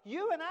God.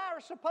 You and I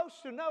are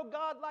supposed to know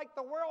God like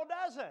the world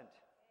doesn't. Amen.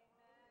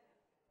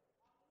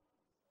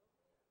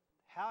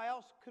 How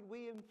else could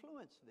we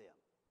influence them?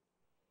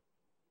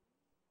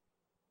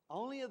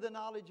 Only the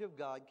knowledge of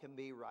God can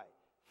be right.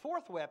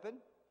 Fourth weapon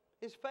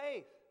is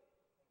faith.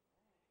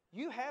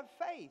 You have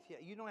faith.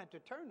 You don't have to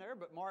turn there,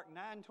 but Mark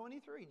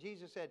 9:23,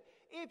 Jesus said,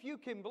 if you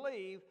can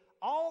believe,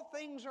 all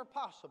things are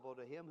possible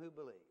to him who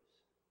believes.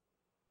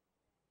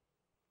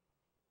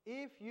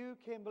 If you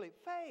can believe.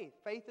 Faith.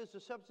 Faith is the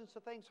substance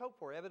of things hoped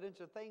for, evidence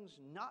of things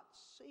not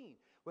seen.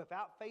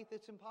 Without faith,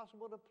 it's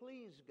impossible to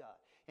please God.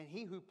 And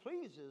he who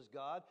pleases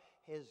God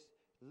is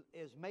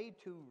made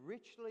to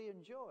richly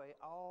enjoy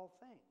all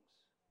things.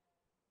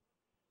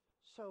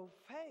 So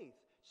faith.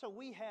 So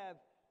we have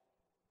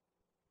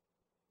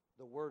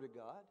the Word of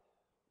God.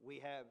 We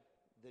have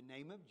the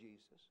name of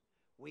Jesus.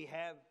 We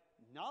have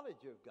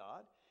knowledge of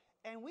God.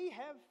 And we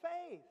have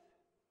faith.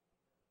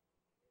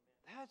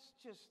 That's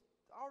just,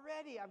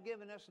 already I've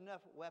given us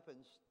enough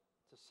weapons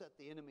to set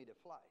the enemy to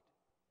flight.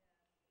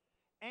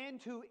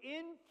 And to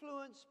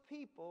influence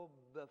people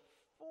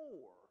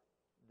before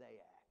they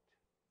act.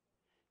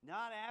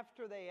 Not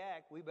after they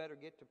act, we better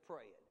get to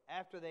praying.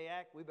 After they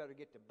act, we better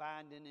get to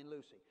binding and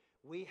loosing.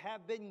 We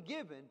have been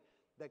given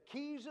the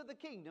keys of the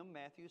kingdom,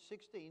 Matthew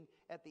 16,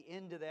 at the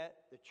end of that,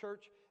 the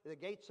church, the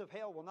gates of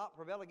hell will not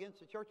prevail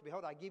against the church.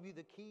 Behold, I give you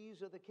the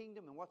keys of the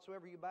kingdom, and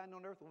whatsoever you bind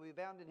on earth will be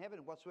bound in heaven,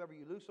 and whatsoever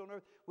you loose on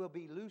earth will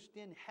be loosed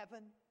in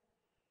heaven.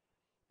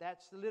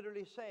 That's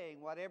literally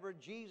saying whatever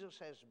Jesus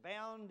has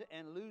bound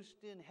and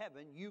loosed in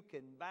heaven, you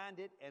can bind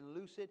it and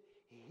loose it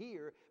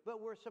here.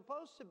 But we're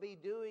supposed to be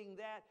doing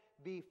that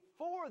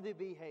before the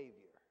behavior.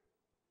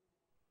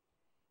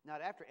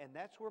 Not after. And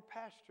that's where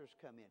pastors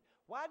come in.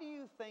 Why do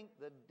you think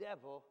the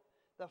devil,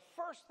 the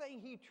first thing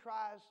he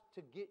tries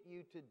to get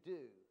you to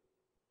do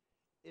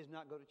is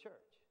not go to church?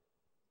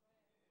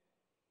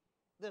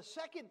 The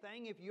second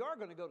thing, if you are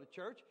going to go to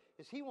church,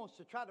 is he wants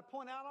to try to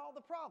point out all the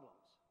problems.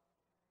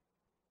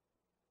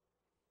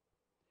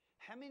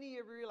 How many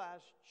of you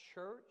realize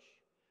church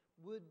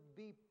would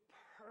be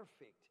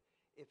perfect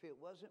if it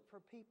wasn't for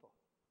people?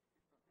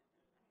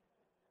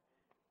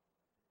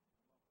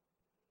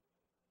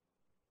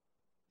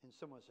 And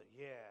someone said,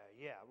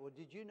 yeah. Well,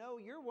 did you know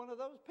you're one of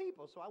those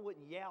people? So I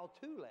wouldn't yell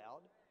too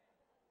loud.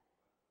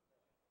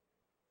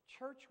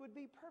 Church would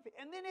be perfect.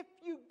 And then if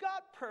you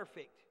got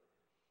perfect,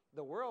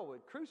 the world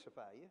would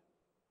crucify you.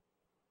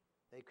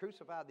 They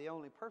crucified the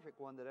only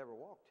perfect one that ever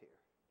walked here.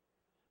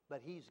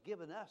 But he's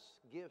given us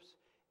gifts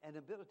and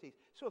abilities.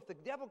 So if the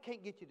devil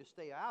can't get you to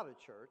stay out of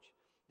church,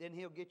 then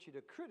he'll get you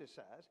to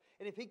criticize.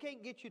 And if he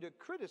can't get you to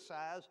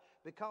criticize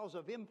because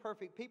of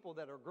imperfect people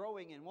that are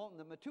growing and wanting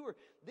to mature,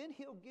 then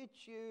he'll get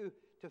you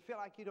to feel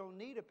like you don't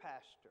need a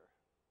pastor.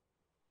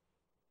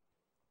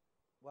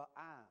 Well,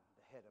 I'm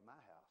the head of my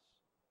house.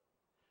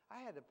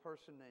 I had a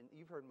person, and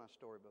you've heard my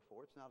story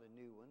before. It's not a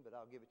new one, but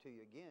I'll give it to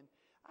you again.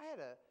 I had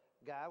a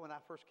guy when I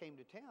first came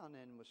to town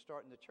and was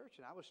starting the church,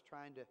 and I was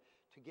trying to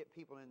get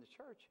people in the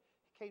church.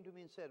 He came to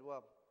me and said,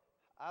 well,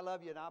 I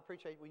love you, and I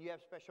appreciate when you have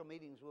special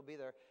meetings, we'll be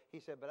there. He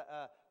said, but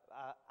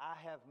I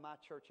have my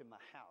church in my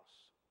house,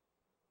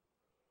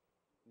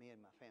 me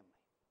and my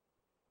family.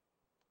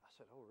 I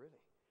said, oh,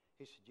 really?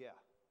 He said, yeah.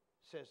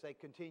 Says they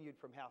continued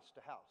from house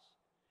to house.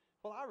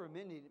 Well, I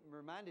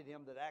reminded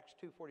him that Acts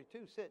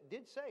 2:42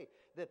 did say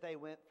that they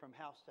went from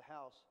house to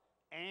house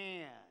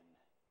and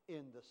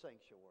in the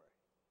sanctuary.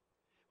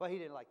 Well, he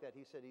didn't like that.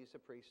 He said he's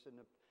a priest and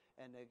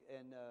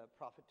a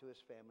prophet to his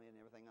family and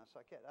everything else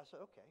like that. I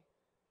said, okay.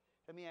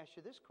 Let me ask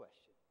you this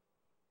question.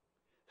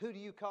 Who do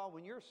you call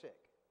when you're sick?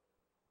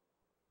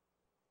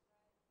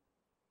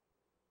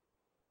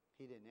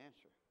 He didn't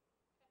answer.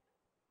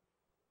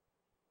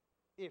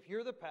 If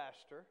you're the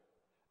pastor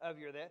of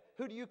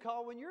who do you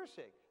call when you're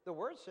sick? The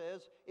word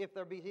says, if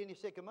there be any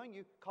sick among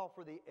you, call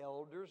for the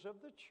elders of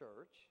the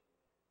church,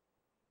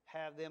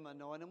 have them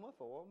anoint them with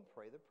oil, and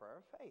pray the prayer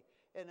of faith.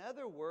 In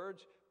other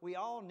words, we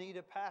all need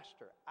a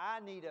pastor. I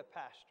need a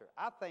pastor.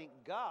 I thank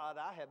God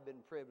I have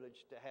been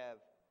privileged to have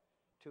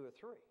 2 or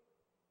 3.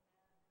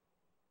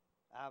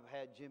 I've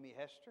had Jimmy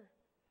Hester.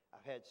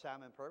 I've had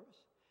Simon Purvis.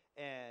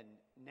 And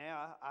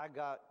now I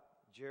got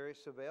Jerry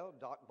Savelle,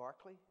 Doc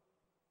Barkley.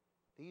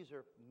 These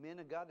are men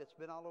of God that's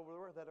been all over the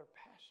world that are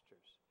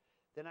pastors.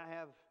 Then I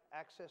have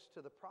access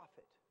to the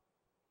prophet.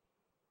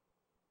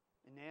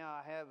 And now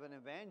I have an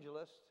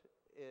evangelist.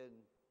 And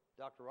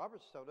Dr.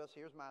 Roberts told us,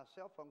 here's my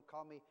cell phone.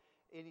 Call me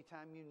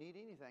anytime you need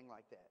anything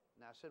like that.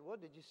 And I said, well,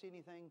 did you see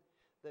anything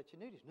that you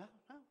needed? No,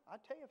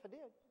 I'd tell you if I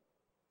did.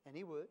 And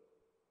he would.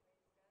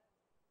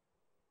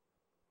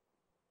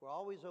 We're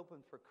always open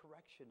for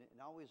correction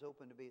and always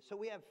open to be. So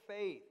we have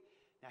faith.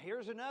 Now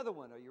here's another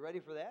one. Are you ready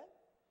for that?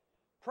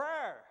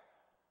 Prayer.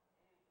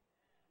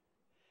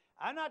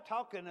 I'm not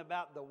talking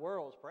about the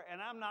world's prayer,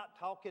 and I'm not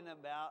talking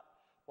about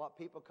what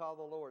people call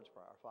the Lord's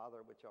Prayer. Our Father,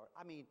 which art.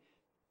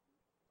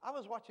 I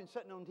was watching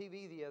something on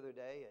TV the other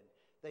day, and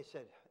they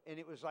said, and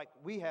it was like,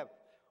 we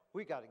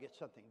got to get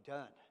something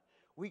done.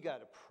 We got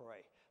to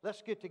pray.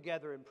 Let's get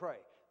together and pray.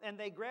 And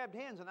they grabbed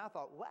hands, and I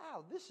thought,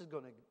 wow, this is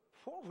going to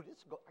forward.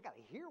 I got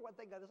to hear what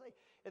they got to say.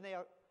 And they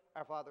are,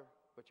 our Father,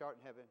 which art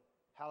in heaven,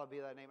 hallowed be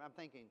thy name. I'm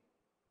thinking,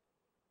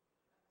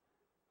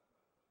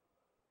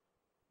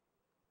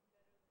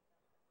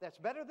 that's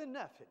better than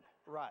nothing,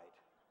 right?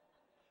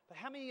 But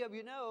how many of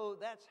you know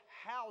that's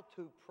how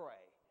to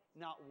pray,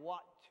 not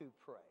what to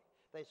pray?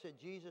 They said,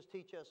 Jesus,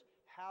 teach us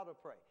how to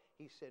pray.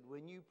 He said,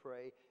 when you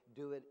pray,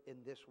 do it in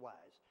this wise.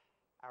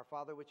 Our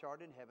Father which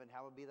art in heaven,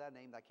 hallowed be thy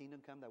name. Thy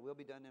kingdom come, thy will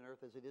be done in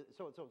earth as it is.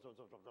 So.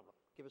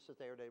 Give us this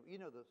day our day. You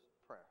know the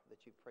prayer that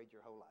you've prayed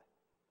your whole life.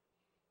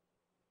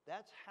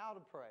 That's how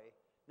to pray,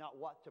 not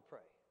what to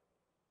pray.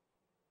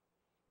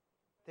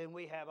 Then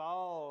we have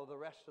all the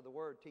rest of the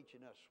word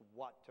teaching us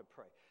what to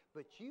pray.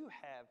 But you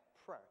have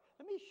prayer.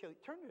 Let me show you.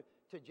 Turn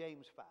to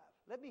James 5.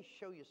 Let me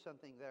show you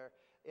something there.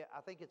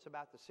 I think it's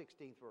about the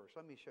 16th verse.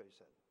 Let me show you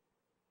something.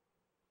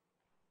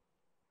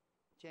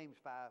 James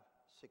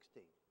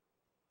 5:16.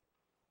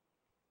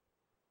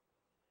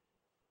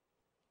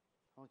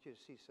 I want you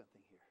to see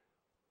something here.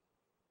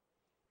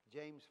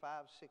 James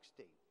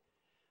 5:16.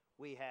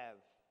 We have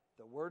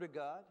the Word of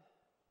God.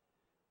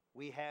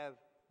 We have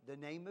the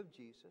name of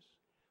Jesus.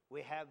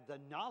 We have the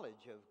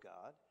knowledge of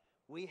God.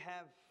 We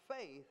have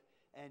faith.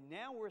 And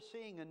now we're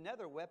seeing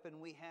another weapon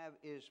we have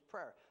is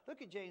prayer.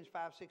 Look at James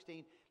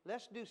 5:16.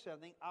 Let's do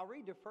something. I'll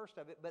read the first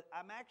of it, but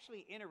I'm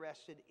actually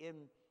interested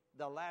in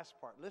the last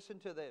part. Listen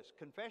to this.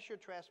 Confess your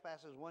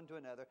trespasses one to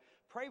another.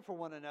 Pray for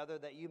one another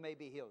that you may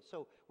be healed.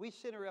 So we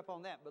center up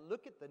on that, but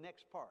look at the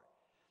next part.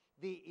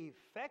 The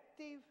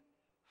effective,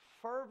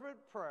 fervent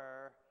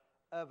prayer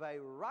of a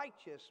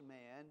righteous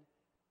man,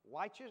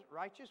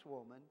 righteous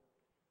woman,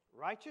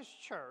 righteous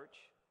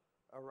church,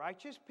 a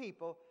righteous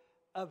people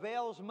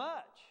avails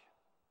much.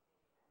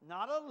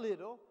 Not a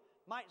little.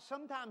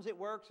 Sometimes it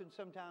works and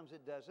sometimes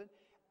it doesn't.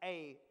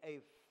 A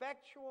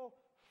effectual,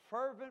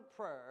 fervent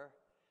prayer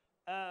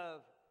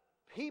of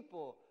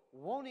people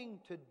wanting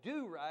to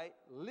do right,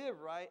 live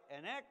right,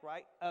 and act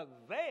right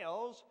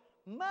avails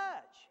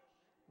much.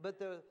 But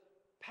the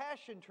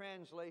Passion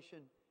Translation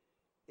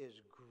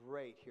is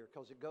great here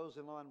because it goes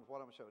in line with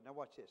what I'm showing. Now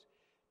watch this.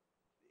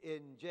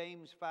 In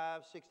James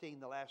 5:16,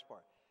 the last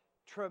part.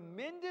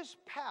 Tremendous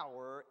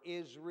power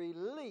is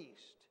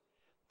released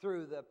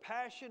through the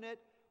passionate,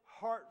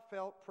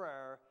 heartfelt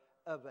prayer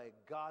of a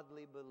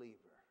godly believer.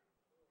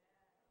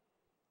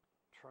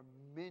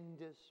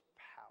 Tremendous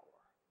power.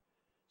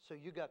 So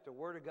you got the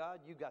Word of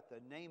God, you got the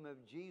name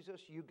of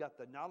Jesus, you got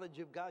the knowledge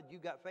of God, you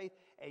got faith,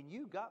 and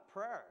you got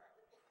prayer.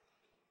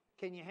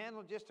 Can you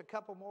handle just a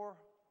couple more?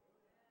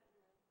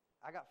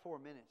 I got 4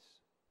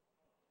 minutes.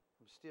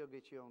 I'll still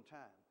get you on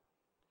time.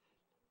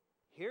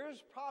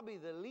 Here's probably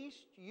the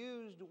least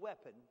used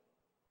weapon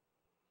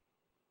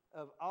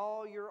of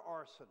all your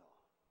arsenal.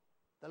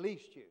 The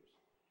least used.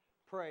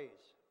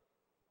 Praise.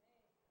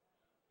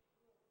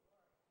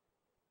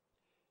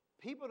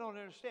 People don't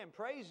understand.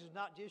 Praise is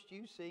not just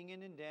you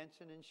singing and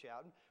dancing and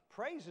shouting.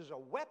 Praise is a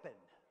weapon.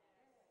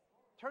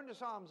 Turn to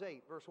Psalms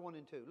 8, verse 1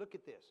 and 2. Look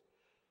at this.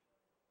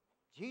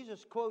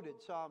 Jesus quoted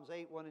Psalms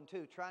 8, 1 and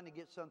 2, trying to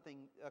get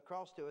something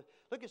across to us.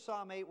 Look at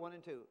Psalm 8, 1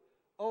 and 2.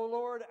 O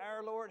Lord,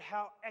 our Lord,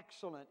 how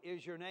excellent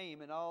is your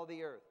name in all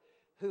the earth,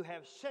 who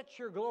have set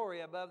your glory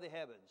above the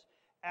heavens.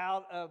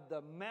 Out of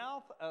the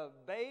mouth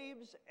of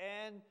babes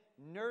and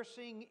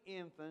nursing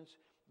infants,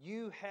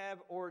 you have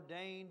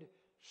ordained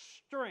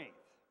strength.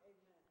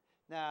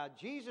 Now,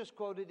 Jesus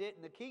quoted it,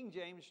 and the King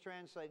James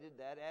translated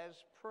that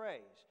as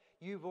praise.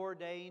 You've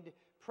ordained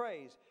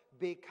praise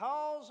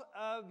because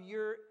of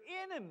your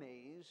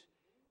enemies,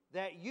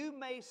 that you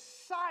may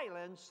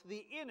silence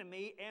the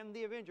enemy and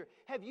the avenger.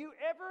 Have you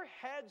ever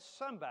had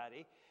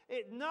somebody,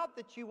 not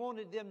that you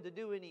wanted them to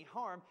do any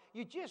harm,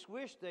 you just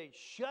wish they'd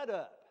shut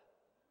up?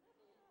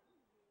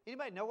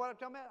 Anybody know what I'm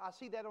talking about? I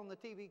see that on the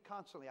TV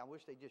constantly. I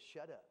wish they'd just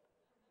shut up.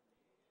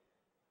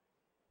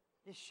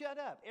 Just shut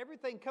up.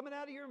 Everything coming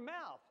out of your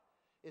mouth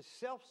is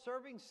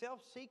self-serving,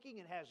 self-seeking,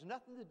 and has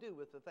nothing to do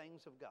with the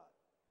things of God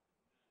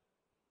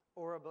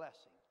or a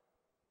blessing.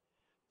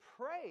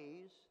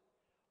 Praise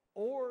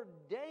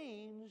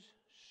ordains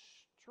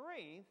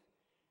strength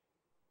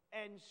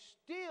and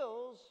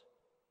stills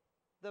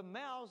the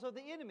mouths of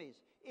the enemies.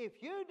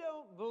 If you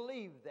don't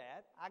believe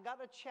that, I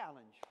got a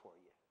challenge for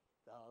you.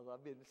 Oh,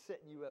 I've been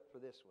setting you up for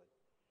this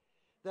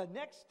one. The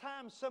next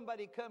time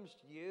somebody comes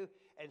to you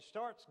and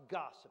starts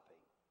gossiping,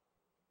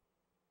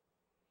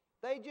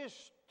 they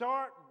just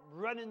start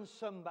running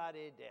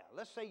somebody down.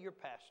 Let's say your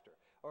pastor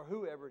or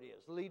whoever it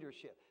is,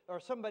 leadership, or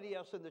somebody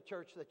else in the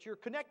church that you're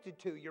connected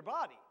to, your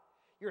body.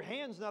 Your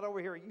hand's not over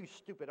here, you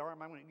stupid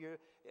arm.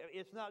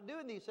 It's not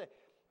doing these things.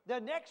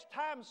 The next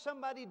time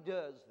somebody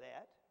does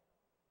that,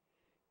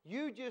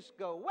 you just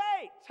go,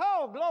 wait,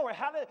 oh, glory,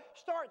 hallelujah.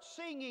 Start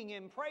singing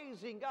and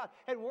praising God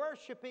and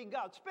worshiping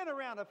God. Spin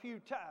around a few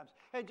times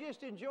and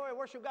just enjoy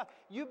worship God.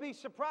 You'd be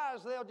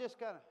surprised they'll just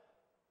kind of.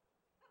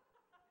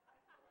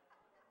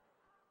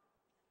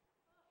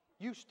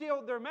 You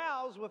stilled their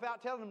mouths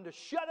without telling them to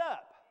shut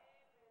up.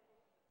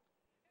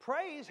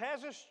 Praise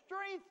has a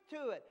strength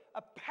to it,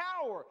 a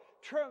power.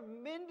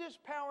 Tremendous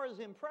power is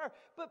in prayer,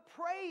 but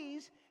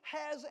praise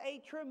has a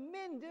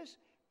tremendous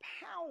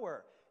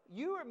power.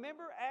 You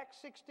remember Acts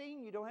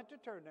 16? You don't have to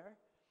turn there.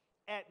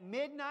 At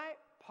midnight,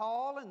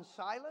 Paul and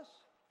Silas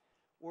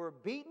were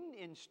beaten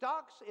in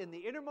stocks in the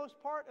innermost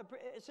part.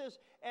 It says,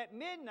 at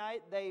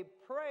midnight they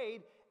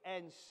prayed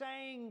and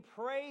sang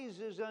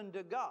praises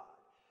unto God.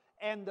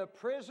 And the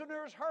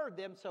prisoners heard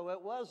them, so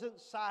it wasn't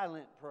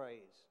silent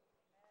praise.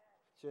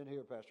 It's in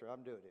here, Pastor.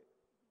 I'm doing it.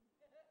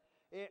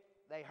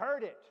 They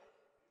heard it.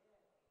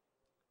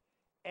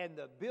 And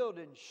the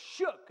building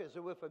shook as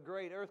if a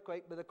great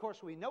earthquake. But of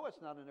course, we know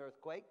it's not an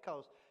earthquake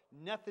because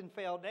nothing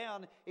fell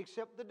down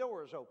except the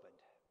doors opened.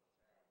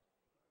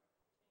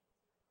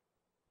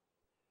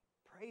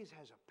 Praise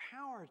has a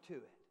power to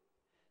it.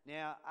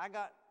 Now, I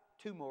got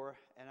two more,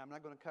 and I'm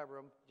not going to cover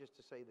them, just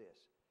to say this.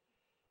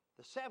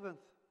 The seventh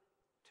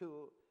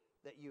tool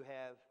that you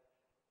have,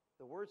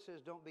 the word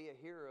says don't be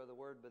a hearer of the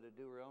word, but a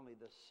doer only.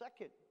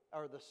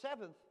 The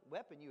seventh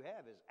weapon you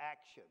have is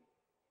action.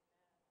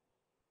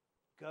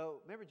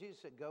 Go. Remember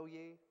Jesus said, go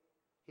ye?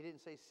 He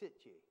didn't say sit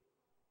ye.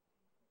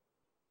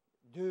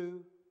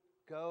 Do,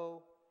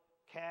 go,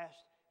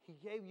 cast. He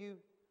gave you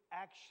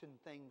action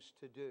things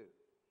to do.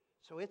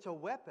 So it's a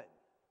weapon.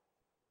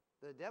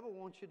 The devil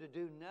wants you to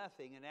do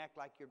nothing and act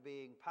like you're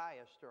being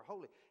pious or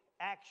holy.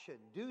 Action,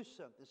 do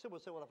something. Someone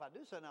will say, well, if I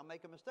do something, I'll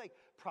make a mistake.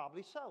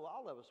 Probably so.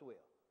 All of us will.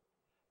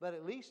 But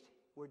at least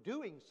we're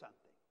doing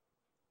something.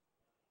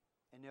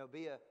 And there'll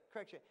be a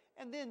correction.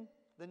 And then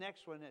the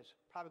next one is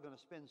probably going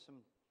to spend some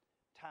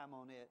time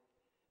on it.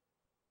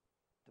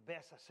 The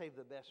best, I save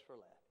the best for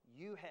last.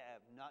 You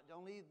have not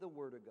only the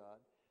Word of God,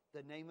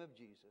 the name of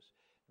Jesus,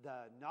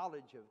 the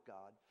knowledge of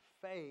God,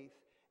 faith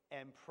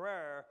and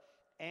prayer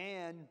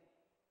and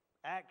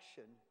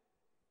action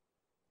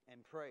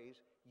and praise.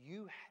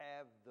 You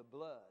have the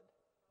blood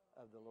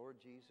of the Lord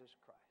Jesus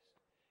Christ.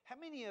 How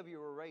many of you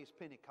were raised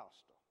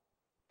Pentecostal?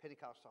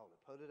 Pentecostal,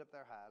 put it up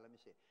there high. Let me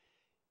see it.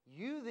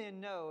 You then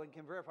know and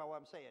can verify what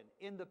I'm saying.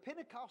 In the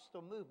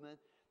Pentecostal movement,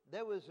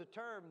 there was a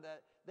term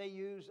that they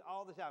used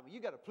all the time. You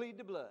got to plead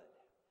the blood.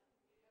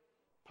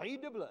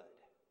 Plead the blood.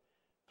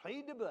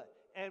 Plead the blood.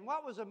 And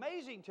what was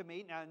amazing to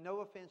me, now no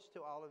offense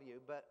to all of you,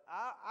 but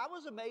I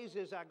was amazed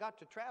as I got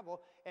to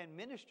travel and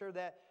minister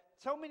that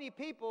so many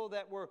people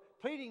that were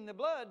pleading the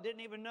blood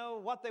didn't even know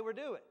what they were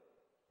doing.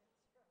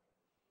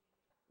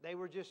 They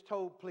were just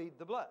told, plead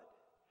the blood.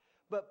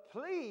 But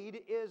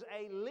plead is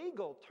a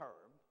legal term,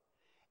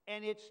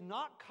 and it's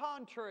not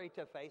contrary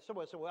to faith.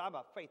 Someone said, well, I'm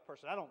a faith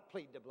person. I don't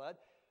plead the blood.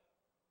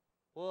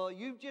 Well,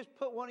 you've just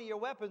put one of your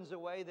weapons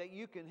away that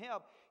you can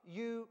help.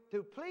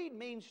 To plead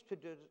means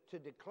to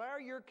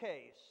declare your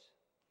case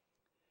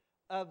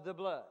of the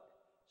blood.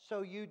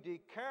 So you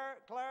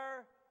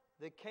declare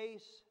the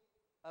case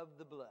of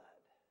the blood.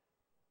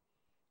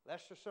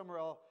 Lester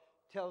Summerall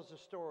tells the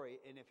story,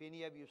 and if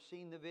any of you have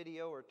seen the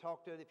video or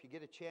talked to it, if you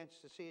get a chance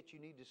to see it, you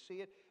need to see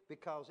it,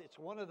 because it's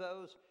one of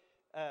those,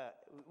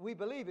 we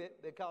believe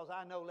it because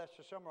I know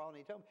Lester Summerall and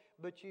he told me,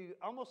 but you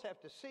almost have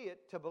to see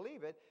it to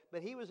believe it.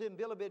 But he was in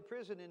Bilibid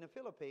prison in the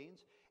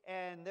Philippines,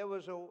 and there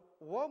was a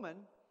woman.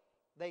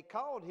 They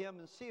called him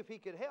and see if he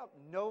could help.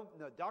 No,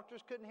 the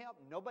doctors couldn't help.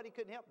 Nobody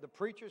couldn't help. The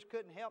preachers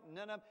couldn't help.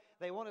 None of them.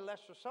 They wanted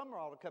Lester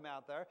Summerall to come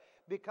out there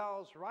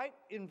because right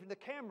in the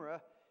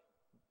camera,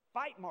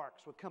 bite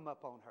marks would come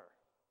up on her.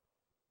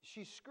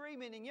 She's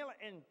screaming and yelling,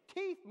 and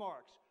teeth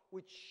marks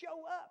would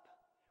show up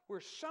where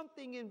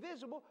something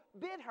invisible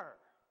bit her.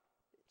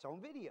 It's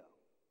on video.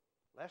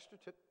 Lester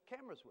took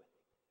cameras with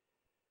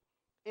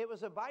him. It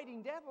was a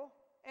biting devil,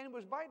 and it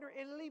was biting her,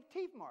 and it leave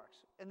teeth marks,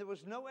 and there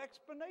was no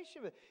explanation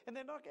of it. And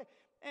then,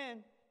 and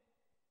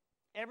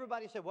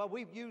everybody said, "Well,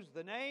 we've used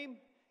the name,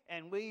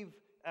 and we've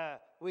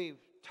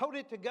told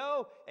it to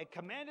go and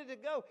commanded it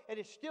to go, and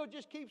it still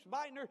just keeps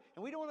biting her,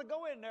 and we don't want to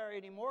go in there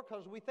anymore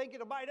because we think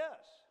it'll bite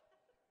us."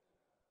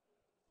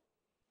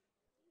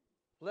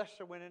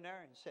 Lester went in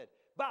there and said,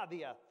 "By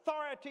the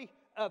authority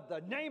of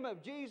the name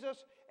of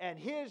Jesus and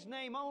His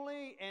name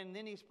only," and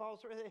then he's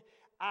paused,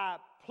 "I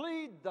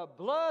plead the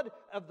blood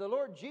of the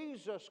Lord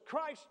Jesus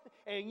Christ,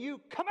 and you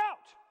come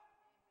out."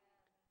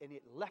 And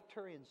it left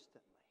her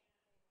instantly.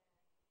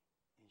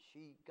 And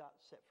she got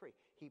set free.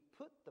 He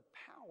put the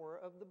power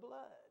of the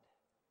blood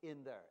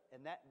in there,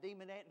 and that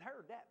demon hadn't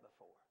heard that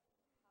before.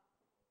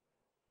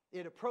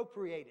 It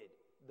appropriated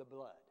the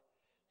blood.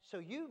 So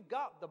you've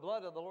got the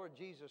blood of the Lord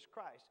Jesus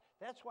Christ.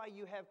 That's why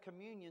you have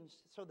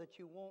communions, so that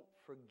you won't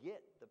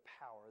forget the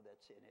power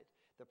that's in it,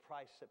 the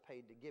price that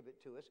paid to give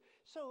it to us.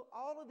 So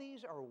all of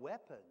these are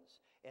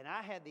weapons. And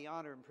I had the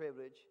honor and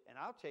privilege, and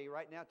I'll tell you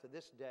right now to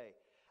this day,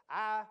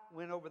 I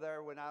went over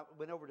there when I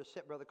went over to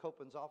set Brother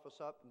Copeland's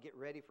office up and get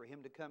ready for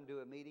him to come do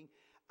a meeting.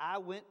 I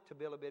went to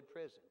Bilibid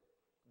prison.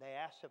 They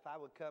asked if I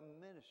would come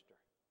minister.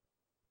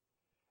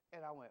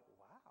 And I went,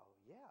 wow,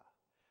 yeah.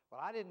 Well,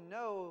 I didn't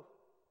know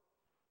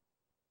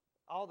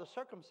all the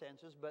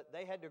circumstances, but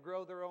they had to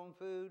grow their own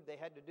food. They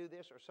had to do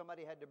this, or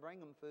somebody had to bring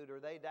them food, or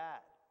they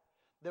died.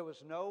 There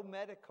was no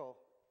medical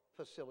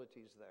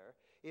facilities there.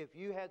 If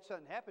you had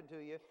something happen to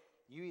you,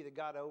 you either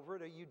got over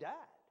it or you died.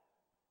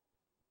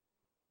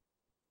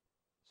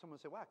 Someone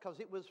said, why?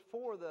 Because it was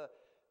for the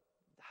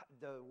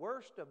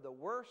worst of the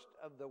worst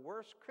of the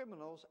worst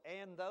criminals,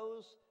 and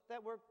those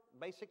that were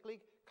basically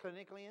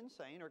clinically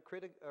insane or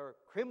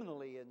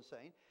criminally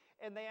insane.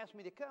 And they asked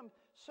me to come.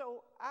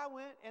 So I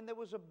went, and there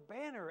was a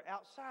banner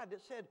outside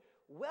that said,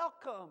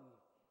 "Welcome,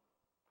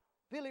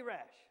 Billy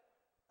Rash,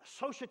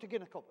 associate to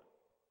Copeland."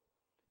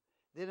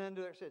 Then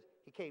under there it says,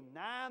 he came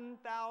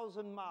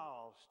 9,000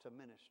 miles to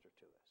minister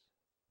to us.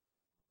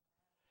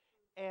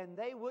 And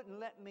they wouldn't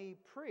let me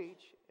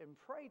preach and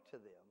pray to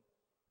them,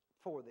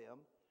 for them,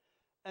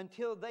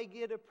 until they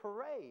get a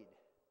parade.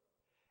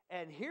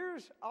 And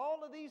here's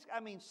all of these,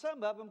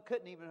 some of them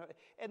couldn't even,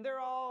 and they're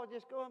all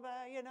just going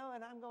by, and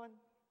I'm going,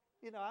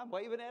 I'm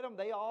waving at them.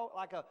 They all,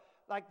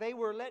 like they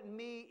were letting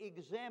me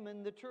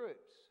examine the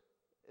truths,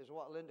 is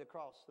what Linda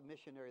Cross, the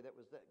missionary that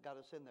got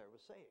us in there,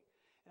 was saying.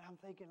 And I'm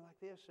thinking like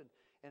this,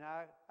 and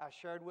I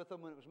shared with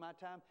them when it was my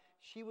time.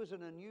 She was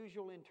an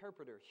unusual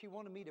interpreter. She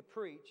wanted me to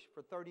preach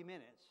for 30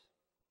 minutes,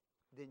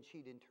 then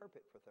she'd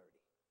interpret for 30.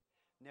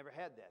 Never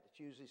had that. It's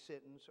usually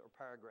sentence or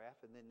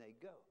paragraph, and then they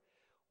go.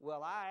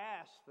 Well, I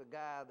asked the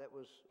guy that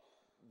was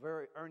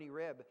Ernie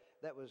Reb,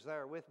 that was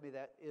there with me,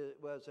 that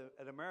was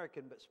an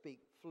American but speak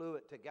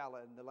fluent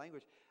Tagalog in the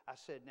language. I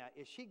said, now,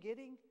 is she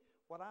getting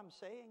what I'm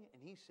saying?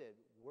 And he said,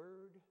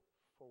 word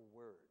for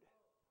word.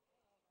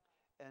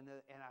 And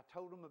I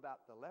told him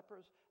about the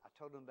lepers. I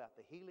told him about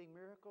the healing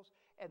miracles.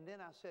 And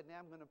then I said, now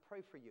I'm going to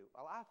pray for you.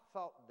 Well, I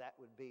thought that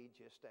would be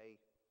just a,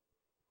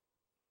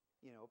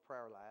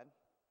 prayer line.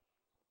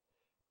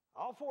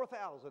 All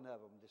 4,000 of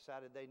them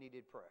decided they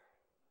needed prayer.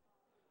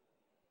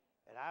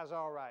 And I was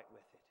all right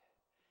with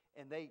it.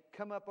 And they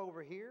come up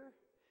over here,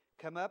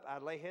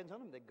 I'd lay hands on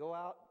them, they'd go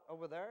out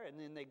over there, and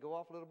then they'd go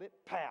off a little bit,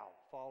 pow,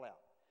 fall out.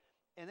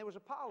 And there was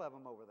a pile of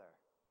them over there.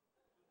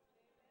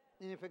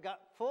 And if it got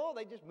full,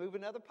 they'd just move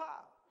another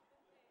pile.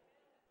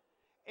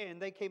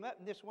 And they came up,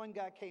 and this one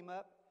guy came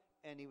up,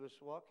 and he was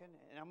walking,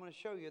 and I'm going to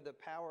show you the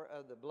power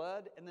of the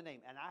blood and the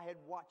name. And I had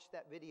watched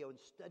that video and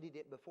studied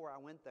it before I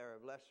went there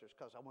of Lester's,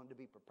 because I wanted to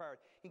be prepared.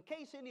 In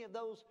case any of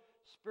those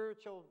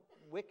spiritual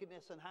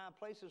wickedness and high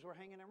places were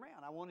hanging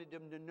around, I wanted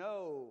them to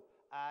know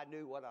I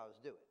knew what I was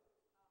doing.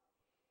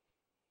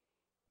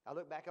 I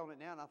look back on it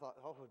now, and I thought,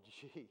 oh,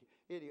 gee,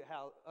 idiot,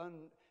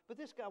 But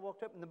this guy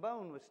walked up, and the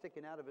bone was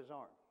sticking out of his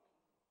arm.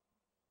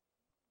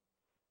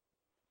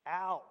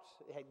 Out.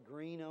 It had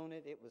green on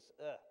it. It was,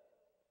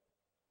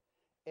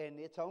 And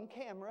it's on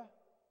camera.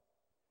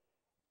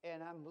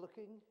 And I'm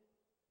looking,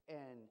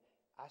 and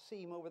I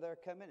see him over there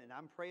coming, and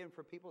I'm praying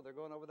for people. They're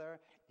going over there.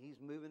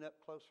 He's moving up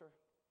closer.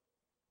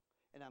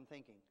 And I'm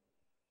thinking,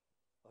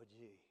 oh,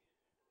 gee,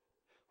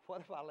 what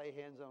if I lay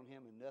hands on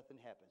him and nothing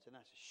happens? And I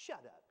said,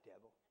 shut up,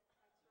 devil.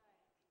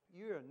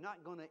 You're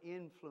not going to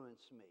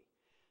influence me.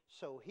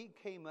 So he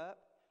came up,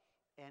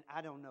 and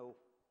I don't know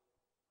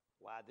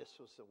why this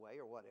was the way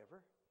or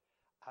whatever.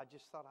 I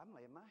just thought, I'm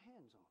laying my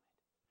hands on it.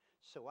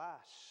 So I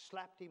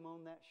slapped him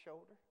on that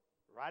shoulder,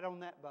 right on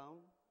that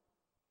bone,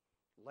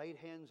 laid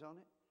hands on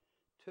it,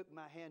 took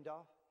my hand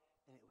off,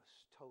 and it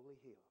was totally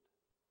healed.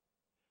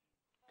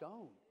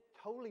 Gone.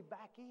 Totally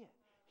back in.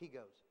 He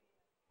goes,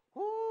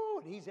 whoo,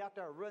 and he's out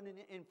there running,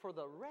 and for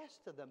the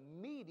rest of the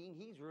meeting,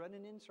 he's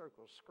running in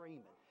circles,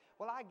 screaming.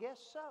 Well, I guess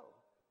so.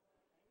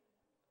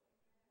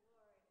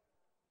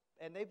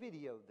 And they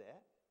videoed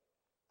that.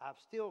 I've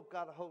still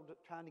got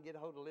trying to get a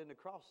hold of Linda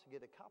Cross to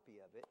get a copy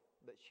of it.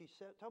 But she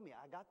told me,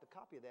 I got the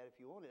copy of that if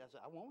you want it. I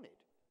said, I want it.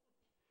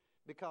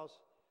 Because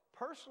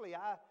personally,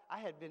 I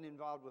had been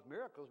involved with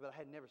miracles, but I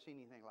had never seen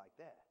anything like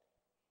that.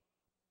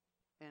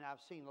 And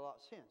I've seen a lot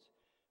since.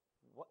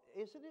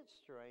 Isn't it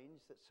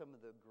strange that some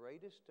of the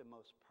greatest and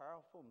most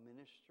powerful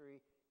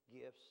ministry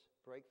gifts,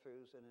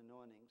 breakthroughs, and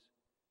anointings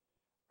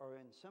are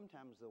in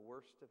sometimes the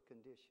worst of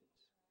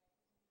conditions?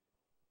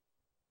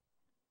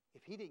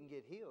 If he didn't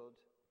get healed,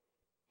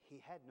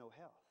 he had no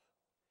health.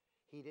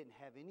 He didn't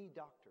have any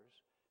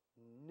doctors,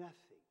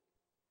 nothing.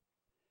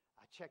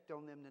 I checked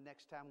on them the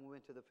next time we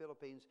went to the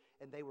Philippines,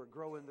 and they were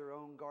growing their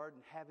own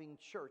garden, having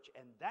church,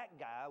 and that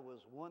guy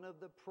was one of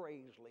the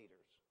praise leaders.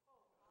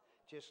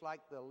 Just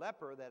like the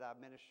leper that I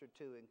ministered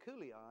to in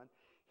Culion,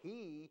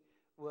 he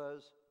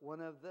was one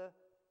of the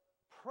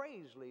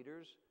praise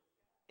leaders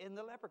in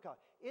the leper colony.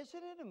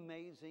 Isn't it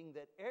amazing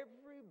that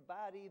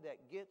everybody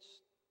that gets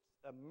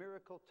a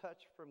miracle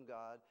touch from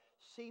God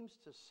seems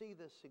to see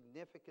the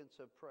significance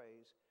of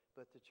praise,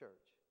 but the church?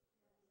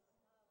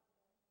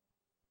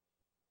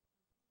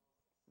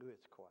 Ooh,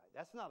 it's quiet.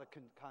 That's not a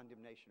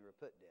condemnation or a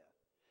put down.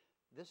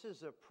 This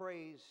is a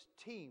praise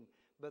team,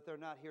 but they're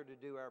not here to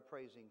do our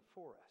praising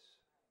for us.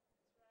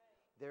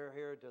 They're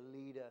here to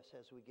lead us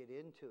as we get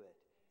into it.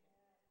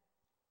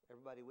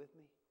 Everybody with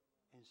me?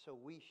 And so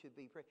we should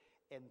be praying.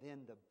 And then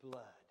the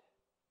blood.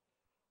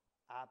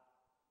 I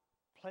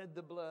pled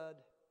the blood,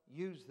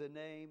 used the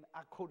name.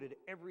 I quoted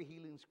every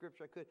healing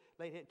scripture I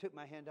could. Took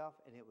my hand off,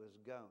 and it was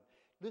gone.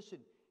 Listen,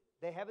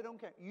 they have it on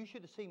camera. You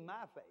should have seen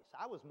my face.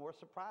 I was more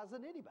surprised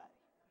than anybody.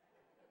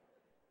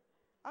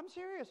 I'm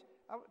serious.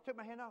 I took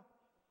my hand off.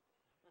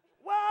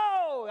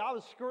 Whoa! I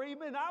was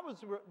screaming. I was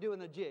doing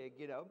a jig,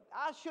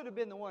 I should have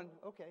been the one.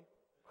 Okay.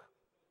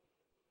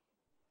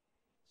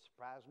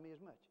 Surprised me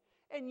as much.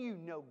 And you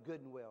know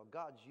good and well,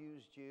 God's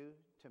used you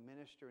to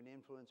minister and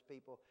influence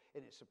people,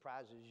 and it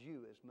surprises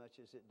you as much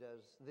as it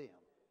does them.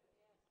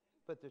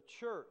 But the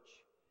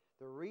church,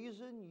 the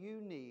reason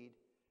you need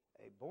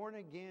a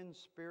born-again,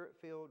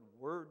 spirit-filled,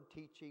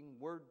 word-teaching,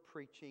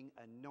 word-preaching,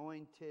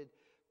 anointed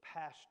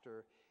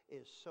pastor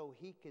is so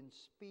he can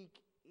speak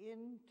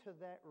into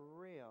that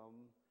realm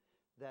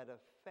that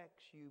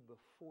affects you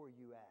before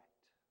you act.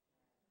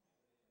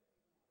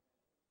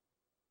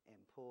 And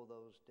pull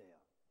those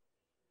down.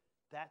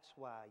 That's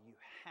why you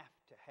have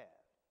to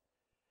have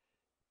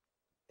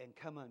and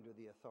come under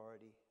the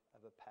authority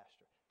of a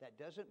pastor. That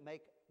doesn't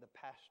make the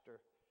pastor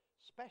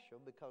special,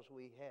 because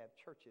we have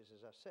churches,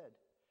 as I said,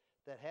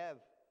 that have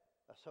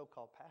a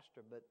so-called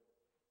pastor, but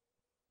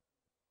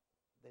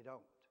they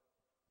don't.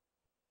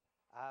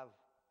 I've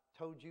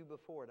told you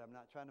before, and I'm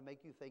not trying to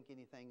make you think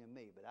anything of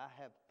me, but I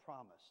have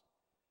promised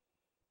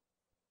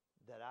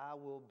that I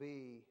will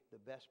be the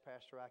best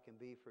pastor I can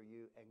be for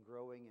you, and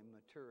growing and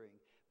maturing,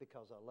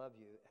 because I love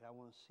you and I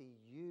want to see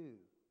you.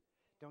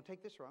 Don't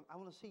take this wrong. I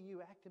want to see you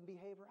act and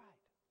behave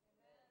right.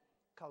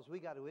 Because we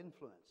got to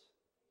influence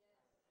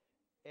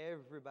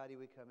everybody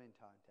we come in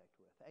contact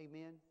with.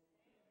 Amen?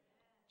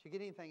 Did you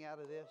get anything out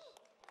of this?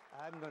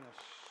 I'm going to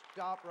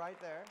stop right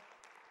there.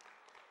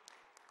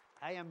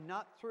 I am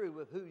not through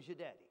with Who's Your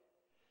Daddy.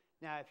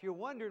 Now, if you're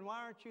wondering,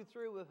 why aren't you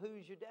through with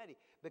Who's Your Daddy?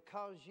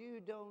 Because you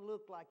don't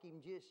look like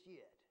him just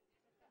yet.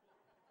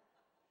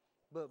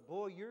 But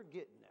boy, you're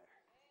getting there.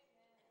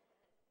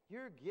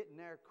 You're getting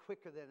there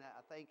quicker than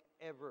I think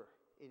ever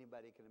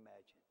anybody can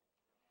imagine.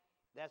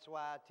 That's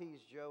why I tease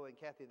Joe and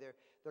Kathy.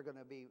 They're going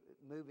to be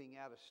moving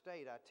out of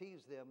state. I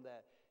tease them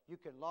that you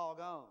can log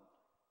on,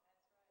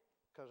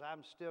 because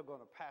I'm still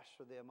going to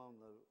pastor them on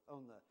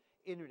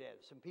the internet.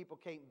 Some people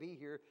can't be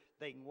here.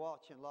 They can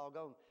watch and log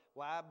on.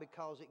 Why?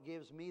 Because it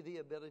gives me the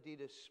ability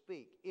to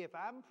speak. If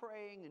I'm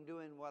praying and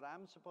doing what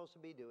I'm supposed to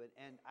be doing,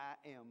 and I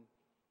am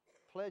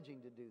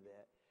pledging to do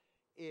that,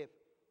 if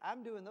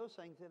I'm doing those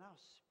things, then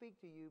I'll speak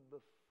to you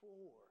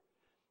before.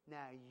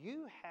 Now,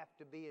 you have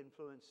to be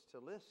influenced to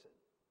listen.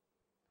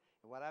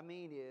 And what I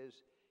mean is,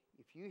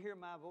 if you hear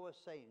my voice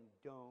saying,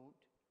 don't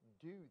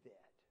do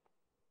that,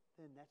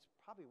 then that's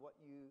probably what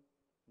you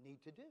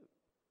need to do,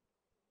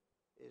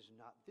 is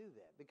not do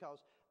that. Because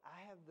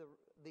I have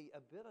the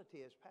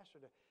ability as pastor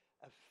to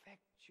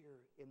affect you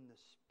in the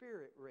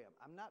spirit realm.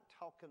 I'm not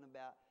talking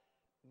about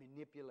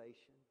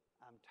manipulation.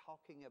 I'm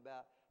talking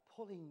about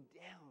pulling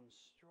down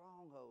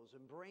strongholds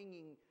and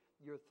bringing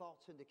your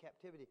thoughts into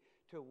captivity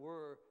to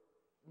where,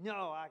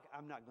 no,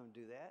 I'm not going to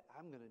do that.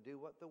 I'm going to do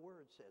what the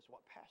Word says,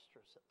 what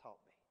pastors taught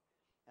me.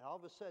 And all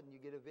of a sudden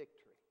you get a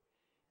victory.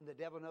 And the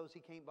devil knows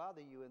he can't bother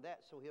you in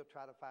that, so he'll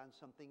try to find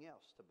something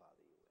else to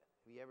bother you with.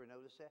 Have you ever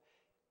noticed that?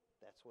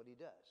 That's what he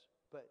does.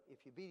 But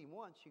if you beat him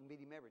once, you can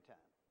beat him every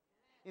time.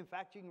 In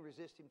fact, you can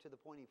resist him to the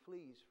point he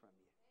flees from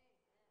you.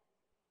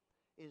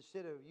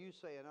 Instead of you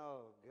saying,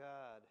 oh,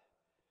 God,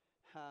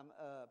 I'm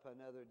up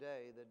another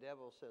day, the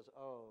devil says,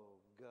 oh,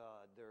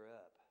 God, they're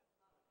up.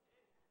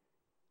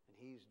 And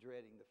he's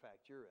dreading the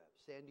fact you're up.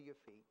 Stand to your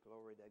feet.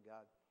 Glory to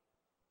God.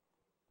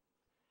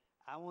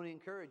 I want to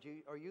encourage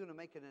you. Are you going to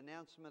make an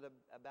announcement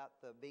about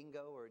the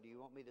bingo, or do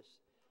you want me to?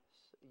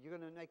 You're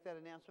going to make that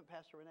announcement,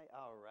 Pastor Renee?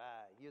 All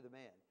right. You're the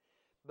man.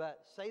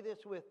 But say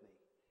this with me.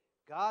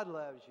 God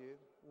loves you.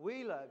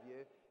 We love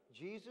you.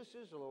 Jesus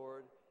is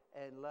Lord,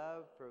 and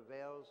love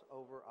prevails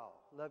over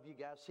all. Love you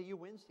guys. See you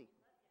Wednesday,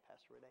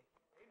 Pastor Renee.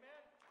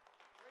 Amen.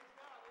 Praise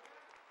God.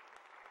 Amen.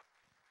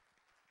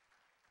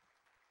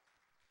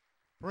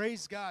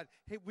 Praise God.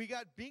 Hey, we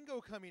got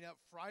bingo coming up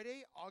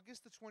Friday,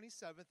 August the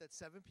 27th at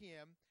 7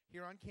 p.m.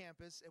 here on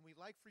campus, and we'd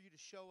like for you to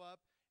show up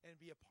and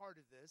be a part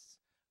of this.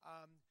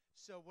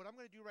 So what I'm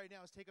going to do right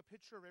now is take a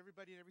picture of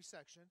everybody in every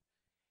section,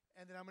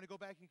 and then I'm going to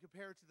go back and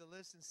compare it to the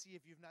list and see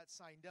if you've not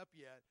signed up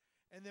yet.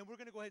 And then we're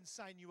going to go ahead and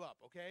sign you up,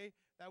 okay?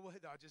 That will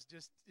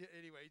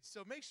anyway.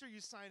 So make sure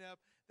you sign up.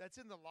 That's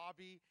in the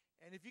lobby.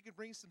 And if you can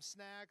bring some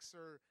snacks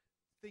or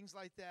things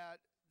like that,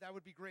 that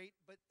would be great.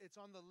 But it's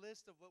on the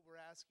list of what we're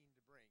asking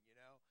to bring, you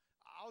know.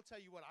 I'll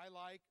tell you what I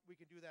like. We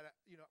can do that,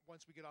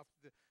 once we get off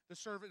the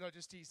service. No,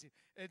 just teasing.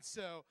 And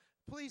so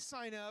please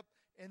sign up.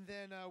 And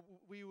then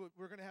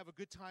we're going to have a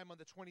good time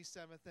on the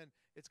 27th. And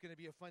it's going to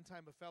be a fun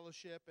time of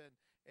fellowship.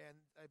 And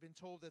I've been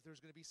told that there's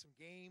going to be some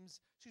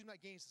games. Excuse me,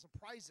 not games, some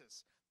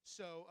prizes.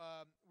 So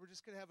we're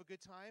just going to have a good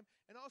time.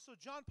 And also,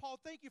 John Paul,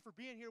 thank you for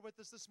being here with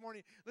us this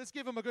morning. Let's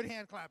give him a good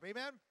hand clap.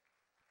 Amen.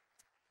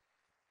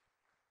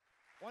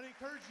 I want to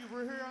encourage you.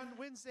 We're here on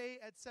Wednesday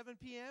at 7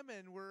 p.m.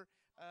 and we're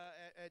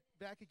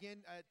back again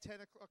at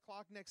 10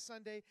 o'clock next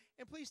Sunday.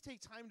 And please take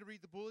time to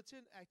read the bulletin.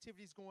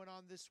 Activities going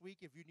on this week.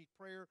 If you need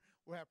prayer,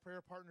 we'll have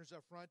prayer partners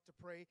up front to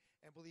pray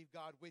and believe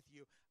God with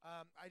you.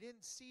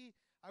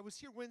 I was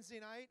here Wednesday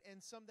night,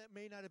 and some that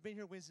may not have been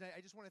here Wednesday night,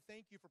 I just want to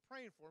thank you for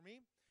praying for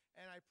me.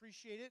 And I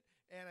appreciate it,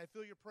 and I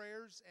feel your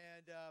prayers,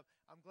 and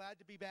I'm glad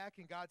to be back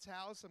in God's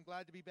house. I'm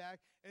glad to be back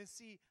and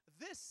see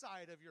this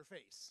side of your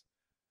face.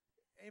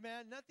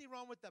 Amen. Nothing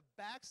wrong with the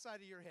back side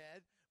of your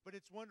head, but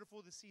it's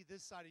wonderful to see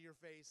this side of your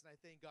face, and I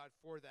thank God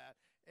for that.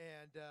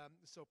 And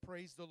so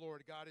praise the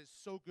Lord. God is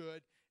so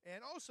good.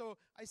 And also,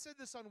 I said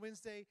this on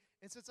Wednesday,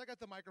 and since I got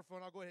the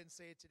microphone, I'll go ahead and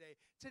say it today.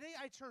 Today,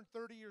 I turned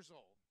 30 years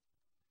old.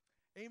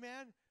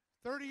 Amen.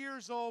 30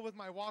 years old with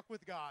my walk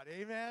with God.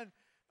 Amen.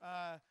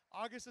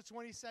 August the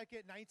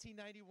 22nd,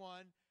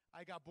 1991,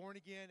 I got born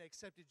again,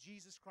 accepted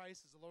Jesus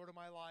Christ as the Lord of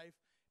my life,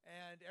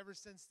 and ever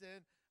since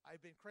then,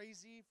 I've been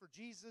crazy for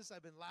Jesus.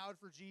 I've been loud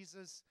for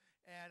Jesus.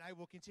 And I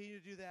will continue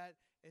to do that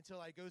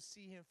until I go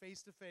see him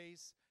face to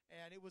face.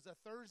 And it was a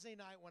Thursday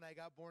night when I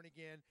got born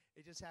again.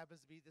 It just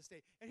happens to be this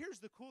day. And here's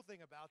the cool thing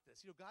about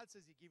this. God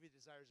says he give you the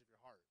desires of your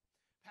heart.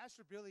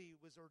 Pastor Billy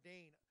was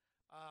ordained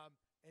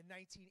in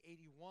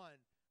 1981,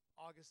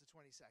 August the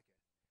 22nd.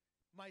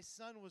 My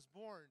son was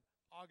born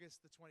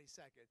August the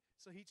 22nd.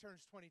 So he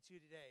turns 22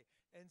 today.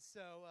 And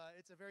so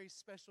it's a very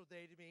special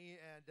day to me,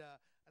 and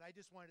I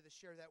just wanted to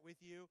share that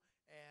with you.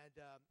 And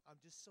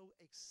I'm just so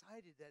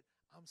excited that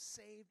I'm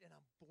saved and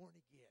I'm born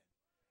again.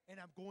 And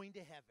I'm going to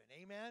heaven.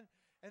 Amen?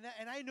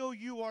 And I know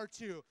you are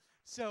too.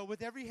 So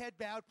with every head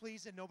bowed,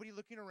 please, and nobody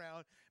looking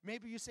around,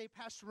 maybe you say,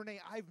 Pastor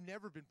Renee, I've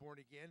never been born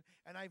again,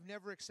 and I've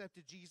never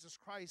accepted Jesus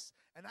Christ,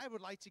 and I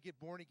would like to get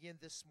born again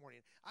this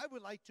morning. I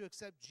would like to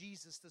accept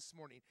Jesus this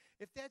morning.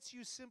 If that's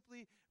you,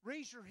 simply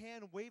raise your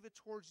hand, wave it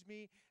towards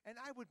me, and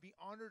I would be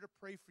honored to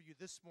pray for you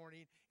this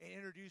morning and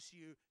introduce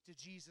you to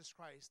Jesus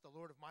Christ, the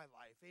Lord of my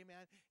life.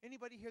 Amen?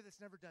 Anybody here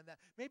that's never done that?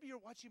 Maybe you're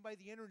watching by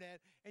the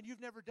internet, and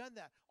you've never done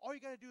that. All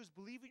you got to do is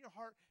believe in your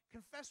heart,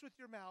 confess with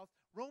your mouth.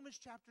 Romans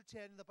chapter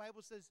 10, the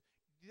Bible says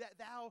that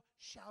thou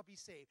shalt be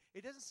saved.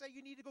 It doesn't say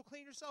you need to go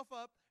clean yourself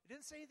up. It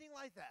doesn't say anything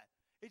like that.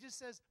 It just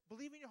says,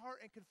 believe in your heart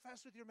and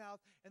confess with your mouth.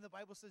 And the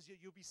Bible says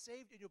you'll be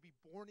saved and you'll be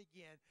born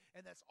again.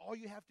 And that's all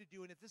you have to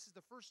do. And if this is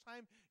the first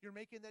time you're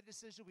making that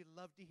decision, we'd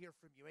love to hear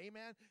from you.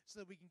 Amen?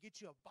 So that we can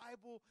get you a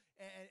Bible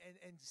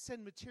and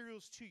send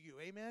materials to you.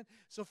 Amen?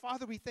 So,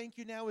 Father, we thank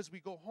you now as we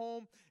go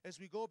home, as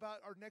we go about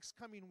our next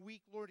coming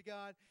week, Lord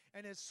God.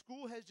 And as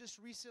school has just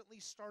recently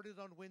started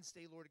on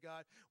Wednesday, Lord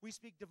God, we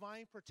speak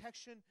divine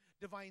protection,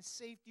 divine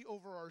safety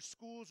over our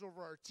schools,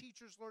 over our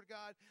teachers, Lord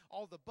God,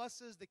 all the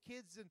buses, the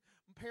kids and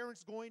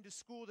parents going to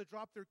school to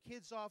drop their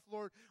kids off,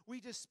 Lord. We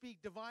just speak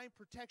divine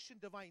protection,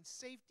 divine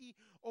safety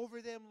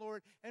over them,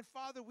 Lord. And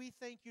Father, we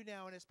thank you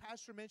now. And as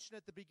Pastor mentioned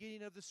at the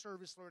beginning of the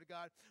service, Lord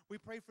God, we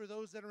pray for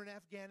those that are in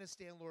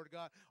Afghanistan, Lord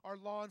God, our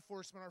law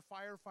enforcement, our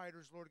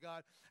firefighters, Lord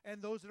God,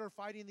 and those that are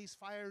fighting these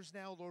fires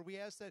now, Lord. We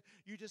ask that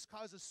you just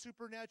cause a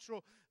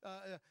supernatural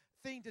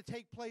thing to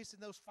take place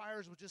and those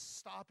fires will just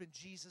stop in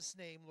Jesus'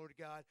 name, Lord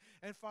God.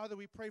 And Father,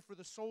 we pray for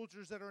the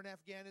soldiers that are in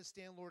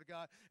Afghanistan, Lord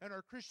God, and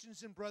our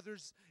Christians and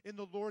brothers in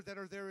the Lord that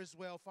are there as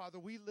well. Father,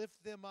 we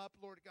lift them up,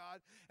 Lord God.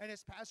 And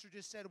as Pastor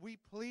just said, we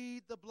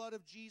plead the blood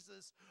of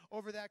Jesus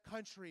over that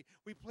country.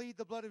 We plead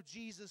the blood of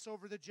Jesus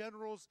over the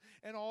generals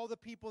and all the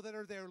people that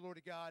are there, Lord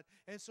God.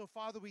 And so,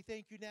 Father, we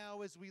thank you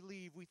now as we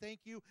leave. We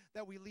thank you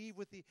that we leave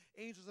with the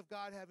angels of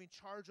God having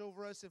charge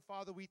over us. And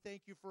Father, we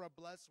thank you for a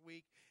blessed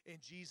week in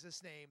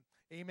Jesus' name.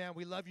 Amen.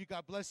 We love you.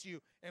 God bless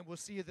you. And we'll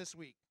see you this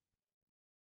week.